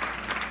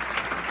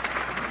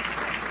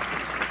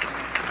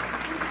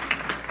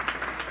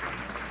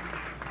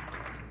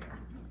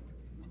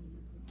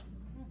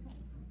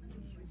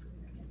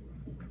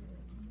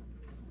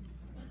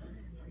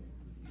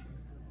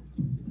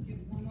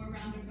 Give one more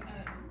round of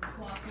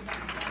applause for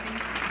Dr. Fleming.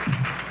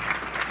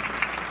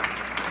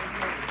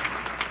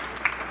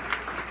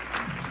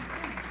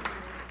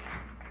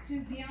 So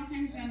the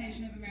Alzheimer's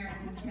Foundation of America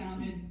was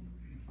founded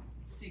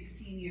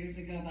 16 years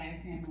ago by a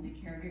family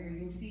caregiver.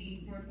 You'll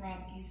see Bert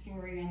Brodsky's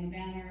story on the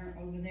banner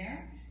over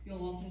there.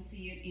 You'll also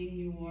see it in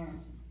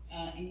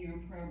your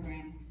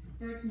program.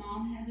 Bert's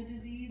mom had the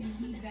disease, and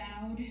he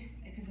vowed,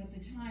 because at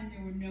the time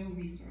there were no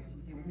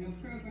resources, there were no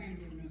programs,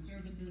 there were no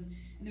services,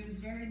 and there was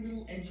very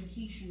little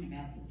education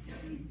about this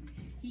disease.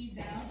 He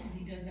vowed, because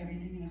he does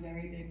everything in a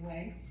very big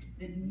way,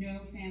 that no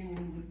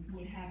family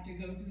would have to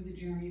go through the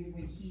journey the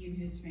way he and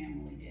his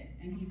family did.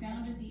 And he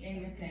founded the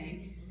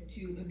AFA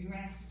to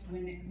address,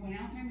 when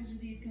Alzheimer's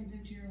disease comes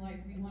into your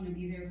life, we want to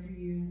be there for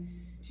you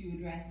to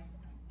address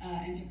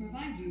and to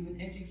provide you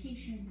with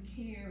education,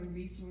 care,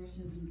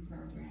 resources, and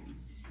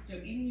programs. So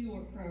in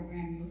your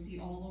program, you'll see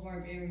all of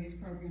our various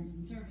programs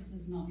and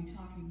services, and I'll be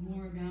talking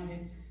more about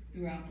it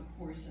throughout the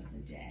course of the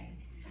day.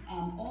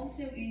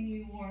 Also in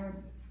your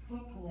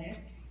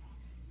booklets,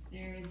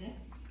 there is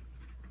this.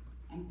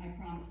 I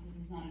promise this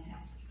is not a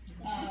test.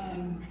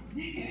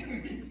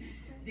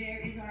 There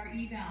is our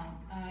eval.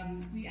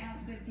 We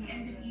ask that at the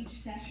end of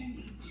each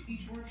session,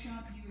 each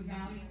workshop, you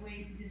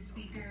evaluate the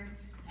speaker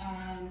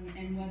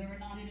and whether or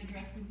not it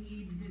addressed the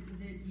needs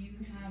that you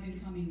have in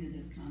coming to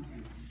this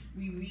conference.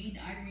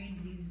 I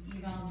read these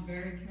evals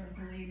very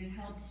carefully, and it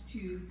helps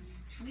to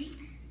tweak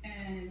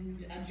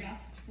and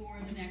adjust for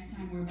the next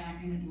time we're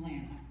back in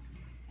Atlanta.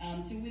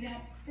 So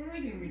without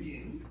further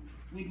ado,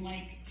 I'd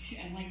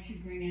like to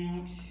bring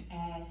out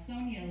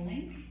Sonia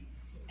Link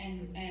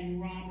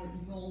and Robert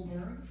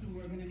Goldberg, who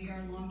are going to be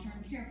our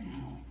long-term care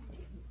panel.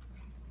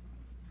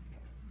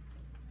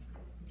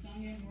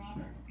 Sonia and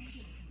Robert.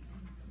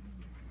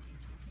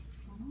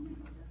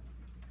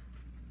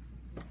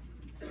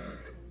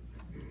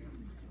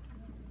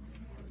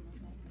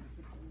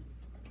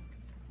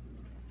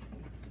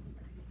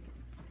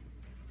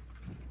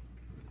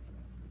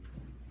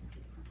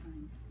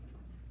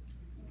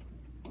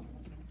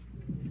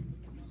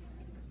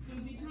 So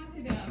as we talked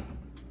about,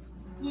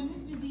 when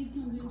this disease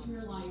comes into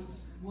your life,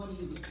 what do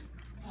you do?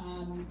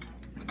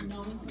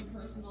 Knowing from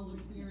personal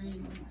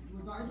experience,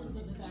 regardless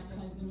of the fact that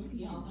I've been with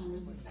the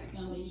Alzheimer's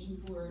Foundation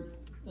for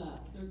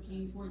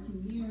 13,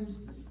 14 years,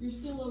 you're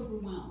still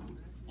overwhelmed.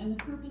 And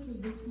the purpose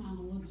of this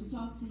panel was to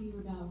talk to you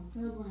about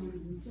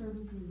programs and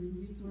services and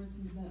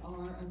resources that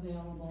are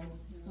available.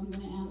 So I'm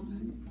going to ask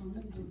you,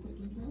 Sonia, to do a quick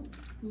intro,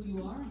 who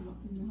you are and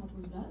what Senior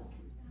Helpers does.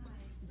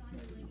 Hi,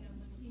 Sonia Link, I'm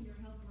with Senior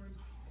Helpers.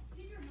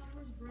 Senior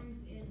Helpers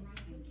brings in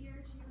respite care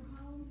to your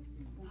home.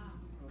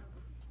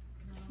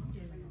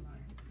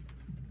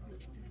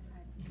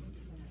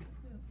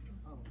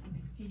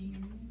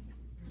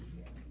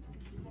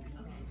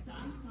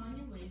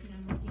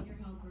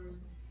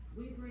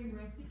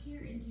 respite care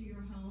into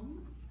your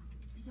home.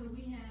 So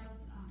we have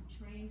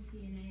trained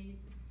CNAs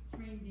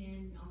trained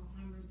in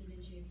Alzheimer's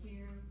dementia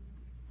care,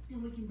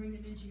 and we can bring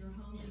them into your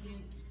home to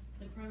give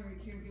the primary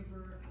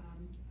caregiver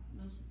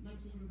much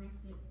needed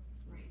respite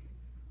break.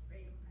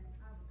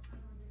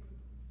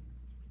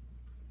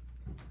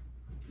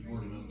 Good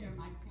morning.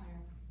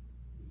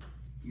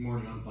 Good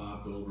morning. I'm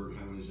Bob Goldberg.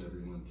 How is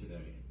everyone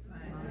today?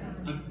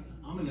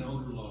 I'm an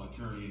elder law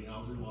attorney, and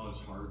elder law is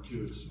hard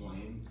to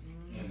explain.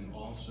 And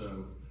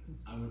also,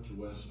 I went to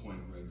West Point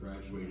where I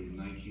graduated in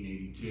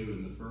 1982,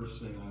 and the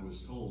first thing I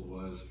was told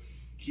was,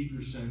 keep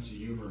your sense of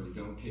humor and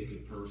don't take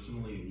it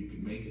personally, and you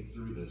can make it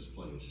through this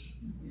place.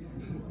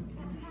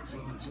 So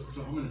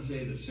I'm going to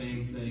say the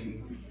same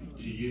thing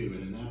to you,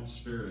 and in that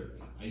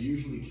spirit, I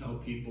usually tell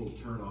people to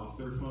turn off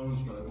their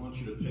phones, but I want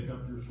you to pick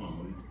up your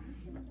phone,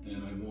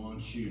 and I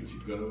want you to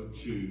go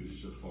to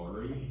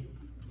Safari,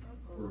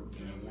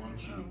 and I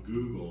want you to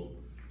Google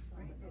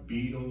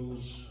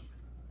Beatles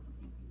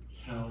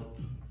help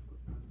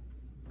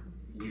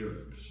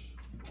lyrics.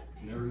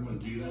 Can everyone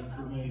do that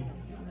for me?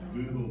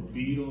 Google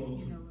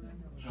Beatles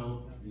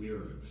help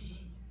lyrics.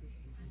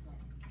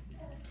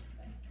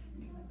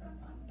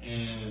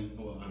 And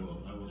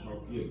I will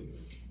help you.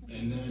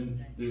 And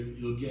then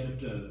you'll get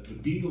the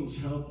Beatles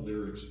help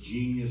lyrics,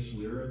 genius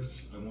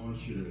lyrics. I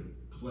want you to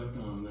click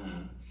on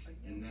that.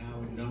 And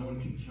now no one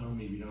can tell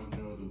me you don't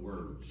know the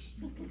words,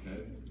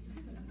 okay?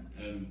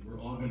 And we're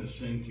all gonna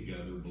sing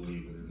together,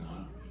 believe it or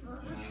not.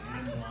 And I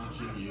am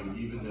watching you,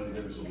 even though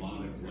there's a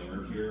lot of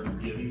glare here. I'm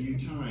giving you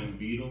time.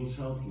 Beatles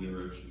help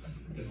lyrics.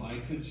 If I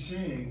could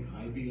sing,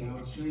 I'd be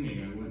out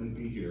singing. I wouldn't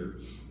be here.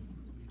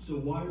 So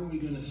why are we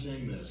going to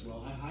sing this?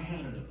 Well, I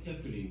had an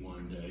epiphany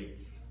one day.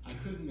 I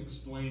couldn't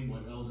explain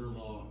what elder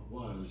law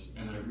was,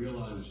 and I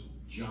realized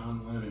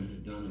John Lennon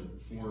had done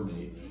it for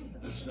me,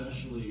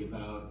 especially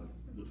about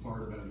the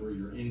part about where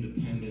your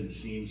independence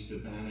seems to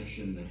vanish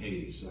in the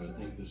haze. So I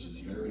think this is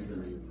very,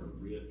 very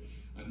appropriate.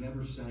 I've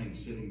never sang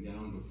sitting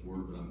down before,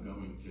 but I'm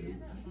going to.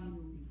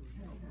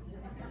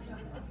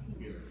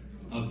 Here.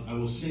 I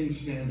will sing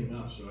standing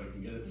up so I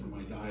can get it from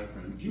my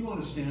diaphragm. If you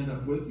want to stand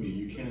up with me,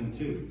 you can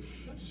too.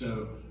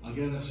 So I'll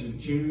get us in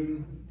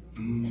tune.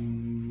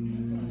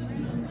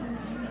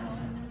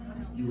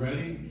 You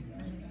ready?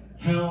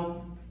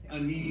 Help, I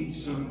need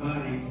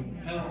somebody.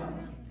 Help,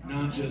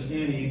 not just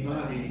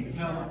anybody.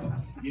 Help,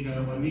 you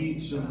know I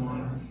need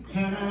someone.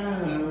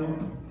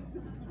 Help.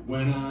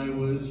 When I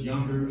was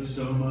younger,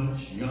 so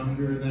much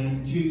younger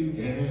than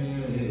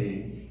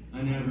today,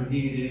 I never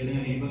needed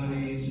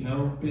anybody's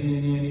help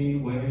in any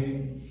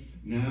way.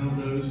 Now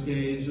those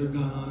days are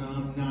gone,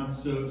 I'm not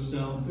so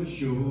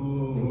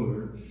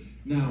self-assured.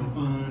 Now I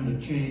find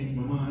I've changed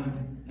my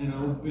mind and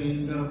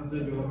opened up the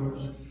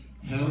doors.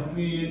 Help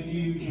me if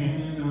you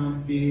can,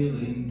 I'm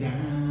feeling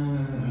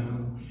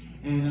down.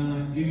 And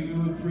I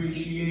do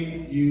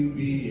appreciate you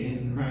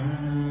being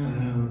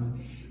round.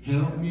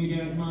 Help me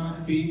get my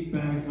feet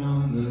back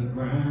on the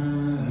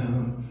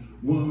ground.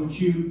 Won't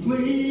you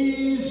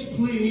please,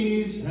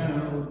 please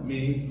help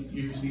me?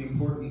 Here's the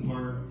important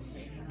part.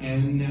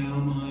 And now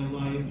my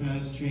life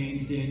has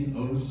changed in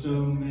oh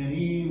so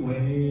many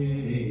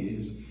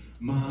ways.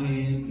 My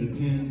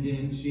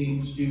independence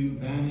seems to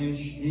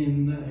vanish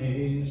in the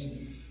haze.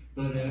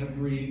 But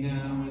every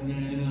now and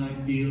then I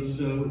feel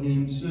so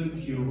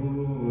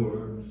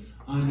insecure.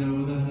 I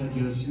know that I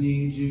just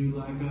need you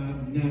like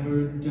I've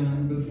never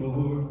done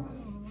before.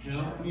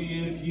 Help me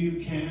if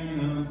you can,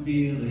 I'm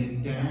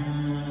feeling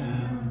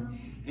down.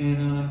 And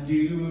I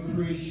do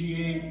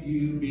appreciate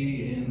you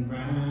being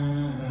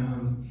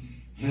round.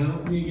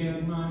 Help me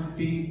get my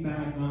feet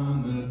back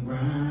on the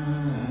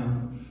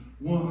ground.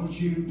 Won't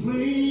you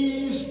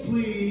please,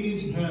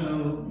 please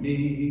help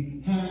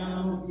me,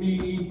 help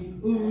me,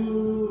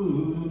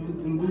 ooh.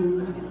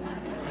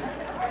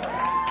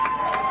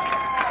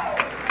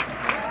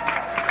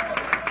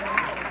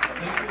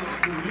 That was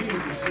for you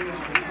to see all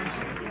the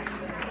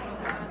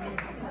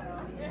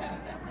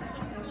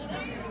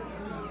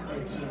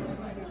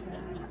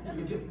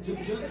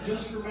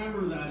just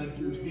remember that if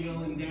you're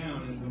feeling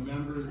down, and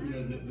remember, you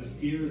know, the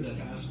fear that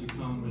has to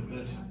come with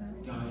this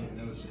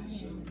diagnosis.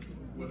 So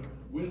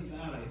with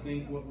that, I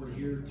think what we're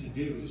here to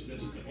do is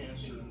just to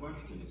answer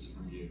questions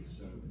from you.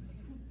 So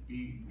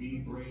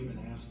be brave and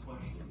ask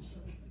questions. So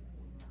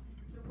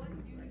what do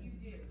you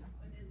do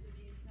when this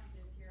disease comes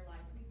into your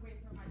life? Please wait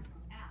for a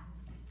microphone.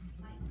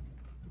 Mike.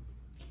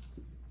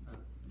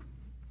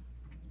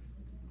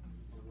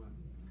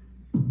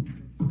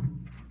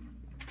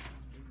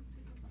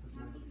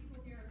 How many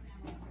people here are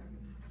family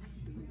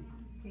caregivers?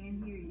 Can't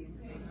hear you.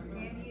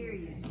 Can't hear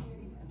you.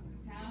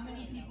 How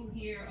many people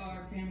here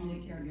are family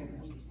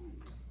caregivers?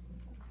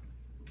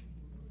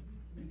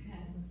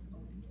 Okay.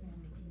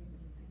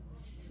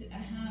 So,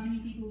 how many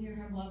people here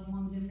have loved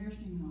ones in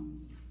nursing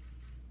homes?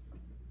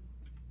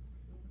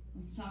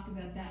 Let's talk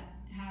about that,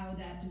 how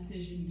that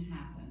decision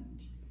happened.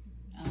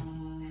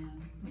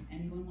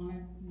 Anyone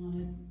want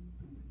to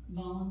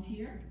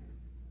volunteer?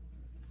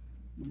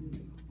 It's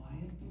a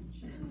quiet bunch.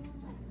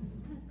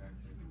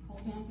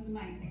 Hold on for the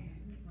mic.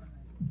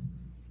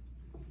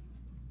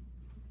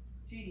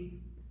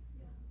 Jeannie.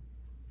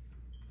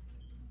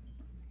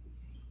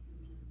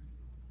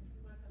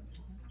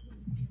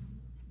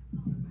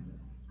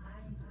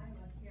 I'm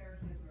a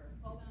caregiver.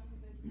 Hold on for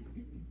the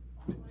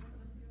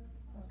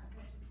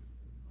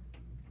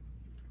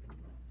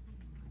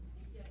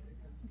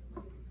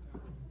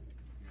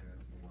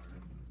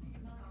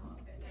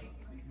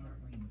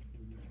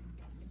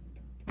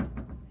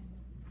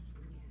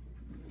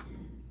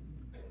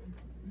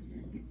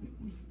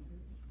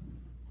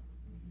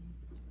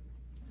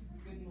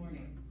Good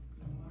morning.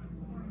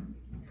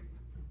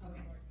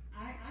 Okay, I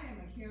am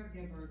a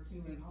caregiver to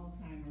an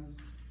Alzheimer's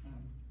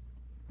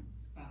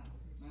spouse.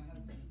 My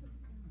husband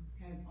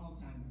has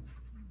Alzheimer's.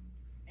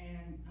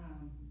 And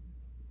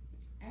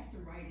after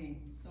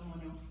writing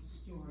someone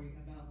else's story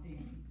about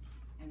being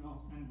an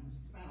Alzheimer's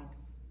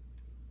spouse,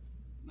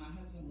 my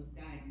husband was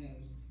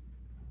diagnosed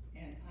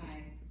and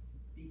I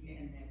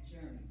began that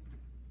journey.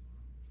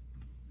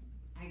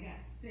 I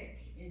got sick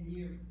in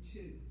year 2.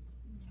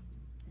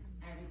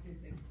 I was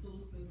his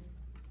exclusive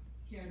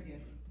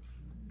caregiver.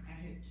 I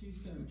had 2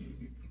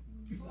 surgeries.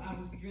 So I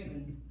was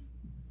driven,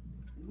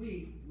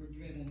 we were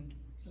driven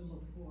to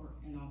look for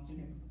an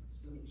alternate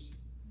solution.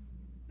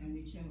 And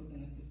we chose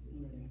an assisted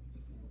living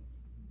facility.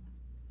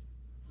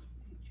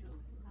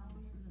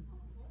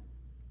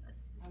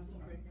 I'm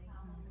sorry.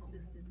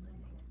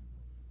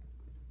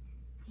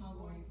 How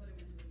long?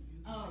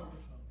 Oh,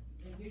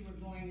 and we were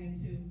going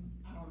into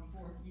our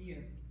 4th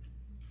year.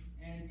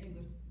 And it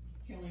was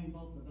killing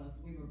both of us.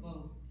 We were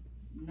both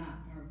not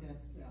our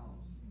best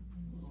selves.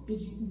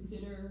 Did you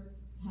consider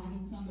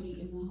having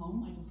somebody in the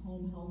home, like a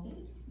home health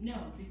aide?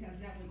 No, because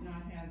that would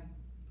not have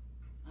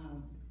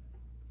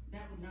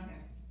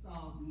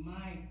solved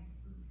my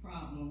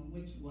problem,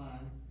 which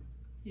was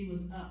he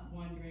was up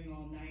wandering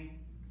all night.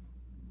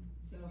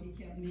 So he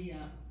kept me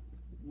up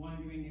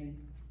wandering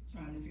and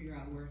trying to figure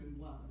out where he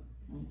was.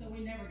 So we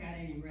never got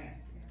any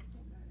rest.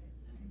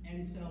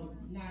 And so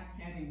not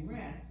having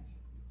rest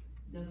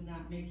does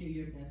not make you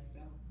your best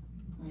self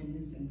in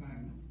this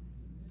environment.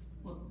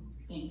 Well,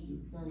 thank you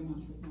very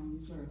much for telling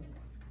the story.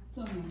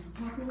 Sonia,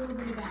 talk a little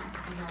bit about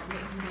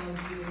what you guys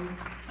do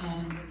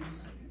and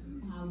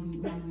how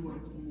you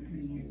work within the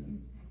community.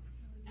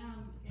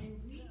 And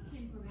we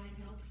can provide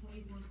help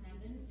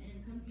 24/7, and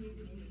in some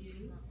cases we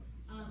do.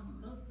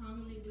 Most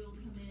commonly we'll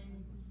come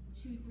in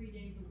 2-3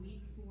 days a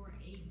week for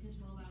 8 to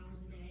 12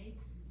 hours a day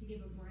to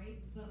give a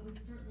break, but we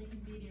certainly can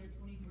be there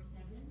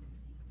 24/7.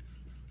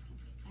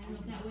 I don't know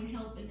if that would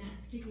help in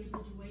that particular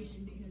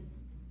situation, because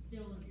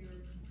still if you're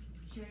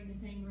sharing the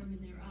same room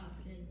and they're up,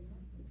 then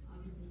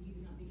obviously you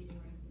would not be getting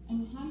rest as well.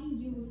 And how do you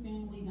deal with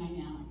family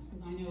dynamics?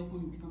 Because I know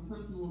from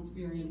personal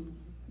experience,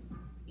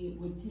 it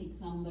would take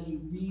somebody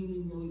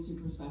really, really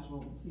super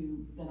special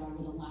that I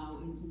would allow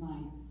into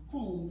my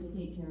home to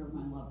take care of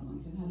my loved one.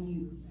 So how do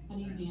you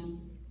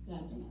dance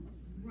that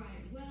dance?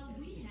 Right. Well,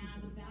 we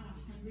have about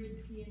 100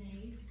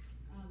 CNAs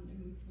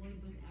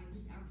employed with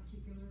our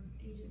particular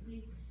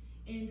agency,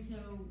 and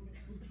so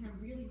we try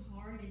really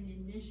hard in the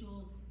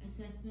initial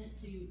assessment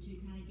to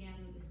kind of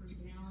gather the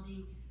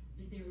personality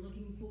that they're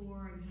looking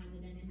for and kind of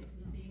the dynamics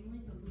of the family,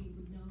 so we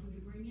would know who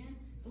to bring in.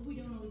 But we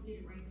don't always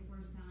get it right the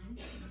first time,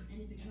 and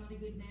if it's not a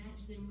good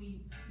match, then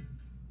we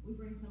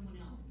bring someone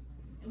else.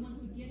 And once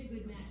we get a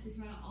good match, we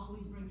try to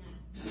always bring that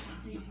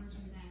same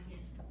person back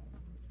in,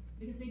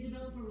 because they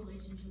develop a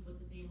relationship with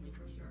the family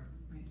for sure.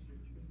 Right.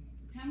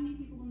 How many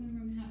people in the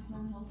room have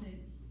home health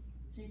aides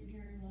taking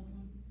care of your loved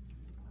one?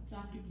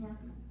 Dr.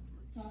 Parker,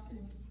 talk to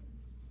us.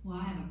 Well,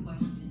 I have a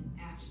question.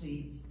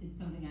 Actually, it's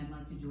something I'd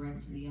like to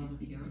direct to the elder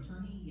care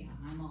attorney. Yeah,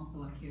 I'm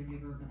also a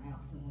caregiver, but I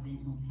also have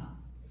in-home help.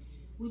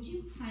 Would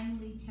you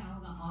kindly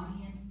tell the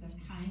audience the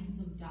kinds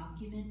of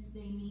documents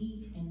they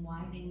need and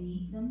why they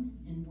need them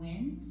and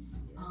when?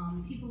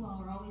 People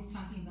are always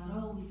talking about,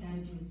 oh, we've got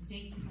to do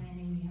estate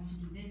planning, we have to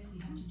do this,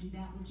 we have to do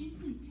that. Would you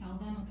please tell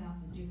them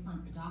about the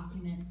different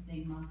documents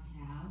they must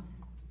have?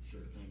 Sure,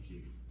 thank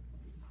you.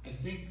 I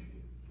think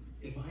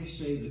if I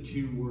say the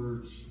 2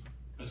 words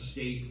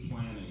estate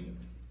planning,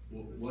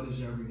 what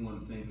does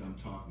everyone think I'm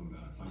talking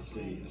about? If I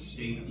say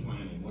estate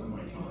planning, what am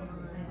I talking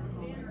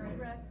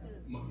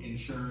about?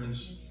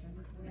 Insurance,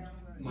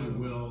 my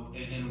will,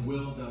 and a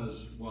will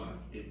does what?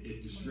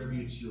 It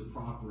distributes your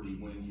property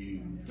when you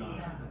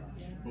die.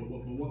 But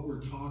what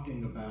we're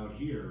talking about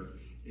here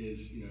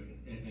is, you know,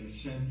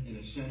 an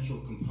essential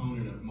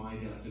component of my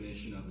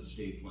definition of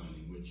estate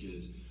planning, which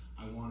is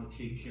I want to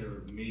take care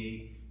of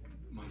me,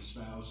 my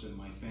spouse, and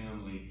my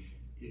family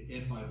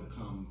if I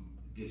become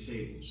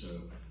disabled.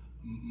 So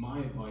my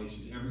advice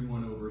is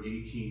everyone over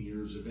 18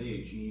 years of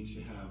age needs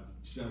to have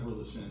several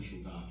essential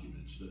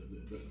documents.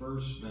 The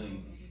first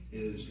thing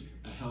is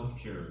a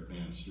healthcare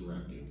advance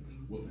directive.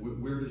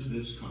 Where does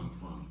this come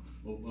from?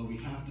 Well, we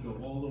have to go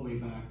all the way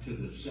back to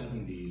the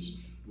 70s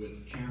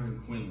with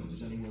Karen Quinlan.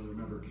 Does anyone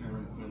remember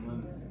Karen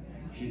Quinlan?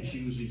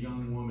 She was a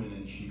young woman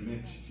and she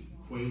mixed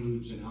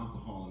Quaaludes and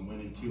alcohol and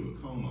went into a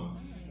coma.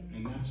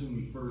 And that's when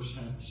we first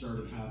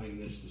started having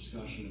this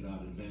discussion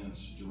about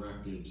advance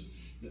directives.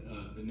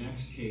 The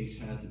next case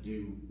had to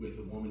do with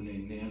a woman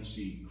named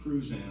Nancy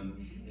Cruzan,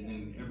 and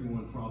then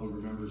everyone probably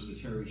remembers the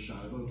Terry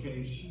Schiavo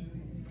case.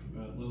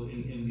 Well,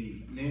 in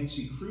the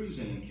Nancy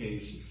Cruzan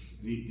case,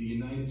 the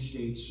United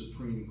States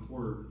Supreme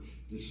Court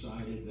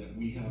decided that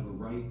we have a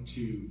right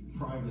to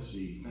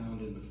privacy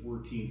found in the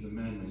 14th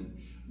Amendment,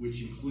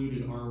 which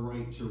included our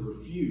right to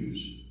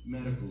refuse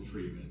medical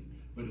treatment.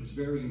 But it's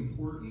very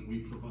important we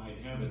provide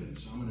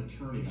evidence. I'm an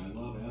attorney, I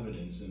love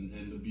evidence, and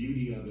the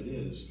beauty of it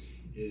is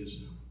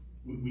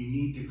we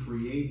need to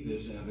create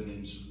this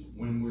evidence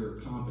when we're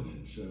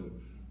competent. So,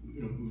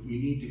 we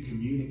need to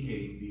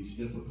communicate these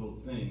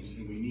difficult things,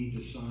 and we need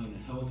to sign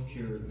a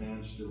healthcare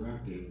advance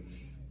directive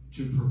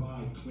to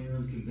provide clear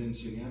and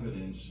convincing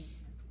evidence,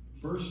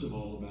 first of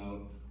all,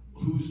 about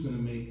who's going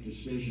to make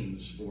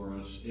decisions for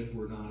us if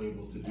we're not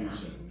able to do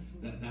so.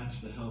 That's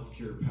the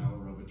healthcare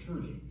power of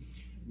attorney.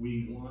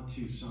 We want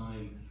to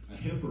sign a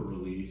HIPAA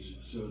release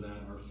so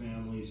that our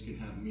families can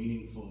have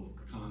meaningful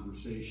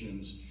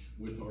conversations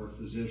with our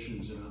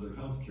physicians and other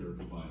healthcare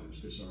providers,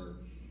 because our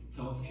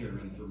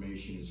healthcare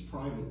information is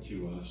private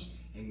to us,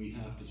 and we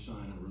have to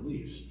sign a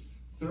release.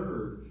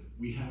 Third,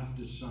 we have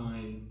to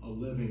sign a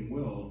living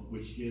will,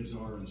 which gives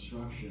our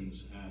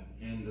instructions at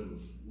end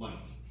of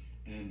life.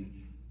 And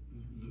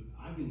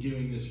I've been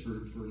doing this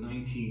for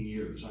 19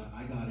 years.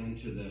 I got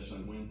into this,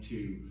 I went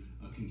to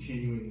a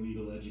continuing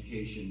legal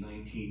education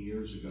 19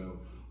 years ago.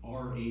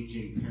 Our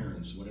aging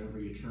parents, what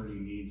every attorney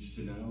needs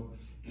to know,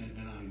 and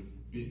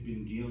I've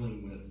been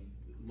dealing with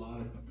a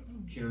lot of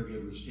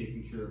caregivers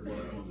taking care of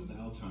loved ones with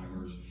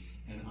Alzheimer's,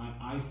 and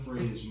I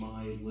phrase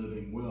my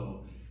living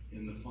will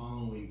in the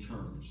following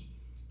terms.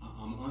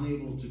 I'm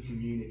unable to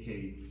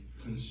communicate,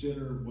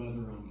 consider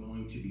whether I'm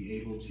going to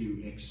be able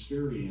to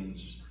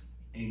experience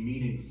a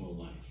meaningful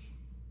life,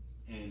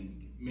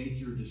 and make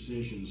your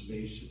decisions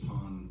based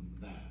upon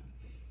that.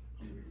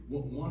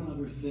 One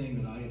other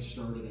thing that I have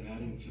started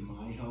adding to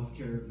my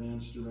healthcare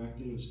advance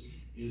directives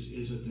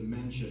is a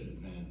dementia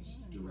advance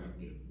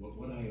directive.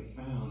 What I have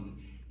found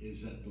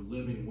is that the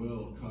living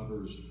will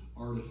covers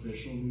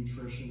artificial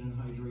nutrition and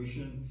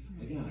hydration.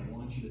 Again, I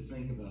want you to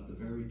think about the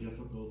very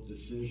difficult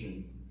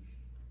decision.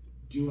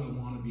 Do I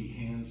want to be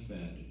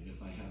hand-fed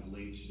if I have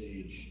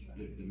late-stage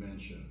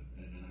dementia?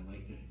 And I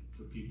like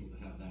for people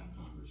to have that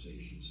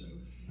conversation. So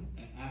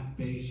at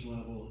base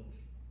level,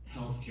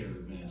 healthcare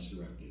advance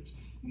directives.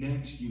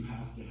 Next, you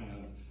have to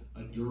have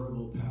a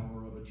durable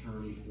power of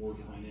attorney for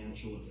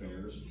financial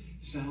affairs.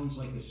 Sounds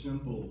like a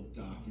simple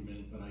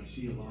document, but I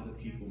see a lot of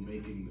people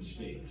making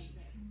mistakes.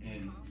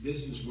 And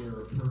this is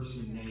where a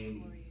person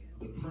named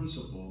the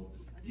principal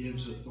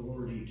gives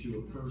authority to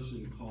a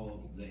person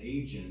called the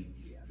agent,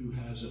 who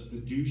has a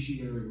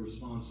fiduciary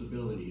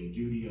responsibility, a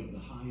duty of the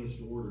highest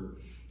order,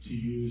 to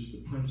use the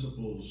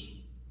principal's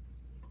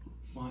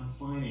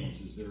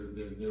finances,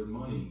 their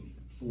money,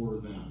 for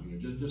them.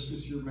 Just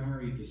because you're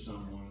married to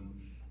someone,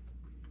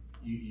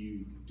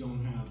 you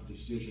don't have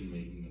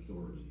decision-making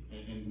authority.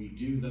 And we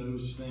do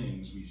those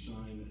things. We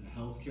sign a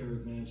healthcare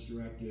advance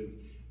directive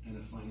and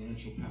a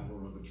financial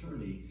power of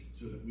attorney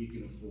so that we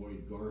can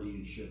avoid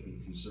guardianship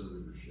and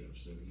conservatorship.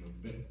 So,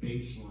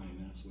 baseline,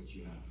 that's what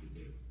you have to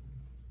do.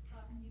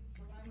 Can you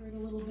elaborate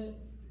a little bit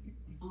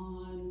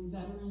on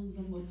veterans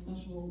and what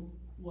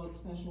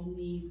special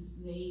needs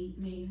they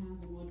may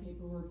have and what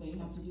paperwork they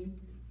have to do?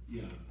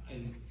 Yeah,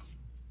 and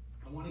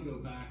I want to go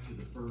back to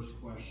the first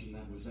question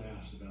that was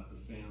asked about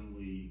the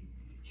family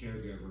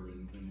caregiver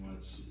and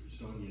what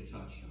Sonia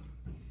touched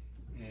on.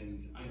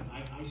 And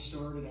I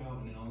started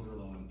out in elder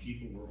law, and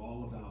people were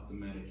all about the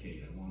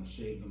Medicaid. I want to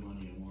save the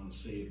money, I want to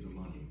save the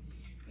money.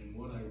 And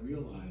what I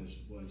realized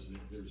was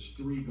that there's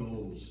three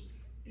goals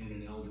in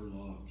an elder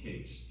law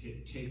case.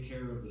 Take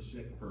care of the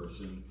sick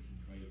person,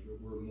 right?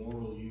 We're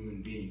moral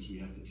human beings. We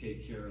have to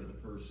take care of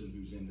the person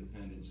whose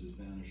independence is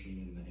vanishing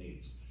in the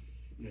haze.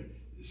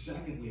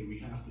 Secondly, we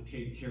have to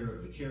take care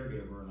of the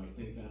caregiver, and I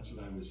think that's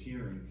what I was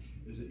hearing,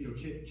 is that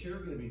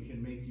caregiving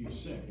can make you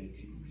sick. It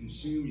can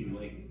consume you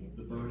like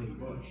the burning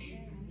bush.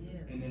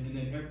 And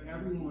then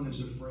everyone is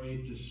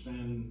afraid to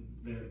spend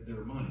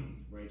their money,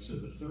 right? So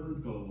the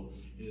third goal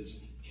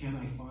is, can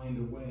I find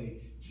a way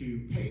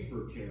to pay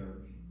for care,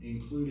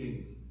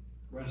 including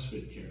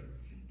respite care?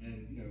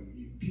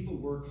 And people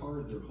work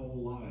hard their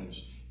whole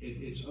lives.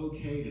 It's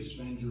okay to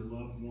spend your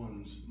loved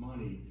one's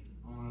money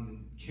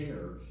on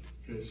care,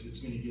 because it's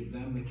going to give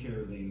them the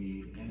care they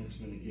need, and it's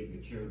going to give the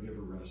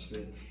caregiver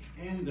respite.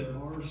 And there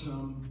are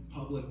some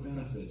public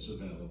benefits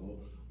available,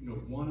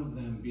 one of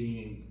them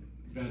being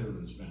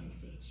veterans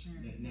benefits.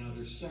 Now,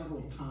 there's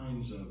several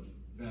kinds of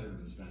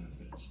veterans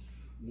benefits.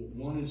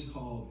 One is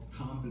called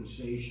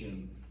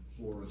compensation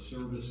for a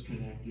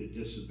service-connected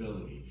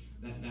disability.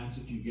 That's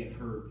if you get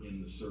hurt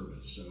in the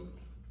service. So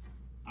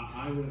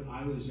I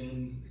was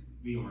in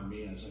the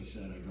Army, as I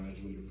said. I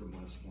graduated from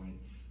West Point.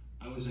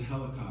 I was a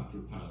helicopter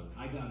pilot.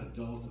 I got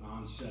adult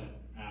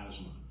onset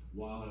asthma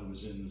while I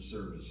was in the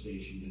service,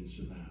 stationed in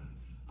Savannah.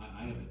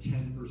 I have a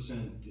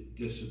 10%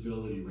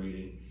 disability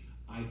rating.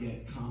 I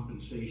get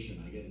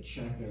compensation. I get a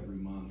check every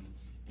month,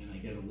 and I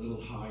get a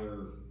little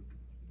higher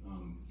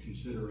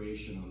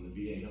consideration on the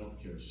VA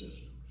healthcare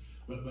system.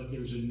 But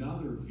there's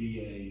another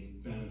VA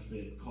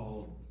benefit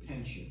called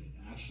pension.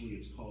 Actually,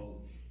 it's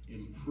called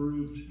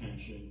improved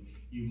pension.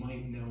 You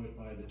might know it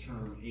by the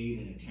term aid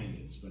and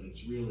attendance, but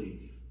it's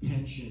really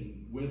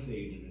pension with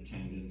aid and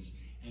attendance,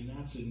 and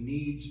that's a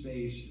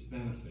needs-based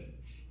benefit.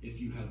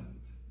 If you have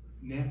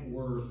net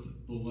worth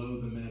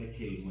below the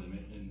Medicaid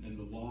limit, and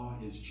the law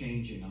is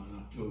changing on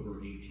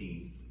October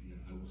 18th,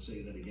 I will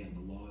say that again,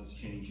 the law is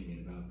changing in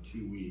about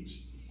 2 weeks.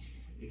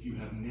 If you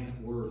have net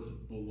worth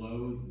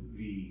below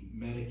the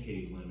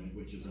Medicaid limit,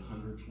 which is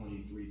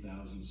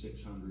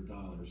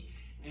 $123,600,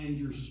 and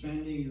you're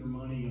spending your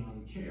money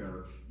on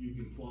care, you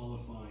can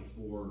qualify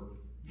for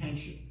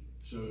pension.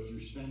 So if you're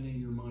spending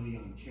your money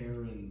on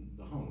care in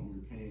the home,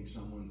 you're paying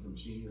someone from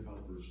senior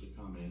helpers to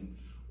come in,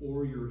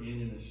 or you're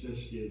in an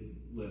assisted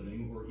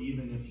living, or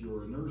even if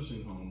you're a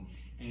nursing home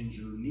and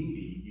you're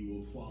needy, you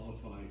will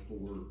qualify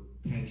for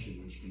pension,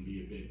 which can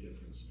be a big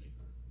difference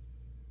maker.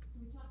 So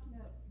we talked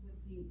about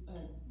with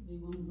the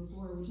one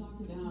before, we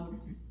talked about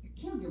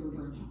caregiver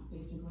burnout,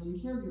 basically, and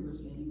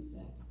caregivers getting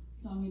sick.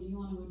 So, I mean, do you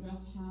want to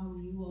address how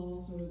you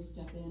all sort of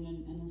step in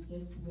and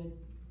assist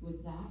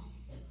with that?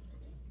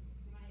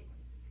 Right.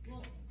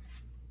 Well,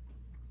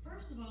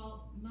 first of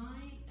all,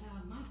 my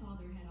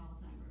father had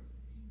Alzheimer's,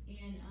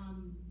 and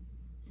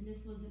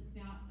this was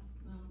about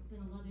it's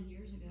been 11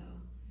 years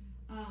ago.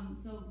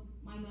 So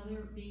my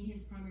mother, being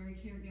his primary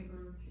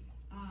caregiver,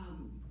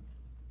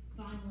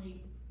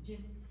 finally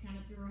just kind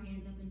of threw her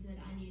hands up and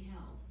said, "I need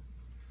help."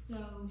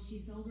 So she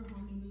sold her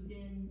home and moved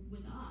in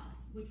with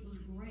us, which was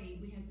great.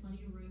 We had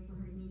plenty of room for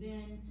her to move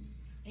in,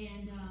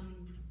 and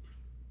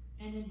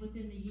then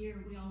within the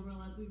year, we all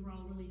realized we were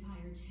all really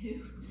tired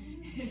too,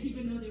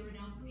 even though there were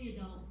now 3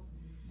 adults,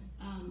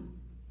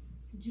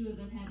 2 of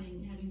us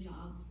having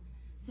jobs.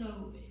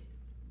 So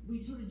we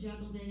sort of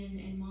juggled it,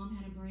 and Mom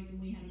had a break and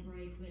we had a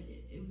break, but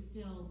it was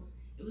still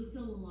a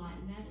lot,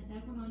 and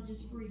that went on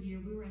just for a year.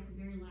 We were at the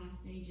very last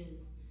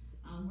stages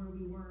where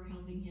we were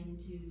helping him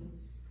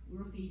we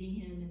were feeding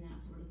him and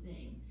that sort of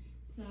thing.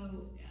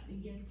 So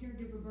yes,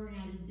 caregiver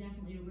burnout is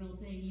definitely a real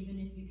thing, even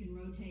if you can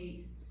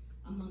rotate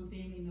among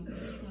family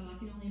members. So I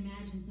can only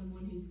imagine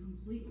someone who's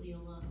completely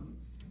alone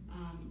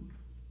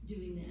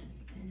doing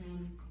this.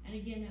 And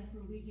again, that's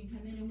where we can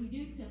come in, and we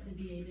do accept the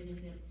VA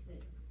benefits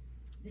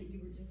that you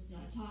were just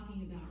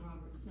talking about,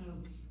 Robert. So I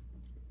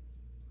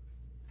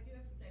do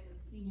have to say that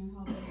senior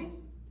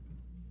helpers,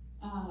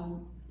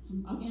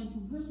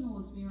 from personal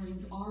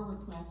experience, our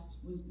request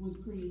was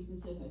pretty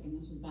specific, and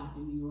this was back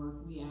in New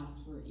York. We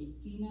asked for a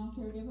female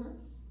caregiver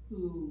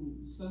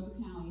who spoke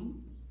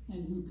Italian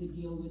and who could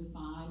deal with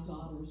 5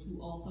 daughters who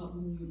all thought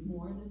we knew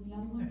more than the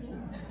other one did.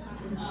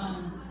 I,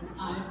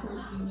 of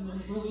course, being the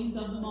most brilliant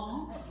of them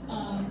all.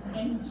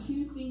 And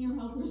to senior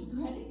helpers'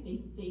 credit,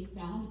 they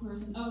found a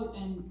person,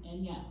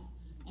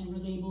 and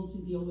was able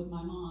to deal with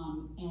my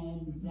mom,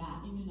 and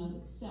that in and of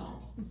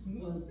itself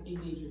was a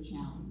major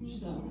challenge.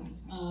 So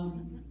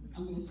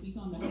I'm going to speak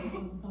on behalf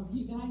of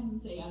you guys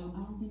and say I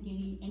don't think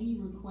any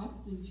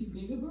request is too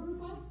big of a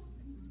request.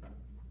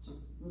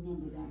 Just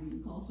remember that when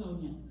you call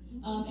Sonia.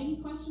 Any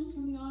questions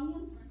from the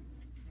audience?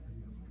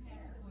 I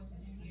have a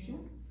question here.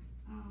 Sure.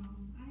 I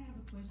have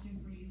a question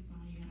for you,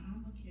 Sonia.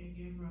 I'm a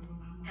caregiver of my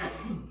mom.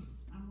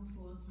 I'm a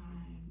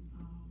full-time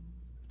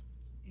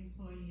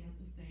employee of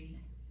the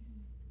state.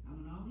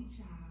 I'm an only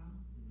child,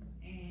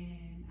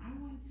 and I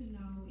want to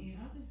know,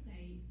 in other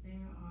states,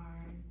 there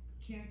are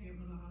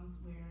caregiver laws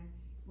where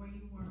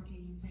you work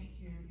and you take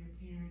care of your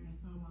parent or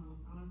someone with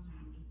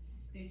Alzheimer's,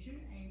 that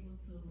you're able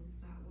to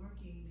stop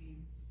working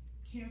and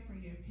care for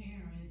your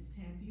parents.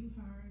 Have you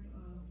heard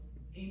of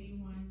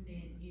anyone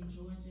that in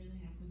Georgia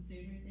have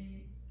considered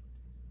that?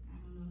 I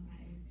don't know if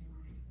I asked that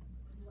right.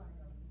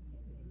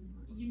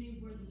 you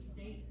mean where the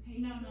state pays?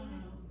 No.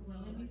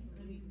 Well, let me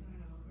start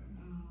over.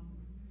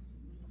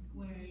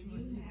 Where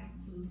you have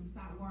to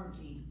stop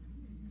working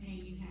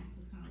and you have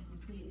to come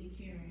completely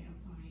carry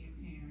upon your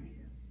parent.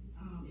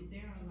 Is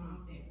there a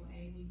law that will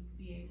be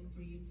able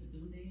for you to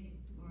do that,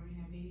 or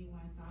have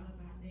anyone thought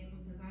about that?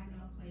 Because I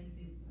know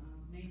places,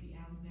 maybe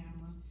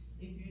Alabama,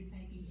 if you're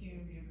taking care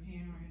of your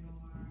parent, or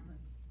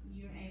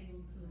you're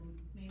able to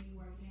maybe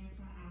work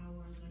extra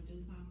hours or do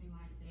something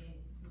like that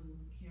to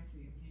care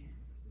for your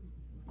parent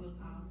with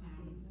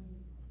Alzheimer's.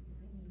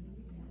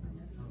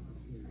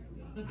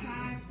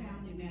 Besides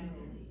family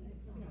medical leave.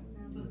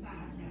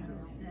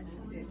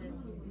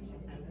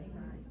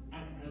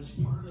 As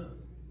part of,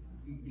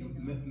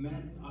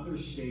 other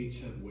states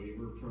have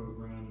waiver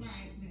programs,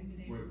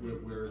 where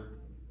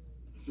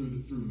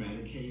through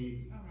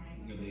Medicaid,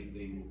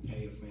 they will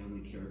pay a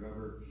family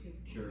caregiver.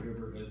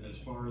 As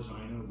far as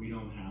I know, we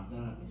don't have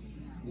that.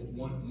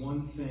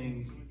 One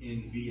thing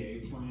in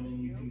VA planning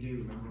you can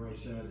do, remember I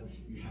said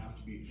you have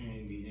to be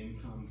paying the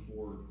income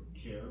for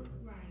care?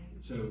 Right.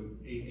 So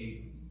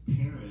a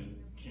parent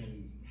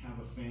can have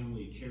a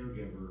family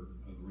caregiver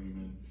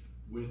agreement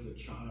with a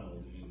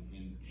child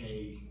and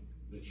pay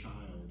the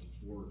child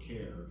for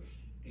care.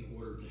 in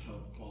order to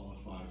help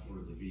qualify for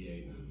the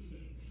VA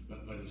benefit.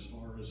 But as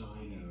far as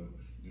I know,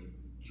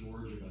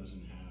 Georgia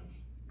doesn't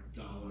have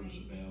dollars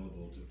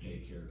available to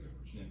pay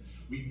caregivers. Now,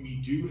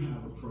 we do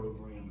have a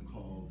program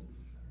called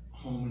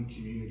Home and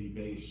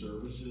Community-Based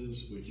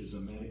Services, which is a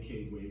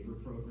Medicaid waiver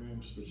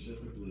program.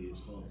 Specifically,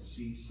 it's called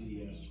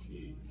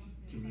CCSP,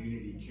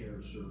 Community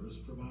Care Service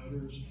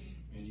Providers,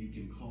 and you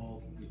can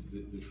call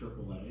the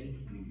AAA,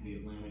 the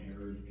Atlanta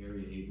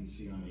Area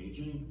Agency on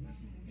Aging,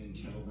 and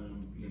tell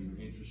them you're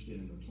interested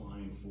in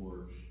applying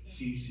for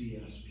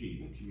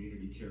CCSP, the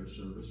Community Care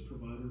Service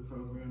Provider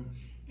Program,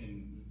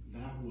 and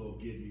that will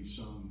give you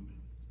some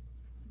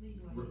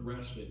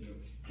respite,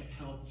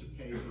 help to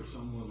pay for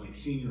someone like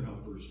senior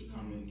helpers to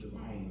come into the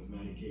home with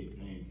Medicaid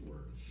paying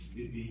for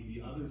it.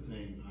 The other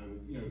thing I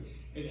would,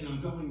 and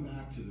I'm going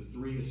back to the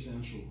 3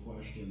 essential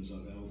questions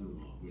of elder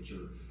law, which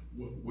are,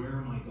 where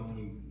am I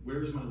going,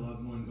 where's my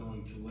loved one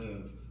going to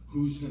live,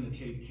 who's going to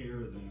take care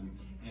of them,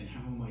 and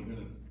how am I going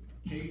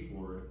to pay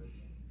for it?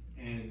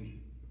 And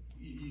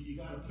you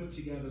got to put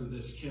together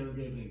this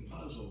caregiving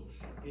puzzle,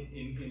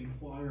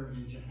 inquire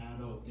into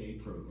adult day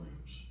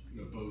programs.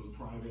 Both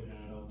private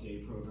adult day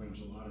programs.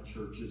 A lot of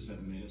churches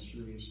have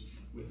ministries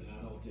with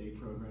adult day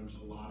programs.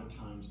 A lot of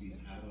times these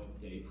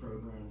adult day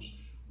programs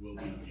will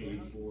be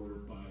paid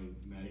for by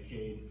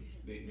Medicaid.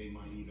 They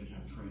might even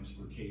have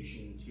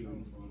transportation to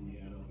and from the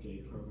adult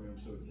day program.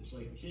 So it's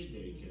like kid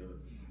daycare,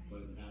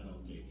 but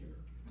adult daycare.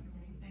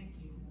 Thank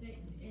you.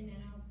 And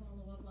then I'll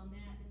follow up on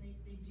that. And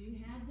they do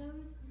have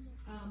those.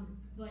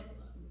 But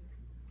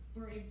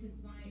for instance,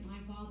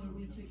 my father,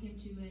 we took him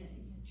to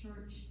a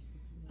church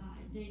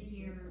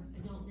daycare,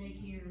 adult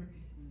daycare,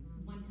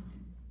 one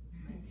time.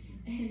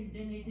 And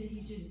then they said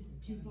he's just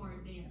too far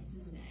advanced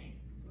to stay.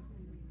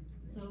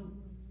 So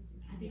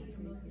I think they're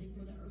mostly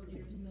for the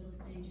earlier to middle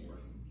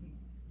stages.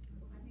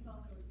 I think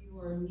also if you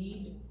are in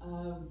need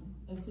of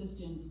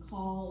assistance,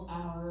 call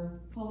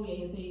the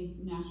AFA's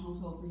National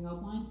Toll-Free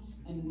Helpline,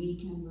 and we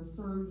can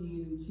refer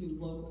you to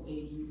local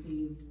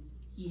agencies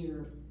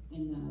here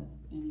in the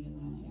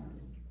Atlanta area.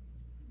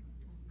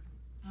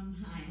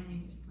 Hi, my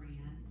name's Fran,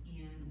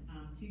 and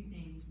 2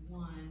 things.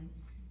 One,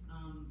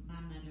 my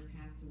mother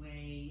passed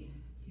away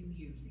 2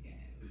 years ago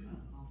of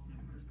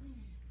Alzheimer's,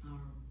 or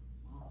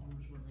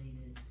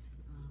Alzheimer's-related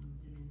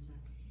dementia.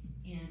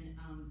 And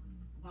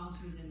while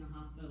she was in the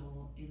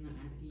hospital, in the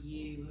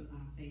ICU,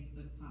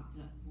 Facebook popped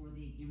up for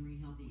the Emory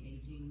Healthy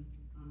Aging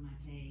on my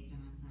page,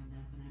 and I signed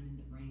up, and I'm in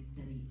the brain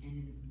study, and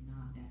it is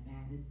not that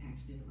bad. It's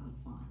actually a lot of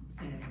fun.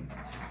 So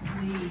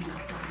please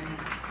sign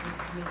up.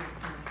 It's really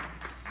cool,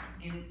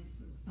 and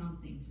it's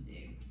something to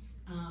do.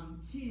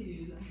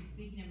 2,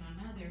 speaking of my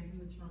mother,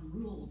 who was from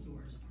rural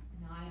Georgia,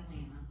 not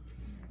Atlanta,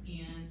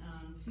 and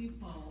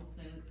twofold,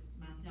 so it's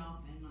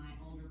myself and my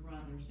older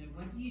brother. So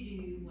what do you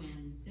do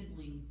when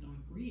siblings don't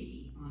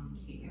agree on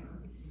care?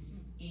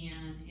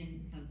 And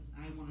because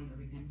I wanted her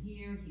to come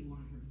here, he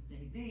wanted her to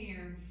stay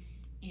there,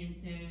 and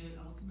so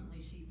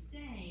ultimately she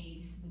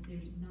stayed, but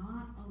there's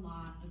not a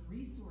lot of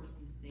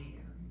resources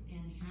there.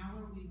 And how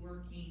are we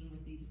working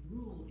with these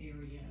rural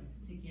areas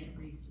to get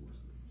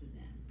resources to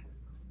them?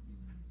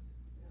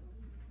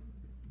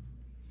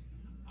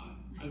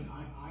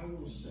 I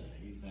will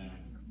say that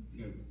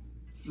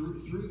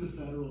through the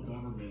federal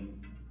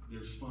government,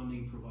 there's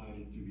funding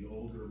provided through the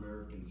Older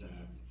Americans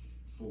Act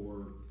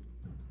for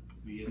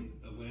the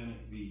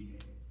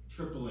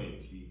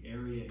AAAs, the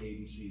Area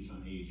Agencies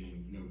on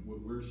Aging.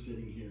 We're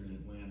sitting here in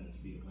Atlanta.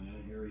 It's the Atlanta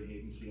Area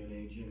Agency on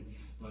Aging,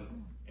 but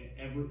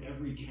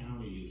every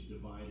county is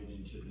divided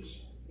into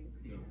this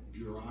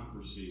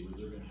bureaucracy where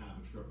they're going to have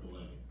a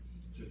AAA.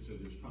 So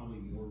there's probably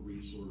more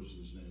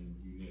resources than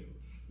you knew.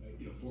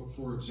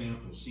 For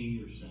example,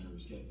 senior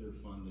centers get their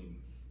funding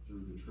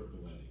through the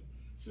AAA.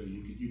 So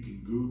you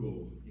can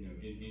Google,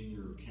 in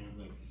your account.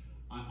 Like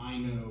I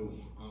know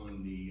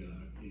on the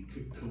in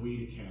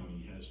Coweta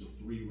County has the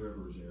 3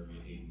 Rivers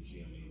Area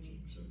Agency on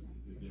Aging. So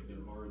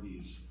there are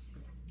these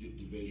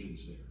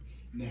divisions there.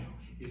 Now,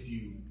 if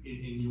you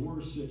in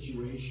your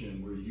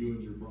situation where you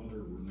and your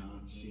brother were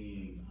not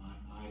seeing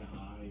eye to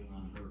eye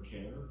on her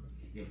care,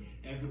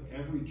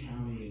 every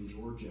county in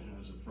Georgia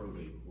has a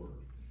probate court.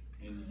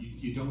 And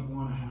you don't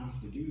want to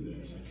have to do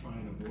this. I try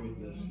and avoid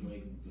this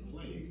like the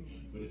plague.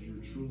 But if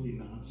you're truly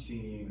not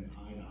seeing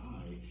eye to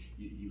eye,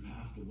 you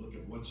have to look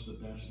at what's the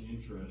best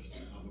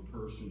interest of a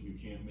person who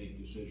can't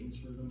make decisions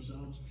for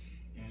themselves.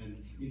 And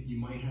you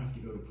might have to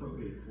go to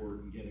probate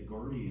court and get a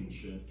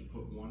guardianship to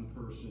put one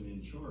person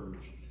in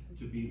charge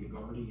to be the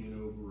guardian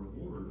over a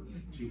ward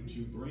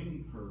to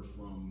bring her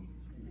from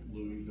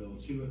Louisville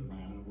to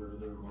Atlanta, where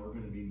there are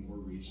going to be more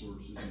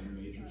resources in a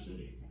major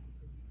city.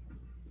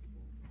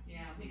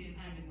 Yeah, I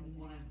didn't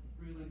want to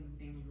ruin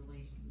family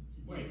relations.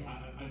 Wait,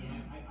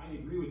 I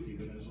agree with you,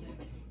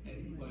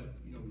 but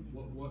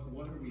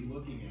what are we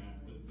looking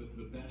at?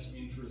 The best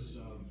interests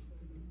of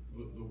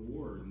the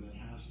ward, and that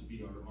has to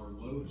be our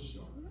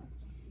lodestar.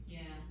 Yeah,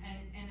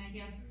 and I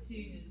guess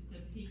too, just to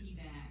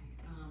piggyback,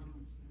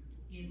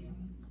 is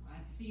I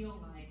feel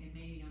like, and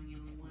maybe I'm the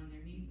only one,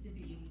 there needs to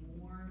be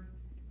more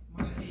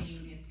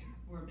marketing,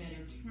 for a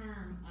better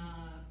term,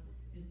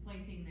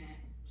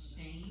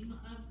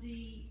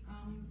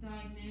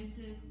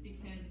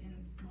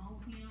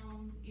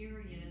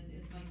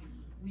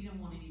 don't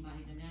want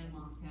anybody to know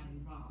mom's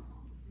having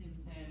problems, and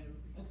so.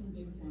 That's in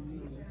big town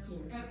areas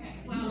too.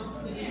 Okay, well,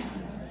 yeah,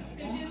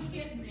 so just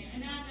getting there,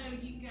 and I know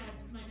you guys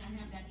might not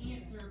have that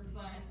answer,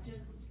 but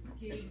just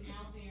getting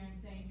out there and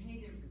saying,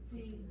 hey, there's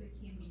things that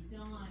can be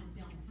done,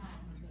 don't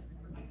hide from this.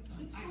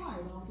 It's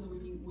hard also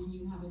when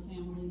you have a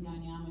family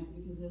dynamic,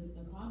 because as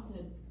Bob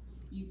said,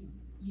 you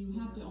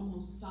have to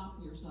almost stop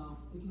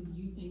yourself because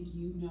you think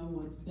you know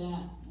what's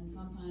best, and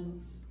sometimes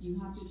you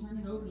have to turn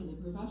it over to the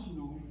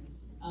professionals.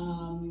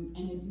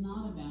 And it's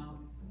not about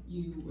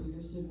you or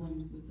your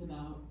siblings; it's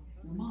about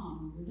your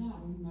mom or your dad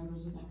or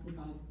whomever's affected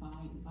by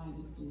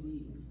this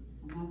disease.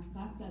 And that's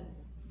that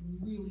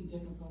really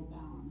difficult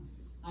balance.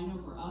 I know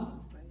for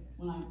us,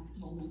 when I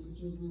told my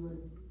sisters we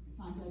were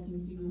contacting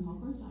senior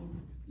helpers, I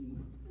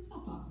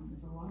stopped talking to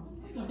them for a while,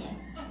 but it's okay.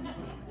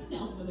 I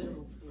dealt with it.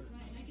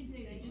 Right, I can tell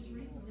you that just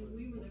recently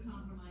we were the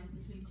compromise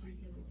between two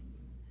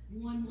siblings.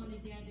 One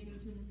wanted dad to go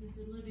to an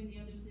assisted living, the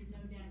other said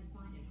no, dad's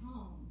fine at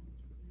home.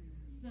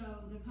 So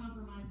the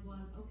compromise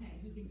was, okay,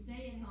 he can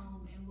stay at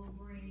home and we'll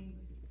bring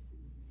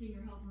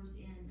senior helpers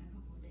in a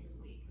couple of days a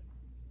week.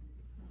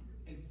 So.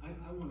 And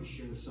I want to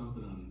share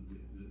something on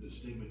the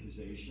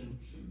stigmatization,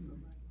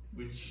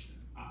 which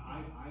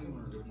I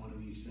learned of one of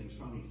these things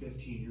probably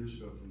 15 years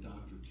ago from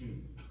Dr.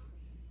 Toon.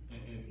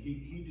 And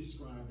he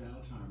described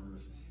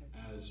Alzheimer's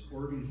as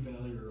organ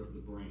failure of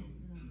the brain.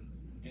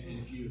 And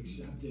if you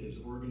accept it as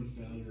organ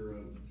failure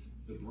of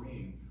the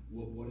brain,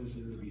 what is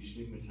there to be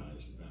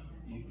stigmatized about?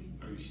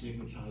 Are you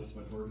stigmatized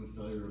by organ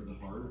failure of the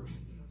heart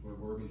or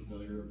organ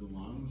failure of the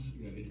lungs?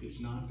 You know, it's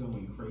not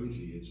going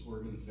crazy. It's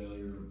organ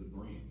failure of the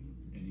brain,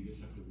 and you just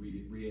have to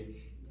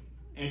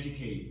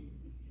re-educate.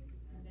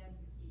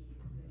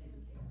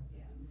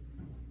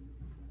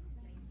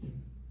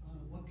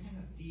 What kind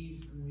of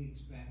fees can we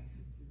expect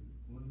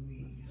when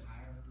we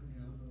hire,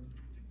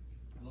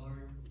 a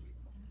lawyer?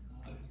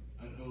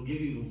 I will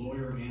give you the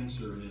lawyer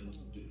answer.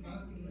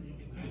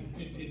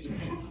 It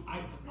depends.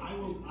 I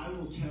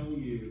will tell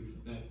you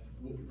that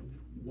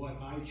what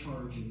I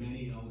charge and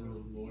many other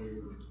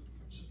lawyers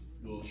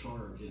will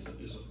charge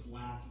is a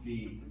flat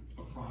fee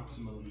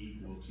approximately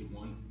equal to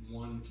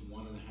one to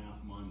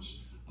 1.5 months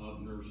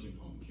of nursing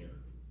home care.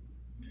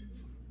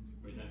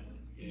 Right,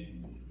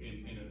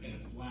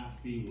 and a flat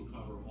fee will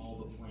cover all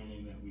the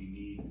planning that we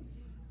need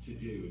to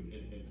do,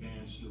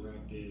 advanced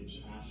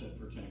directives, asset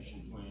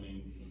protection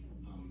planning,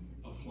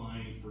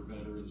 applying for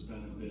veterans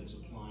benefits,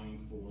 applying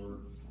for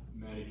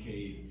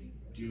Medicaid,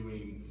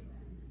 doing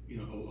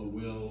a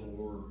will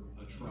or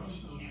a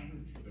trust.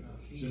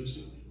 So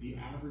the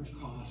average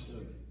cost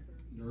of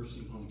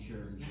nursing home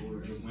care in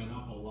Georgia went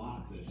up a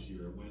lot this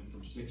year. It went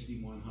from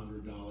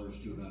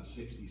 $6,100 to about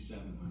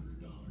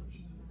 $6,700.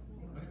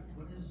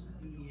 What is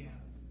the,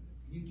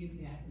 you give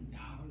that in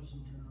dollars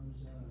in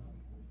terms of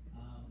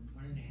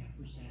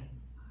 1.5%?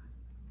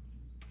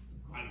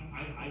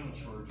 I don't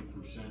charge a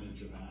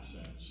percentage of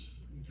assets.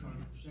 You charge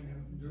a percentage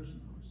of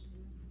nursing homes.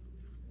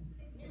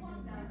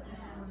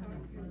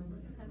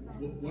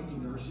 What do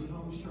nursing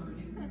homes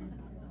charge?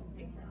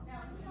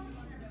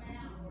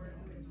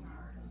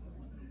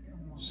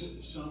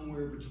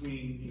 Somewhere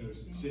between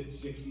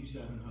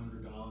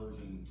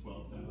 $6,700 and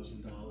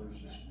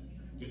 $12,000,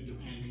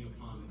 depending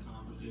upon the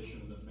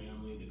composition of the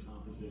family, the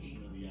composition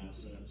of the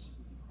assets,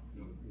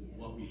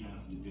 what we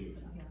have to do.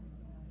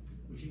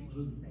 Which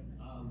include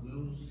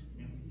wills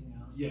and everything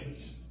else?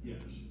 Yes.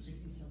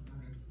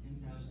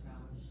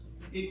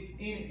 $6,700 to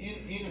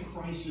 $10,000. In a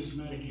crisis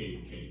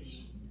Medicaid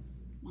case.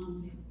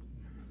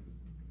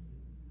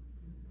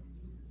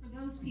 For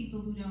those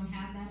people who don't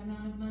have that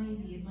amount of money,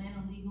 the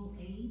Atlanta Legal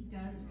Aid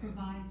does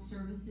provide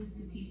services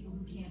to people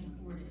who can't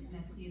afford it.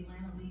 That's the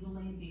Atlanta Legal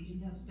Aid. They do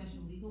have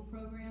special legal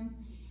programs,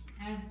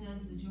 as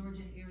does the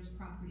Georgia Heirs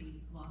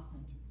Property Law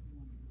Center.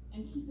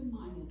 And keep in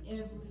mind that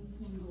every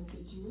single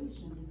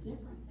situation is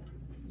different.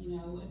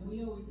 And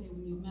we always say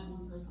when you've met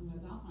one person who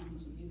has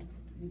Alzheimer's disease,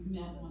 you've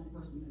met one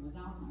person who has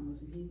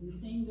Alzheimer's disease. And the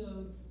same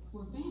goes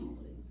for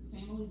families.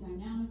 Family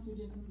dynamics are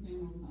different,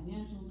 family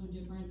financials are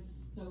different.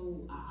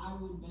 So I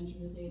would venture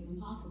to say it's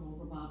impossible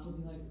for Bob to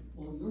be like,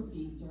 well, your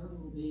fee, sir,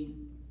 will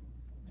be.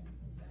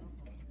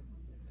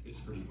 It's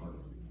pretty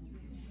hard.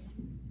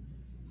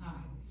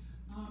 Hi.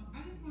 I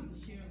just wanted to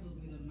share a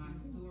little bit of my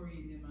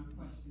story and then my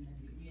question at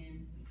the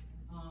end.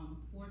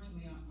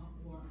 Fortunately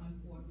or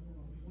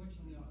unfortunately,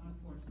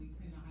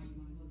 depending on how you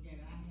want to look at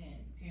it, I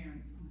had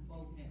parents who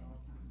both had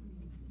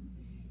Alzheimer's.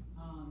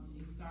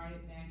 It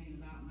started back in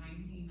about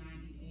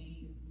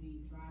 1998,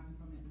 me driving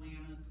from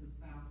Atlanta to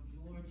South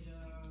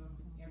Georgia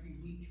every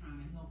week trying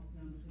to help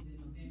them, to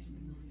then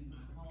eventually move in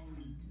my home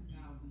in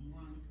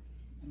 2001.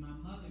 And my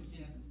mother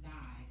just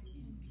died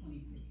in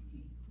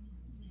 2016.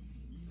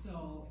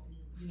 So,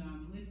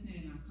 I'm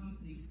listening and I come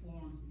to these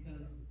forums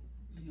because,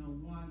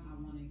 one, I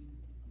want to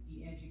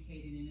be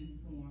educated and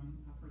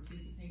informed. I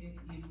participated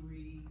in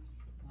Emory,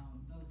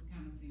 those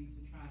kind of things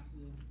to try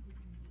to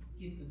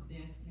get the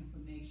best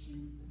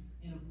information.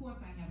 And of course,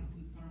 I have a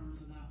concern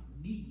about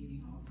me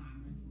getting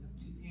Alzheimer's with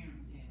two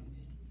parents having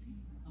it.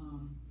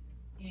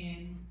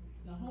 And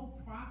the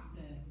whole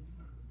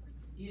process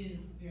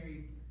is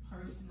very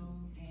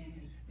personal and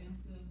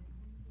expensive.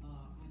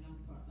 I know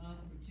for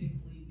us,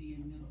 particularly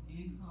being middle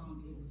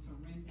income, it was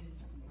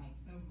horrendous. Like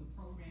several of the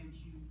programs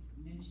you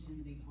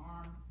mentioned, they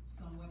are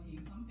somewhat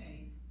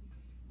income-based.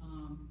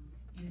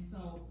 And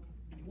so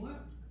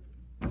what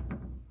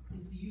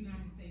is the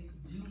United States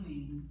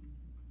doing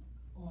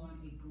on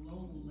a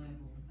global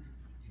level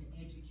to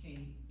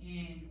educate?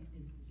 And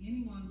is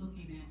anyone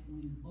looking at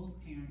when both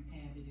parents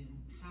have it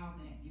and how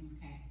that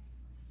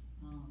impacts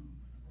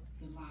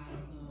the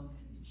lives of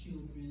the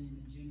children and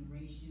the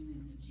generation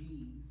and the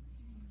genes?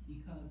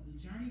 Because the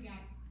journey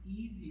got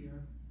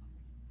easier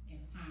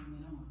as time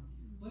went on,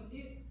 but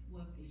it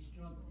was a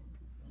struggle.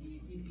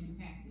 It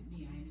impacted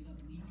me. I ended up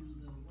leaving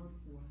the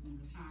workforce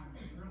and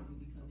retiring early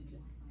because it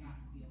just got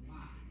to be a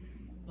lot.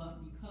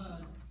 But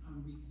because I'm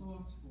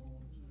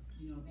resourceful,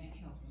 that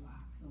helped a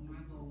lot. So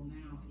my goal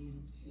now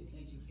is to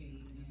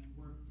educate and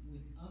work with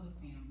other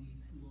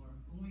families who are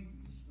going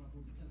through the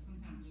struggle, because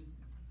sometimes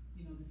just,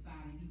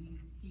 deciding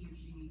he or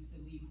she needs to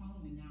leave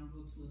home and now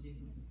go to a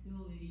different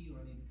facility,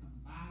 or they become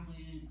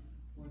violent,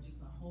 or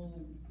just a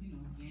whole,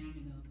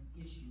 gamut of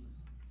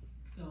issues.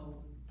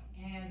 So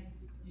as,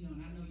 and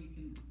I know you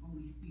can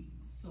only speak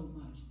so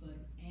much,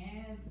 but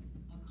as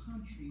a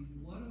country,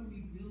 what are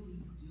we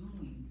really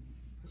doing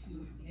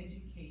to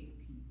educate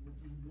people,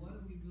 and what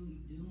are we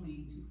really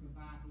doing to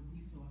provide the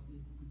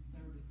resources and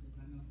services?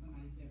 I know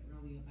somebody said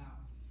earlier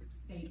about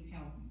states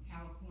helping.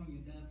 California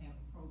does have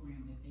a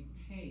program that they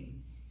pay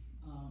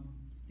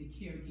the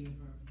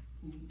caregiver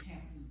who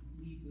has to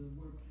leave the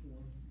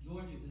workforce.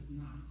 Georgia does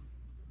not.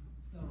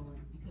 So,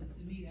 because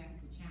to me that's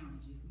the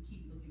challenge, is we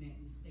keep looking at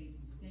this state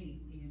to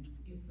state, and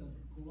it's a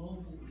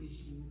global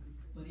issue,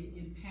 but it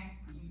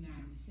impacts the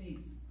United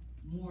States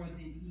more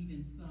than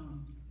even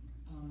some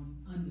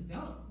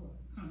undeveloped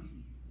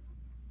countries.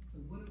 So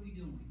what are we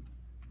doing?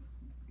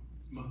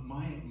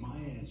 My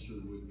answer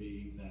would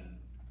be that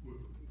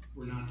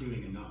we're not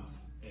doing enough,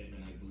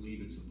 and I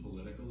believe it's a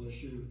political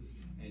issue.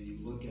 And you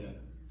look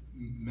at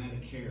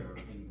Medicare,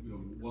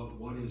 and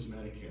what is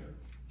Medicare?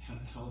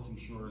 Health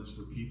insurance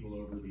for people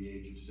over the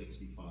age of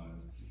 65.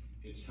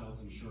 It's health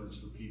insurance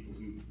for people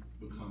who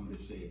become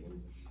disabled.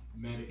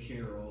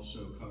 Medicare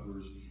also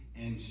covers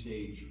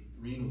end-stage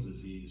renal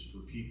disease for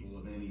people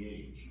of any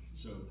age.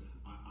 So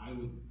I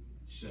would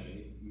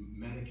say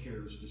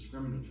Medicare is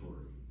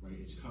discriminatory, right?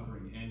 It's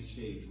covering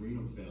end-stage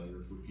renal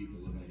failure for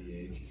people of any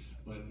age,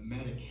 but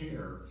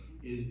Medicare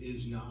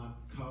is not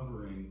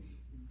covering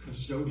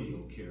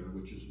custodial care,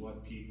 which is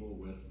what people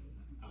with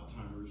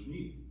Alzheimer's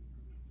need.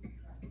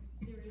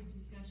 There is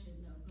discussion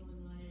though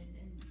going on,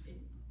 and it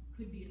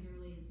could be as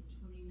early as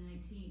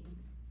 2019.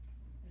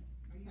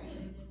 Are you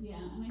ready to? Yeah,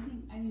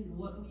 and I think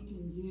what we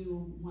can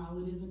do,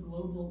 while it is a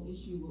global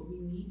issue, what we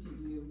need to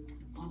do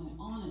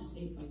on a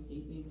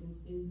state-by-state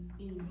basis is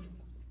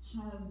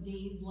have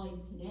days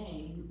like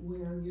today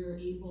where you're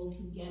able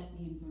to get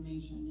the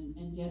information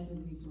and get the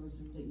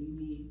resources that you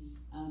need,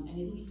 and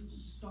at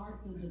least start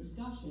the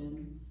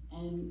discussion,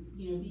 and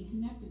be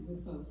connected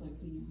with folks like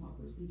senior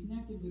helpers, be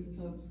connected with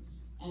the folks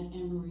at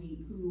Emory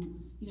who,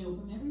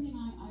 from everything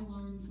I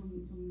learned from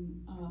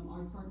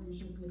our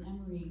partnership with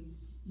Emory,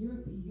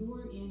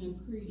 you're in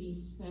a pretty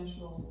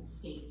special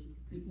state,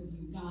 because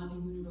you've got a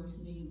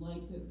university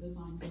like the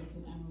fine folks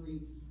at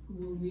Emory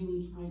who are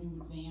really trying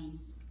to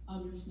advance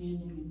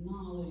understanding and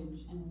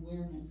knowledge and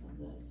awareness of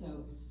this.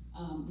 So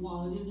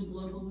while it is a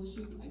global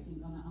issue, I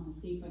think on a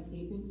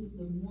state-by-state basis,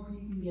 the more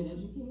you can get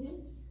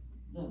educated,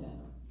 the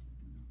better.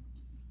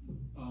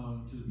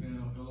 To the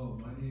panel, hello,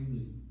 my name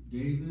is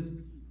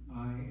David.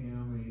 I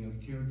am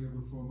a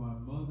caregiver for my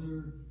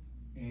mother,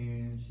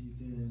 and she's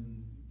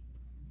in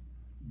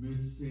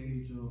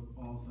mid-stage of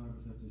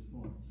Alzheimer's at this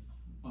point.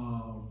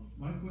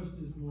 My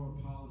question is more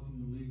policy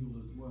and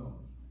legal as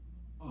well.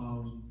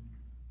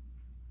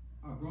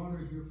 I brought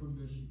her here from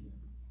Michigan.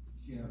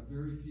 She had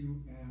very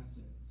few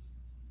assets,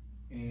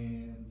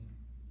 and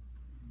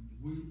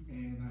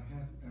I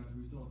had, as a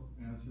result,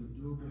 as her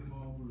durable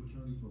power of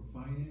attorney for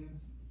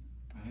finance,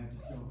 I had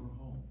to sell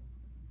her home.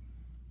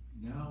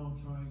 Now I'm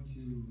trying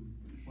to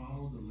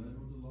follow the letter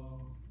of the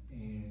law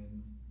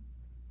and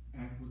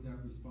act with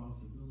that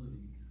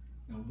responsibility.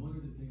 Now,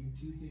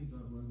 two things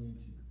I've run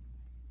into.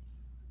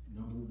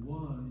 Number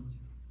one,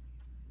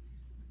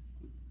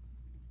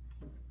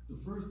 the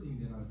first thing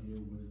that I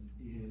deal with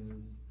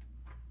is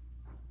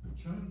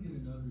trying to get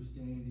an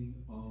understanding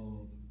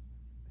of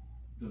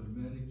the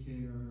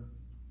Medicare,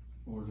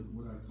 or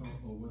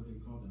what they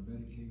call the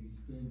Medicaid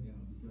spend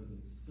down, because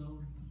at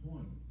some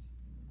point,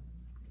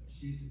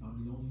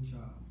 I'm the only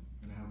child,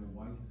 and I have a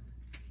wife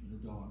and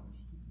a daughter,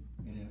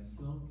 and at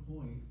some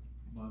point,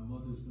 my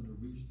mother's going to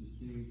reach the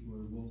stage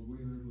where what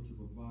we're able to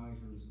provide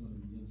her is going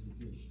to be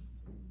insufficient.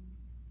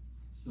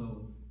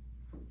 So,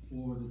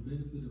 for the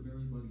benefit of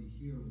everybody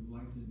here, we'd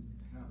like to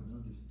have an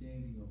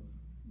understanding of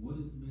what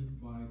is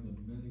meant by the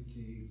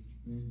Medicaid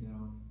spend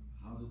down.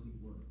 How does it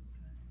work?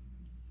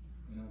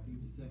 And I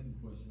think the second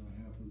question I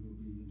have for you will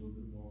be a little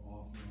bit more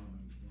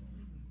offline. So,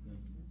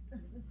 thank you.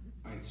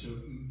 All right. So,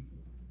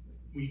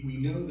 we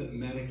know that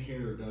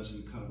Medicare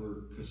doesn't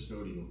cover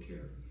custodial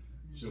care.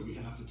 So we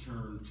have to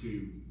turn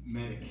to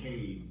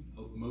Medicaid.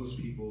 Most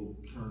people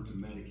turn to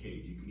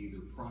Medicaid. You can either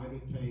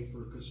private pay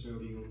for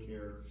custodial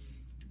care.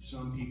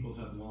 Some people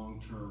have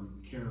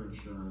long-term care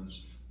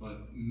insurance,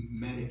 but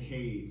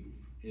Medicaid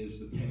is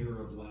the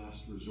payer of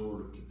last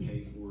resort to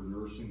pay for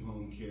nursing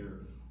home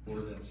care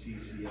or that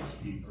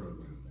CCSP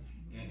program.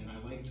 And I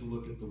like to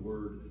look at the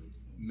word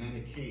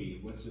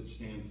Medicaid. What's it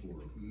stand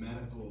for?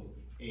 Medical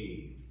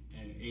aid.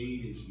 And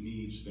aid is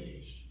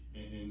needs-based.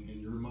 And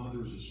your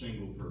mother's a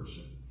single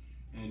person.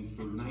 And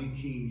for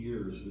 19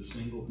 years, the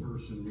single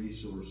person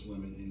resource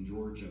limit in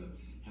Georgia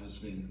has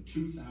been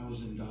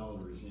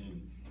 $2,000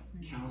 in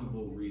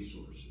countable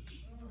resources.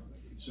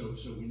 So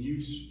when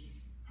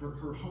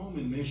her home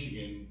in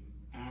Michigan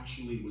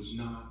actually was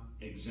not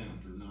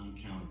exempt or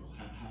non-countable.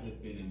 Had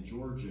it been in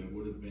Georgia, it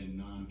would have been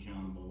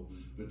non-countable,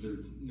 but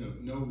there's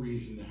no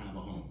reason to have a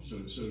home.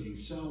 So you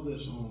sell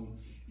this home,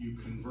 you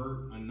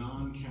convert a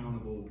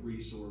non-countable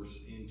resource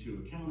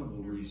into a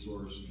countable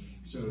resource,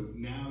 so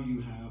now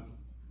you have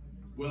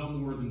well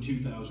more than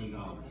 $2,000.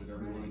 Does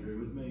everyone agree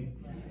with me?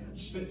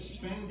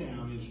 Spend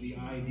down is the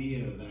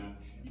idea that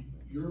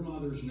your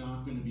mother's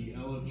not going to be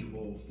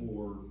eligible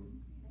for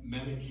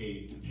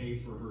Medicaid to pay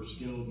for her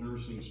skilled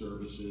nursing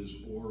services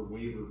or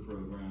waiver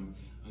program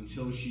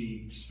until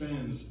she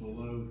spends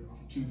below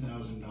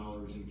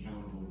 $2,000 in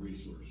countable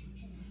resources.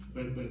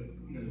 But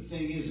the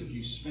thing is, if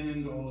you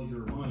spend all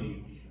your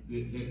money,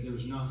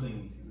 there's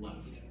nothing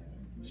left.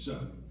 So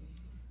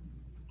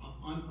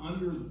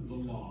under the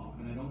law,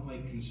 and I don't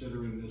like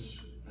considering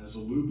this as a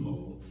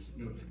loophole,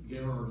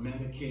 there are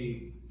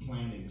Medicaid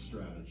planning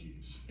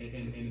strategies.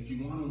 And if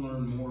you want to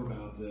learn more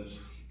about this,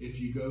 if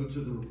you go to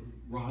the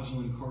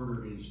Rosalind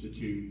Carter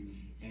Institute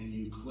and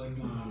you click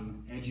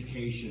on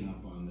education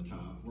up on the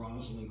top,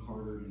 Rosalind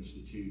Carter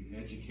Institute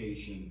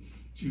Education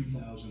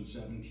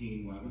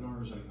 2017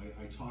 webinars,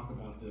 I talk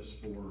about this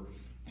for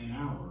an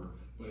hour,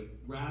 but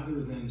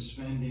rather than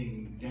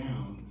spending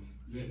down,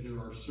 there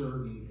are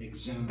certain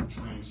exempt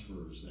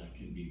transfers that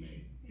can be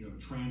made.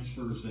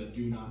 Transfers that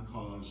do not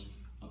cause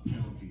a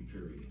penalty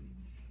period.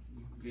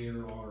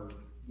 There are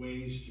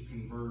ways to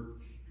convert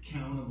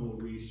countable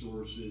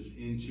resources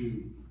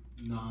into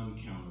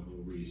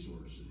non-countable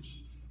resources.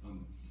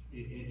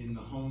 In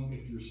the home,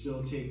 if you're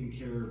still taken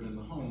care of in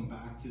the home,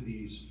 back to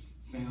these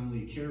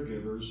family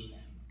caregivers,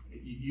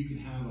 you can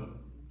have a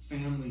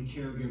family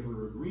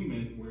caregiver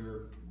agreement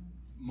where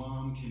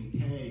mom can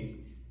pay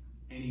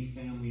any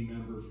family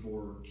member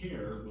for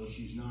care. Well,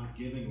 she's not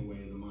giving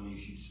away the money,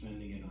 she's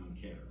spending it on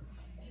care.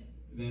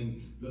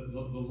 Then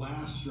the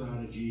last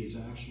strategy is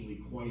actually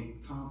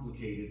quite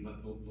complicated,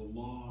 but the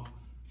law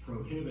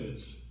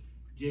prohibits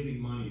giving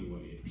money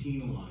away. It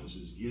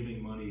penalizes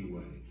giving money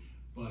away.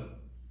 But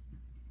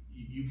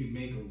you can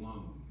make a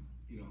loan.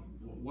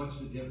 What's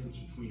the difference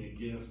between a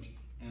gift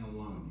and a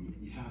loan?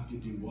 You have to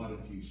do what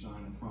if you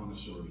sign a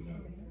promissory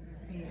note?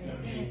 You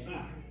gotta pay it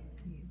back.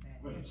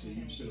 Right, so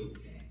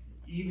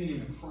even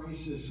in a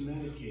crisis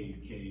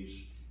Medicaid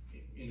case,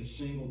 in a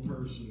single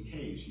person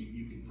case,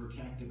 you can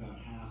protect about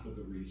half of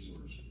the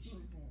resources.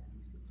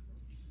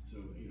 So,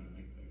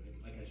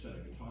 like I said,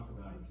 I could talk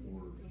about it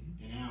for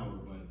an hour,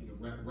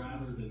 but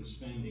rather than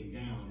spending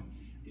down,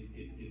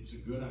 it's a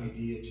good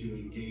idea to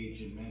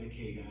engage in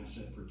Medicaid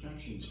asset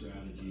protection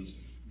strategies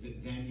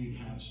that then you'd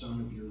have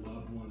some of your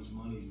loved one's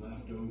money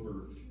left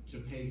over to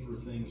pay for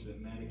things that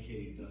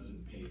Medicaid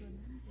doesn't pay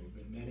for.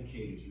 But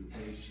Medicaid is your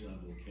base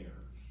level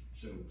care.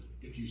 So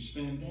if you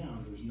spend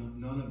down, there's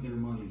none of their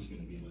money is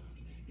going to be left.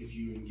 If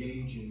you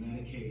engage in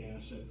Medicaid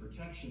asset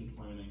protection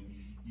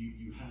planning,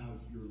 you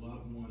have your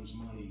loved one's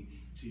money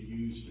to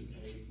use to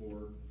pay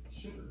for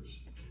sitters.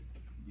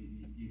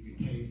 You can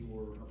pay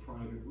for a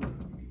private room.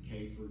 You can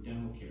pay for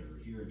dental care or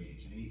hearing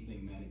aids,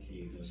 anything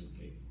Medicaid doesn't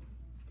pay for.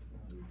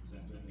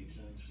 Does that make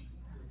sense?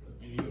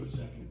 And you have a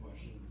second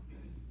question?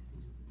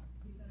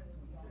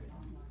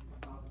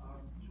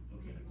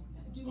 Okay.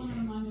 I do want to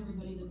remind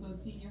everybody that both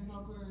Senior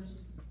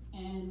Helpers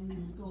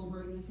and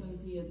Goldberg and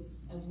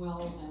Associates, as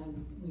well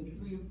as we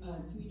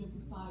have three to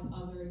five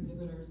other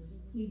exhibitors,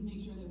 please make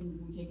sure that when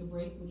we take a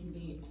break, which will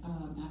be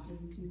after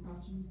these two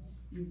questions,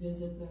 you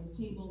visit those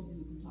tables and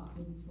you can talk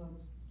to these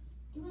folks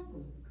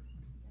directly.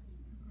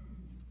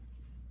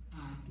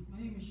 Hi, my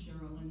name is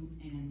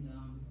Sherilyn, and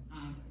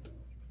I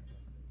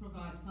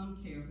provide some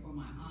care for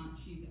my aunt.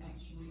 She's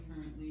actually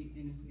currently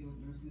in a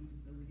skilled nursing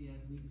facility,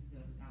 as we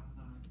discussed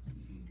outside.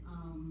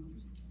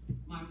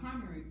 My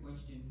primary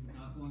question,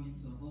 without going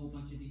into a whole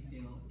bunch of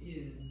detail,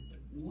 is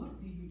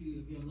what do you do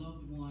if your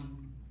loved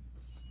one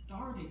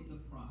started the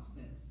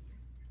process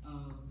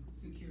of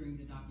securing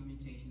the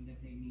documentation that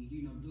they need,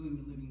 doing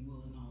the living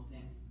will and all of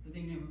that, but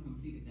they never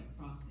completed that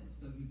process?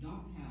 So you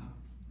don't have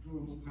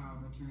durable power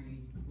of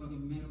attorney, whether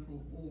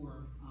medical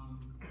or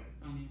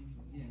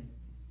financial, yes.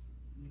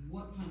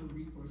 What kind of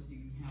recourse do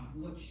you have?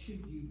 What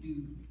should you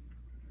do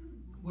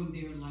when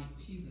they're like,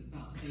 she's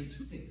about stage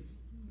 6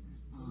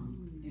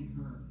 in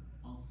her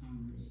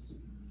Alzheimer's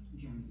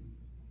journey?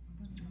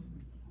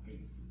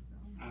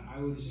 I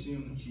would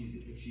assume that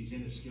if she's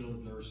in a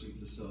skilled nursing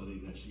facility,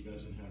 that she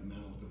doesn't have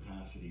mental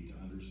capacity to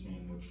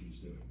understand what she's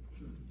doing.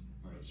 Sure.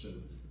 All right, so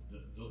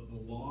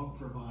the law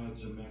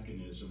provides a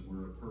mechanism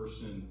where a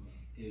person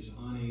is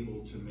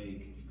unable to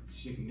make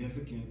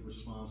significant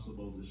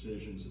responsible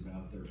decisions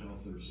about their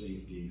health or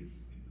safety,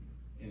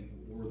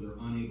 or they're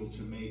unable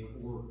to make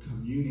or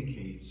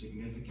communicate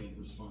significant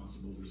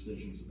responsible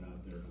decisions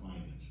about their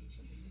finances.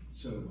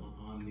 So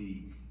on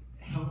the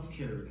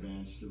Healthcare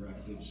Advance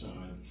Directive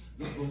side,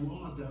 the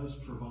law does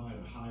provide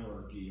a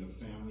hierarchy of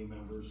family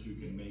members who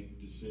can make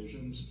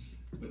decisions,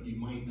 but you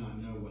might not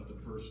know what the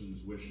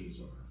person's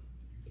wishes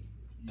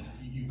are.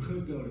 You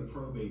could go to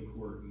probate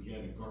court and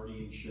get a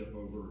guardianship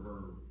over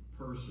her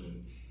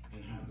person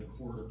and have the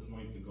court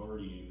appoint the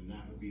guardian, and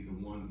that would be the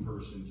one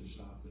person to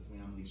stop the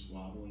family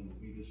squabbling that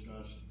we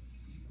discussed.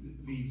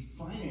 The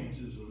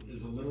finances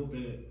is a little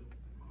bit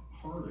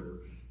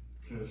harder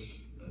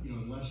because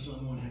unless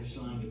someone has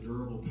signed a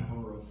durable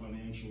power of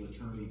financial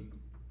attorney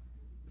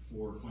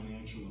for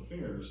financial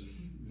affairs,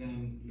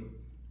 then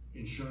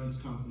insurance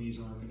companies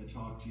aren't going to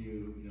talk to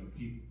you.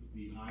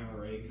 The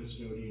IRA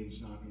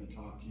custodian's not going to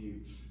talk to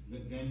you.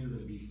 Then you're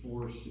going to be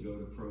forced to go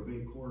to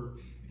probate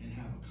court and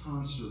have a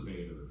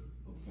conservator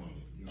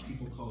appointed.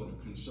 People call it a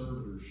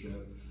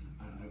conservatorship.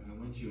 I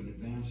went to an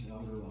advanced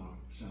elder law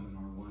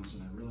seminar once,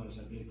 and I realized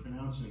I've been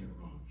pronouncing it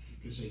wrong,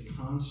 because a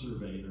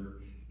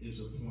conservator is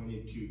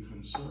appointed to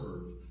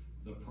conserve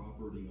the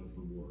property of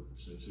the ward.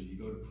 So you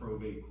go to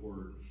probate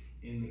court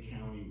in the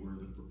county where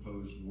the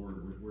proposed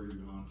ward, where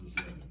your aunt is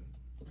living.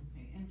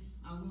 Okay, and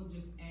I will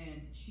just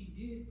add, she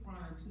did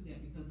prior to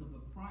that, because of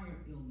a prior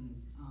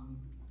illness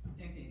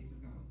decades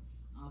ago,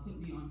 put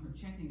me on her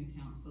checking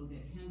account so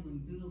that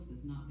handling bills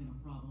has not been a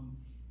problem.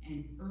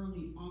 And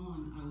early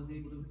on, I was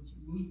able to,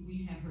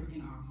 we had her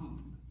in our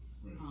home.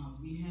 Right.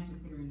 We had to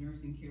put her in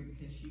nursing care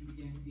because she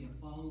began to be a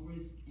fall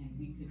risk, and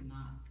we could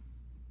not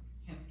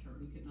heft her,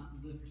 we could not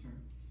lift her.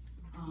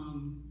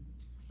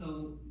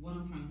 So what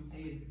I'm trying to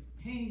say is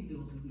paying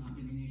bills has not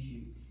been an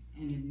issue.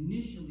 And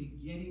initially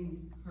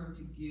getting her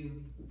to give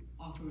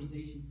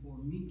authorization for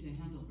me to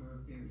handle her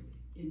affairs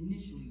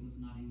initially was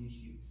not an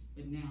issue.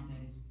 But now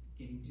that is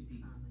getting to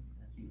be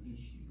an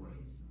issue.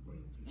 Right,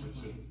 right.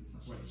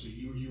 Right, so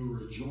you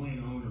were a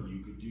joint owner, you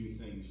could do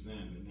things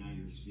then, but now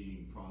you're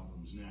seeing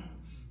problems now.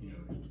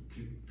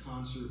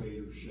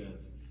 Conservatorship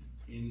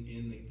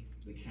in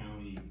the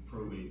county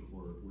probate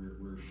court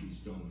where she's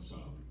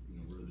domiciled,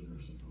 where the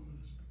nursing home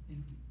is.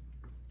 Thank you.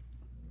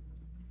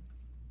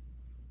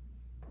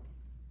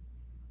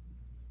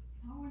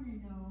 I want to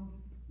know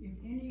if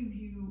any of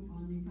you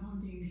on the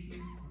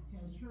foundation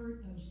has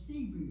heard of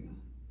Cebra,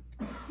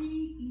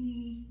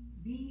 C-E-B-R-A.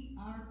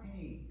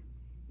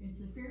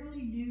 It's a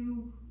fairly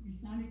new,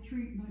 it's not a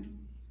treatment,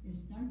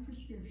 it's not a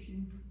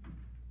prescription,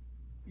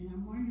 and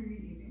I'm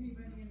wondering if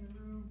anybody in the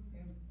room,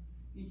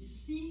 it's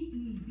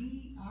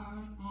C-E-B-R-I-A.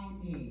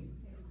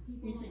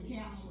 It's a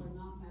capsule. We're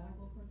not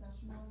medical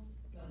professionals,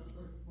 so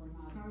we're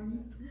not.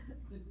 Pardon?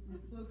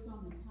 The folks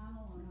on the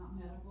panel are not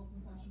medical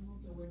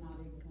professionals, so we're not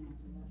able to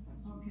answer that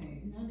question.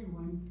 Okay, another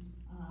one.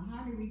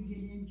 How do we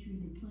get into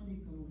the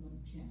clinical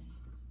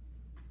test?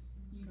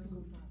 You can,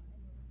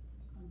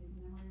 somebody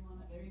can remember you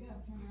want it. There you go.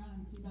 Turn around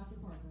and see Dr.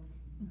 Parker.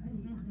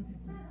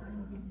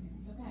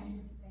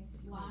 Okay.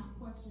 Last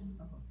question.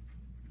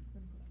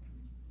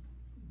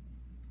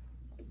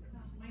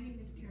 My name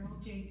is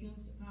Carol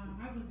Jacobs.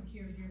 I was a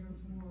caregiver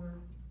for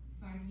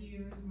 5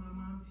 years. My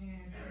mom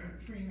passed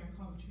through I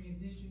call it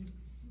transition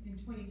in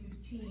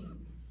 2015.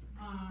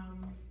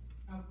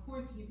 Of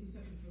course, it was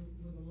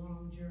a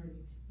long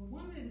journey. But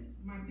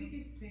my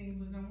biggest thing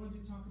was I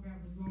wanted to talk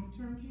about was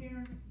long-term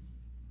care.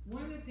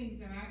 One of the things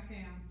that I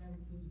found that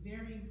was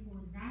very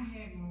important, I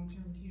had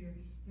long-term care,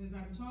 but as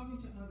I'm talking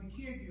to other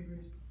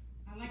caregivers,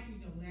 I'd like you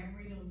to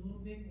elaborate a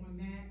little bit on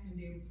that and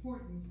the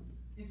importance,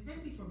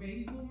 especially for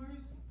baby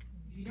boomers.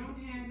 If you don't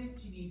have it,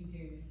 you need to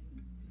get it.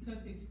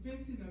 Because the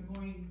expenses are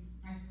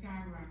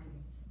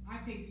skyrocketing. I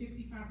paid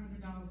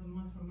 $5,500 a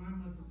month for my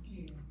mother's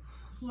care,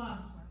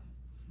 plus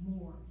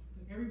more.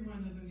 But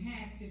everyone doesn't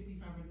have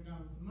 $5,500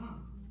 a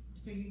month.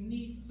 So you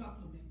need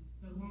supplements.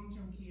 So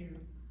long-term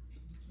care,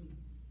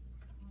 please.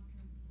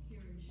 Long-term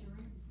care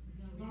insurance?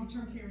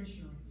 Long-term care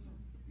insurance.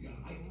 Yeah,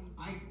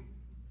 I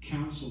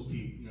counsel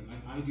people,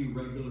 I do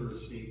regular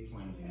estate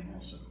planning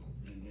also,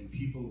 and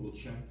people will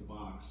check the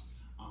box.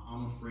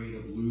 I'm afraid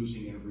of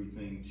losing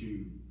everything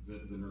to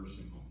the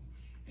nursing home.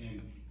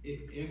 And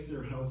if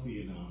they're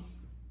healthy enough,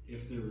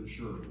 if they're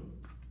insurable,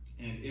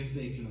 and if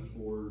they can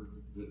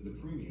afford the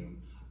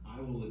premium, I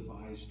will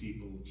advise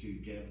people to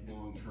get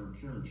long-term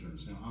care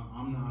insurance. Now,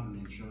 I'm not an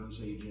insurance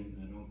agent.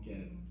 I don't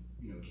get,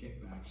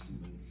 kickbacks from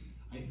them.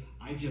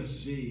 I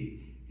just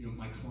see,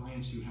 my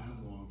clients who have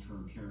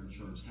long-term care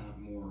insurance have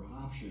more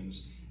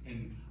options.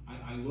 And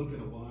I look at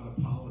a lot of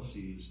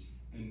policies,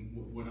 and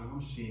what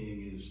I'm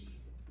seeing is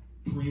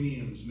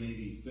premiums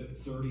maybe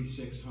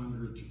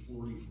 $3,600 to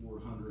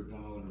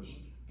 $4,400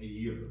 a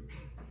year.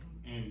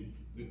 And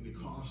the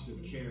cost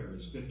of care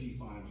is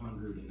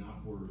 $5,500 and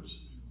upwards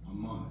a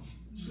month.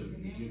 So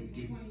And that was in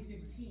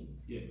 2015.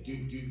 Yeah,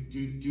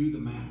 do the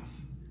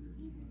math.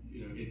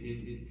 You know,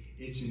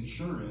 it's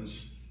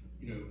insurance.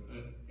 You know,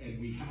 and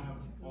we have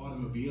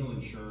automobile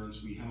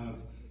insurance. We have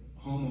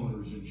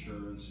homeowners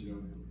insurance. You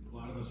know, a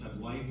lot of us have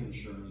life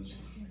insurance,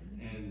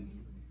 and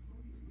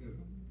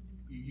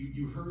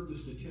you heard the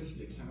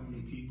statistics. How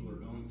many people are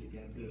going to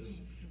get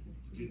this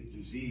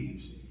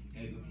disease?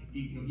 And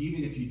you know,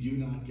 even if you do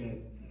not get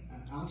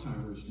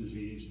Alzheimer's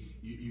disease,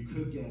 you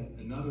could get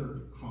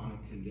another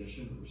chronic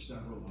condition or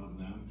several of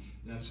them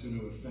that's going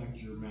to affect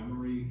your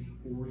memory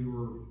or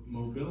your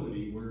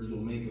mobility, where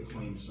you'll make a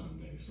claim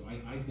someday. So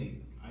I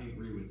think I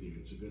agree with you.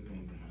 It's a good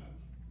thing to have.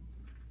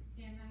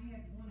 And I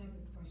had one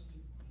other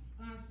question.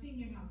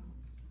 Senior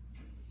homes.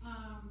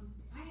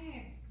 I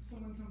had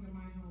someone come to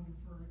my home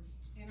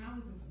and I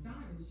was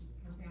astonished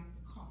about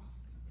the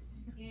cost.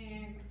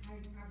 And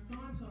I've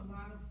gone to a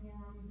lot of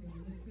forums and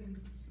listened,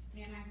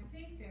 and I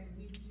think that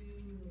we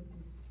do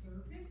a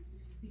disservice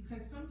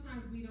because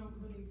sometimes we don't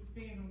really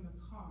expand on the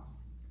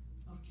cost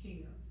of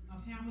care,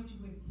 of how much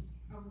it would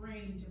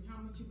arrange, of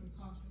how much it would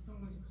cost for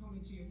someone to come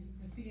into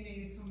a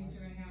CNA to come into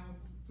the house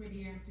for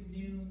the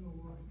afternoon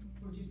or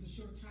for just a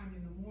short time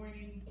in the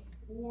morning,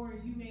 or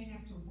you may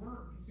have to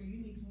work, so you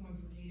need someone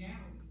for 8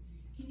 hours.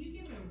 Can you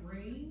give a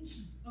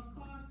range of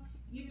cost,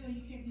 even though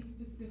you can't be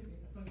specific,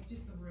 but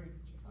just a range?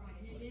 Right,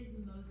 it is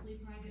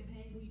mostly private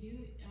pay. We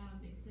do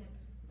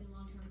accept the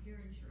long-term care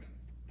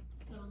insurance.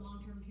 So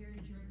long-term care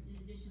insurance, in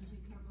addition to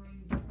covering,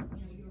 you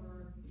know,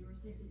 your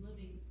assisted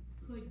living,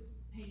 could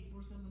pay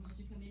for someone just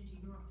to come into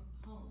your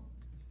home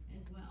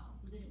as well,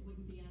 so that it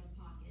wouldn't be out of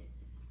pocket.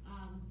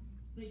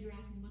 But you're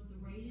asking what the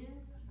rate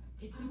is?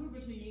 It's somewhere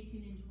between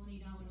 $18 and $20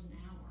 an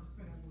hour. That's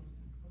what I want.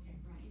 Okay.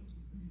 Right.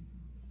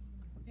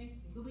 Thank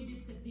you. But we do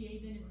accept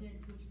VA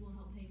benefits, which will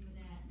help pay for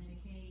that,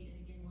 Medicaid,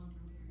 and again,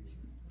 long-term care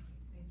insurance.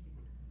 Thank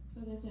you.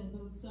 So as I said,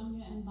 both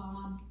Sonia and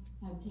Bob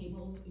have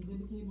tables,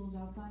 exhibit tables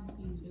outside.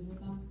 Please visit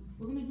them.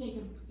 We're going to take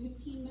a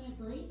 15-minute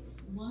break.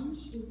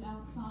 Lunch is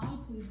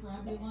outside. Please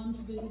grab your lunch,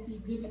 visit the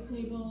exhibit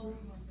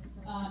tables,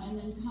 and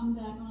then come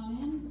back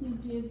on in. Please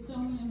give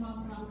Sonia and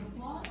Bob a round of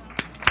applause.